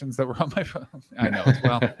asked questions that were on my phone, I know as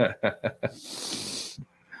well.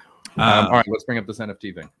 All right, let's bring up this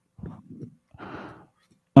NFT thing.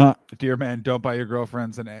 Dear man, don't buy your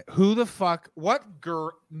girlfriends and who the fuck? What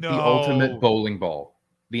girl? No. The ultimate bowling ball.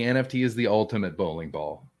 The NFT is the ultimate bowling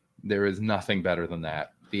ball. There is nothing better than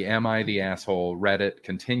that. The Am I the Asshole Reddit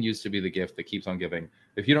continues to be the gift that keeps on giving.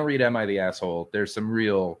 If you don't read Am I the Asshole, there's some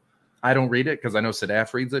real. I don't read it because I know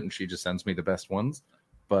Sadaf reads it and she just sends me the best ones.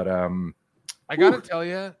 But I gotta tell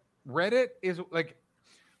you, Reddit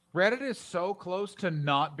is so close to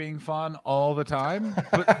not being fun all the time.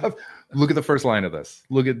 But look at the first line of this.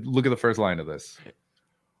 Look at the first line of this.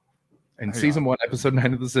 In season 1, episode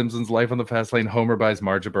 9 of The Simpsons, Life on the Fast Lane, Homer buys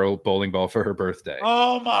Marge a bowling ball for her birthday.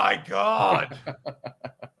 Oh my god!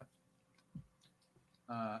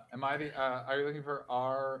 Are you looking for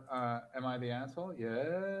our? Am I the asshole? Yes.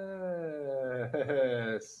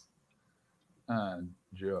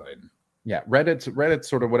 Join. Yeah, Reddit's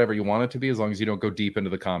sort of whatever you want it to be, as long as you don't go deep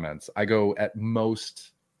into the comments. I go at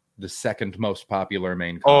most the second most popular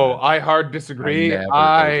main comment. Oh, I hard disagree.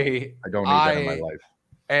 I don't need that in my life.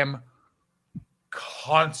 Am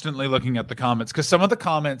constantly looking at the comments because some of the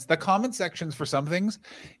comment sections for some things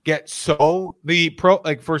get so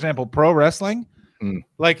for example, pro wrestling,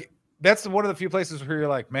 like that's one of the few places where you're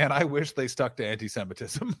like, man, I wish they stuck to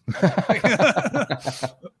anti-Semitism.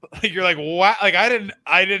 You're like, what? Like,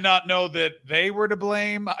 I did not know that they were to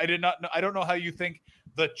blame. I don't know how you think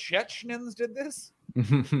the Chechens did this.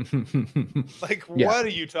 Like, what are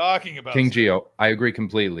you talking about? King Geo, I agree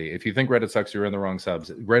completely. If you think Reddit sucks, you're in the wrong subs.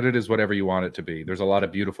 Reddit is whatever you want it to be. There's a lot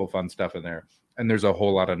of beautiful, fun stuff in there. And there's a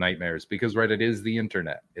whole lot of nightmares because Reddit is the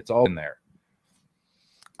internet. It's all in there.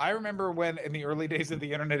 I remember when in the early days of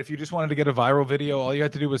the internet, if you just wanted to get a viral video, all you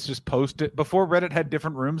had to do was just post it. Before Reddit had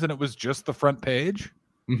different rooms and it was just the front page.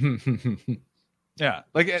 Yeah.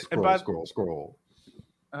 Like scroll.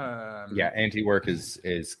 Yeah, anti-work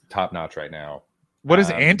is top notch right now. What is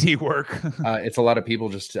anti-work? It's a lot of people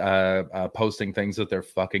just posting things that their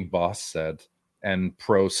fucking boss said and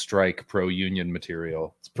pro-strike, pro-union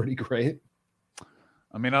material. It's pretty great.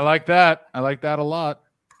 I mean, I like that. I like that a lot.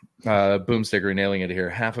 Boomsticker nailing it here.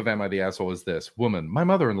 Half of Am I the Asshole is this. Woman, my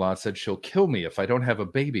mother-in-law said she'll kill me if I don't have a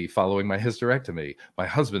baby following my hysterectomy. My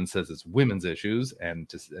husband says it's women's issues and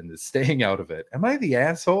is staying out of it. Am I the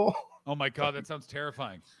asshole? Oh my God, that sounds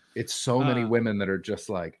terrifying. It's so many women that are just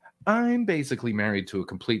like, I'm basically married to a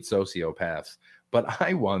complete sociopath, but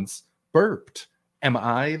I once burped. Am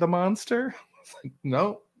I the monster? It's like,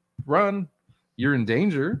 no, run. You're in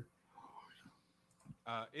danger.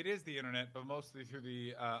 It is the internet, but mostly through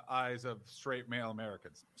the eyes of straight male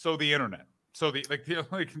Americans. So the internet. So I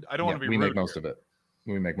don't want to be rude. We make most of it.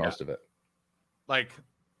 We make most of it. Like,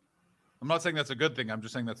 I'm not saying that's a good thing. I'm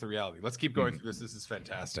just saying that's the reality. Let's keep going through this. This is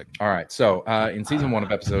fantastic. All right. So in season 1,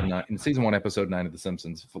 episode 9 of The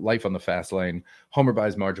Simpsons, Life on the Fast Lane, Homer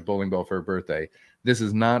buys Marge a bowling ball for her birthday. This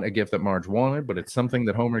is not a gift that Marge wanted, but it's something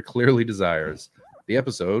that Homer clearly desires. The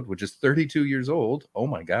episode, which is 32 years old, oh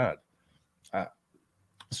my God,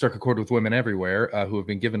 struck a chord with women everywhere who have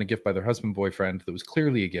been given a gift by their husband boyfriend that was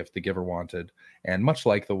clearly a gift the giver wanted. And much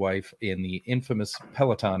like the wife in the infamous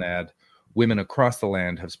Peloton ad, women across the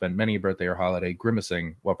land have spent many a birthday or holiday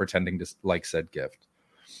grimacing while pretending to like said gift.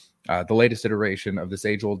 The latest iteration of this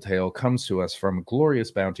age-old tale comes to us from a glorious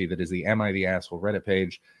bounty that is the Am I the Asshole Reddit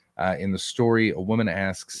page. In the story, a woman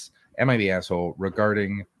asks, am I the asshole,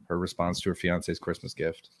 regarding her response to her fiance's Christmas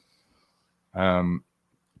gift.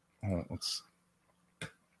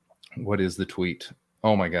 What is the tweet?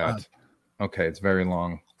 Oh my God. Okay, it's very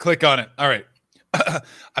long. Click on it. All right.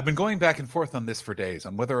 I've been going back and forth on this for days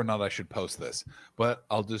on whether or not I should post this, but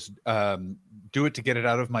I'll just do it to get it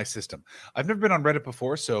out of my system. I've never been on Reddit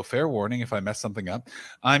before, so fair warning if I mess something up.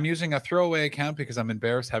 I'm using a throwaway account because I'm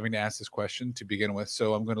embarrassed having to ask this question to begin with,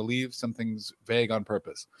 so I'm going to leave some things vague on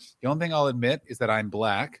purpose. The only thing I'll admit is that I'm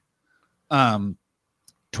black.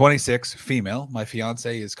 26, female. My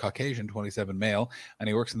fiance is Caucasian, 27, male, and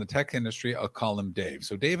he works in the tech industry. I'll call him Dave.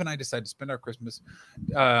 So Dave and I decided to spend our Christmas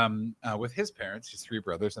with his parents, his 3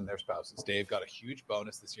 brothers and their spouses. Dave got a huge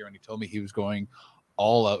bonus this year, and he told me he was going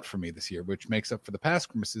all out for me this year, which makes up for the past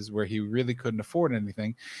Christmases where he really couldn't afford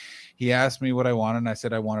anything. He asked me what I wanted, and I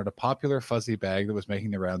said I wanted a popular fuzzy bag that was making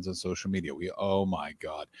the rounds on social media. Oh my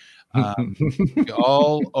God. We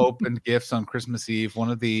all opened gifts on Christmas Eve. One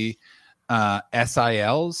of the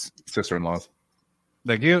SILs, sister-in-laws,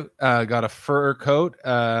 like you got a fur coat.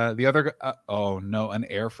 The other an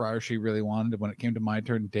air fryer she really wanted. When it came to my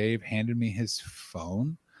turn, Dave handed me his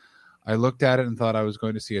phone. I looked at it and thought I was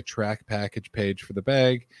going to see a track package page for the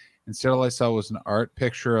bag. Instead, all I saw was an art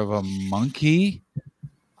picture of a monkey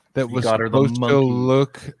that was supposed to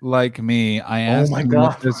look like me. I asked him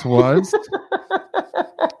what this was.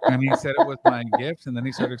 And he said it was my gift, and then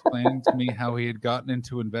he started explaining to me how he had gotten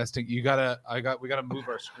into investing. We gotta move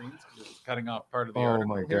our screens because it's cutting off part of the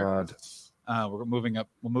article. Oh my God! We're moving up.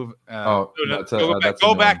 We'll move.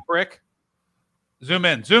 Go back, Brick. Zoom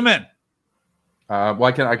in. Well,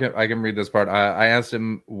 I can read this part. I asked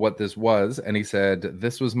him what this was, and he said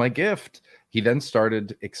this was my gift. He then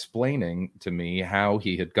started explaining to me how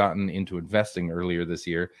he had gotten into investing earlier this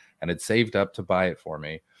year and had saved up to buy it for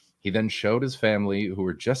me. He then showed his family, who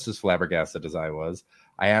were just as flabbergasted as I was.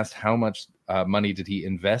 I asked how much money did he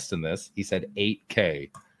invest in this. He said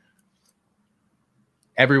 $8,000.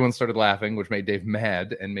 Everyone started laughing, which made Dave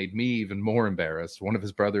mad and made me even more embarrassed. One of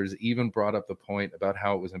his brothers even brought up the point about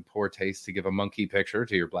how it was in poor taste to give a monkey picture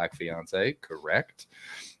to your black fiance. Correct.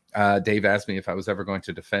 Dave asked me if I was ever going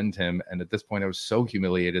to defend him, and at this point I was so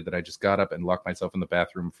humiliated that I just got up and locked myself in the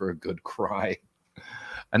bathroom for a good cry.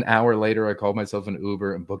 An hour later, I called myself an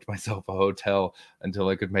Uber and booked myself a hotel until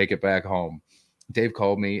I could make it back home. Dave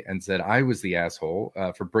called me and said I was the asshole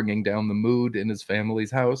for bringing down the mood in his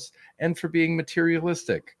family's house and for being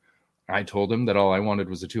materialistic. I told him that all I wanted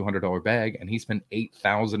was a $200 bag, and he spent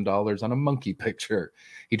 $8,000 on a monkey picture.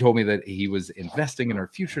 He told me that he was investing in our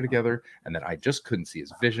future together and that I just couldn't see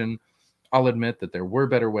his vision. I'll admit that there were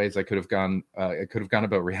better ways I could have gone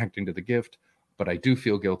about reacting to the gift, but I do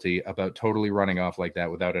feel guilty about totally running off like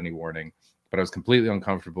that without any warning. But I was completely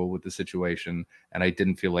uncomfortable with the situation, and I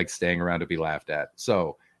didn't feel like staying around to be laughed at.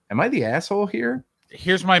 So, am I the asshole here?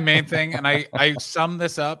 Here's my main thing, and I sum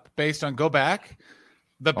this up based on go back.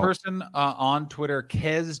 The person on Twitter,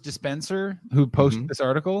 Kez Dispenser, who posted this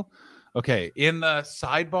article. Okay, in the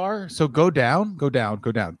sidebar. So go down,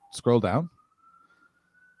 scroll down,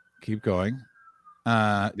 keep going.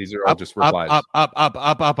 These are all just replies.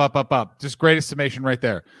 Up. Just greatest summation right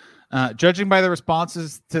there. Judging by the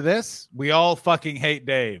responses to this, we all fucking hate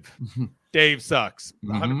Dave. Dave sucks.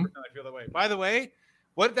 100% I feel that way. By the way,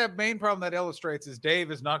 what that main problem that illustrates is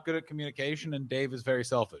Dave is not good at communication and Dave is very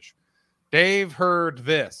selfish. Dave heard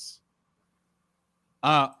this.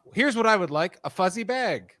 Here's what I would like, a fuzzy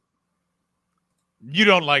bag. You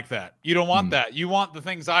don't like that. You don't want that. You want the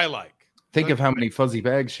things I like. Think of how many fuzzy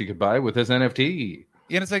bags she could buy with this NFT.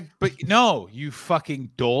 And it's like, but no, you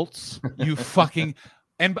fucking dolts. You fucking...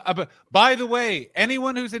 And by the way,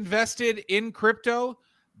 anyone who's invested in crypto,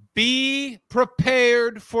 be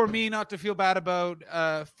prepared for me not to feel bad about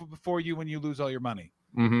for you when you lose all your money.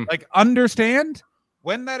 Like, understand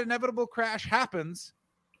when that inevitable crash happens.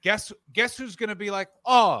 Guess who's going to be like,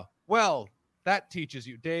 oh, well, that teaches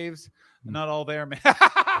you, Dave's not all there, man.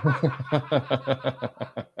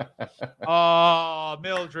 Oh,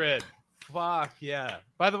 Mildred. Fuck yeah.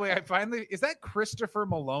 By the way, is that Christopher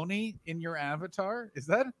Maloney in your avatar? Is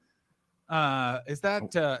that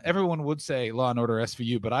everyone would say Law and Order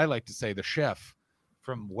SVU, but I like to say the chef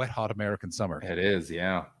from Wet Hot American Summer. It is,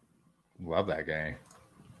 yeah. Love that guy.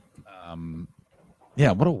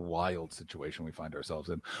 Yeah, what a wild situation we find ourselves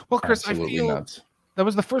in. Well, Chris, Absolutely I feel nuts. That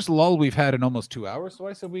was the first lull we've had in almost 2 hours, so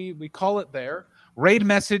I said we call it there. Raid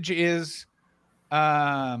message is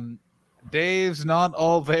Dave's not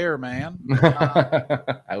all there, man.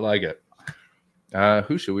 I like it.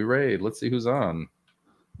 Who should we raid? Let's see who's on.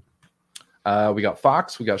 We got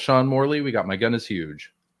Fox. We got Sean Morley. We got My Gun is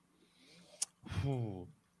Huge.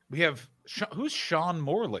 We have who's Sean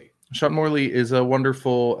Morley? Sean Morley is a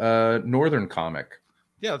wonderful northern comic.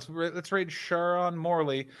 Yeah, let's raid Sean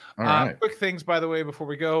Morley. All right. Quick things, by the way, before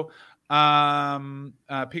we go.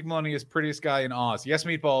 Pete Maloney is prettiest guy in Oz. Yes,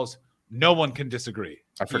 Meatballs. No one can disagree.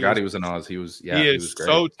 I forgot he was in Oz. He was great.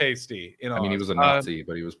 So tasty in Oz. I mean, he was a Nazi,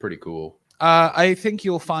 but he was pretty cool. I think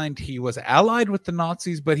you'll find he was allied with the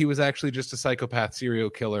Nazis, but he was actually just a psychopath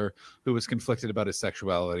serial killer who was conflicted about his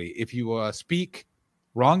sexuality. If you speak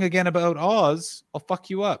wrong again about Oz, I'll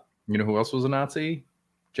fuck you up. You know who else was a Nazi?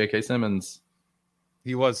 J.K. Simmons.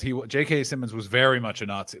 J.K. Simmons was very much a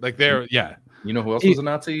Nazi. Like there, yeah. You know who else was a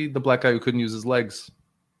Nazi? The black guy who couldn't use his legs.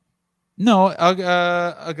 No,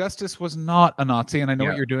 Augustus was not a Nazi, and I know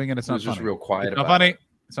what you're doing, and it's not just funny. real quiet. It's not funny.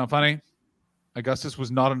 It's not funny. Augustus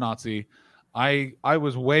was not a Nazi. I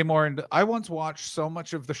was way more into. I once watched so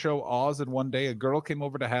much of the show Oz, and one day a girl came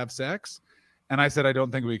over to have sex, and I said, "I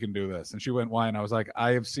don't think we can do this." And she went, "Why?" And I was like,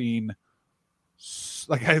 "I have seen."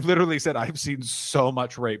 Like I literally said, I've seen so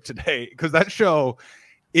much rape today because that show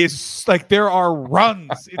is like there are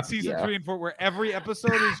runs in season 3 and 4 where every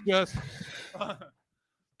episode is just.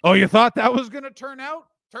 Oh, you thought that was gonna turn out?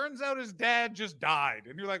 Turns out his dad just died,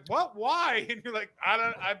 and you're like, "What? Why?" And you're like,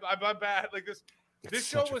 I'm bad." Like this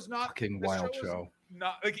show was not fucking wild show.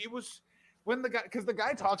 Not like it was when the guy, because the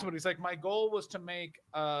guy talks about it, he's like, my goal was to make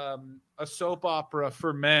a soap opera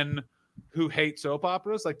for men who hate soap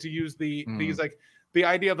operas, like to use these like the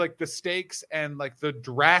idea of like the stakes and like the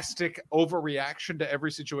drastic overreaction to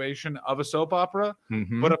every situation of a soap opera,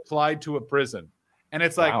 but applied to a prison. And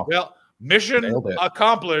it's like, well, mission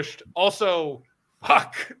accomplished. Also,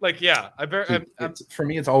 fuck. Like, yeah. For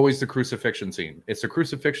me, it's always the crucifixion scene. It's the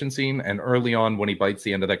crucifixion scene, and early on when he bites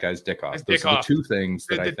the end of that guy's dick off. Those are the two things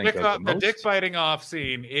that I think are the most. The dick biting off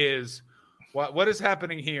scene is what is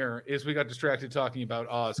happening here is we got distracted talking about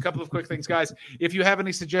Oz. A couple of quick things, guys. If you have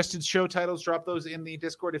any suggested show titles, drop those in the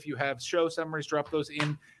Discord. If you have show summaries, drop those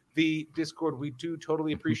in the Discord. We do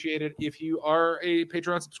totally appreciate it. If you are a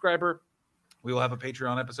Patreon subscriber, we will have a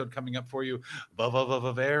Patreon episode coming up for you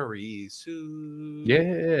very soon.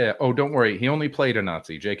 Yeah. Oh, don't worry. He only played a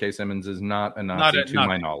Nazi. J.K. Simmons is not a Nazi to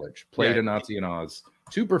my knowledge. Played a Nazi in Oz.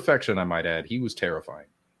 To perfection, I might add. He was terrifying.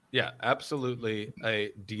 Yeah, absolutely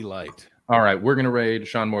a delight. All right. We're going to raid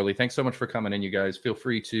Sean Morley. Thanks so much for coming in, you guys. Feel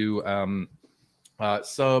free to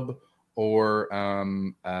sub or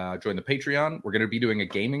join the Patreon. We're going to be doing a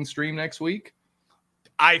gaming stream next week.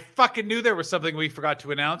 I fucking knew there was something we forgot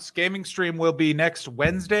to announce. Gaming stream will be next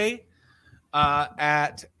Wednesday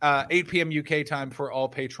at 8 p.m. UK time for all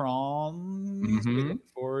patrons. Looking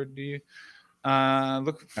forward to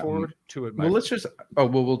it. Well, let's just. Oh,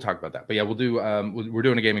 we'll talk about that. But yeah, we'll do. We're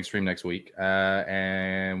doing a gaming stream next week,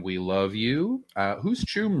 and we love you. Who's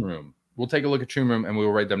Choom Room? We'll take a look at Choom Room, and we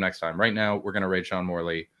will raid them next time. Right now, we're gonna raid Sean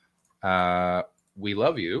Morley. We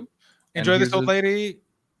love you. Enjoy this old lady.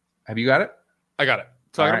 Have you got it? I got it.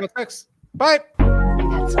 Talking about sex. Bye.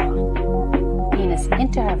 And that's all. Penis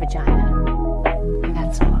into her vagina. And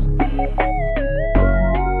that's all. And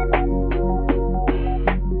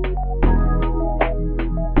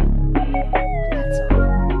that's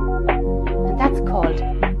all. And that's called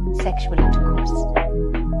sexual intercourse.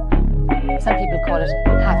 Some people call it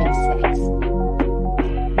having sex.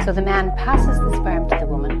 So the man passes the sperm to the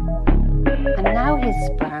woman, and now his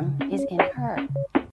sperm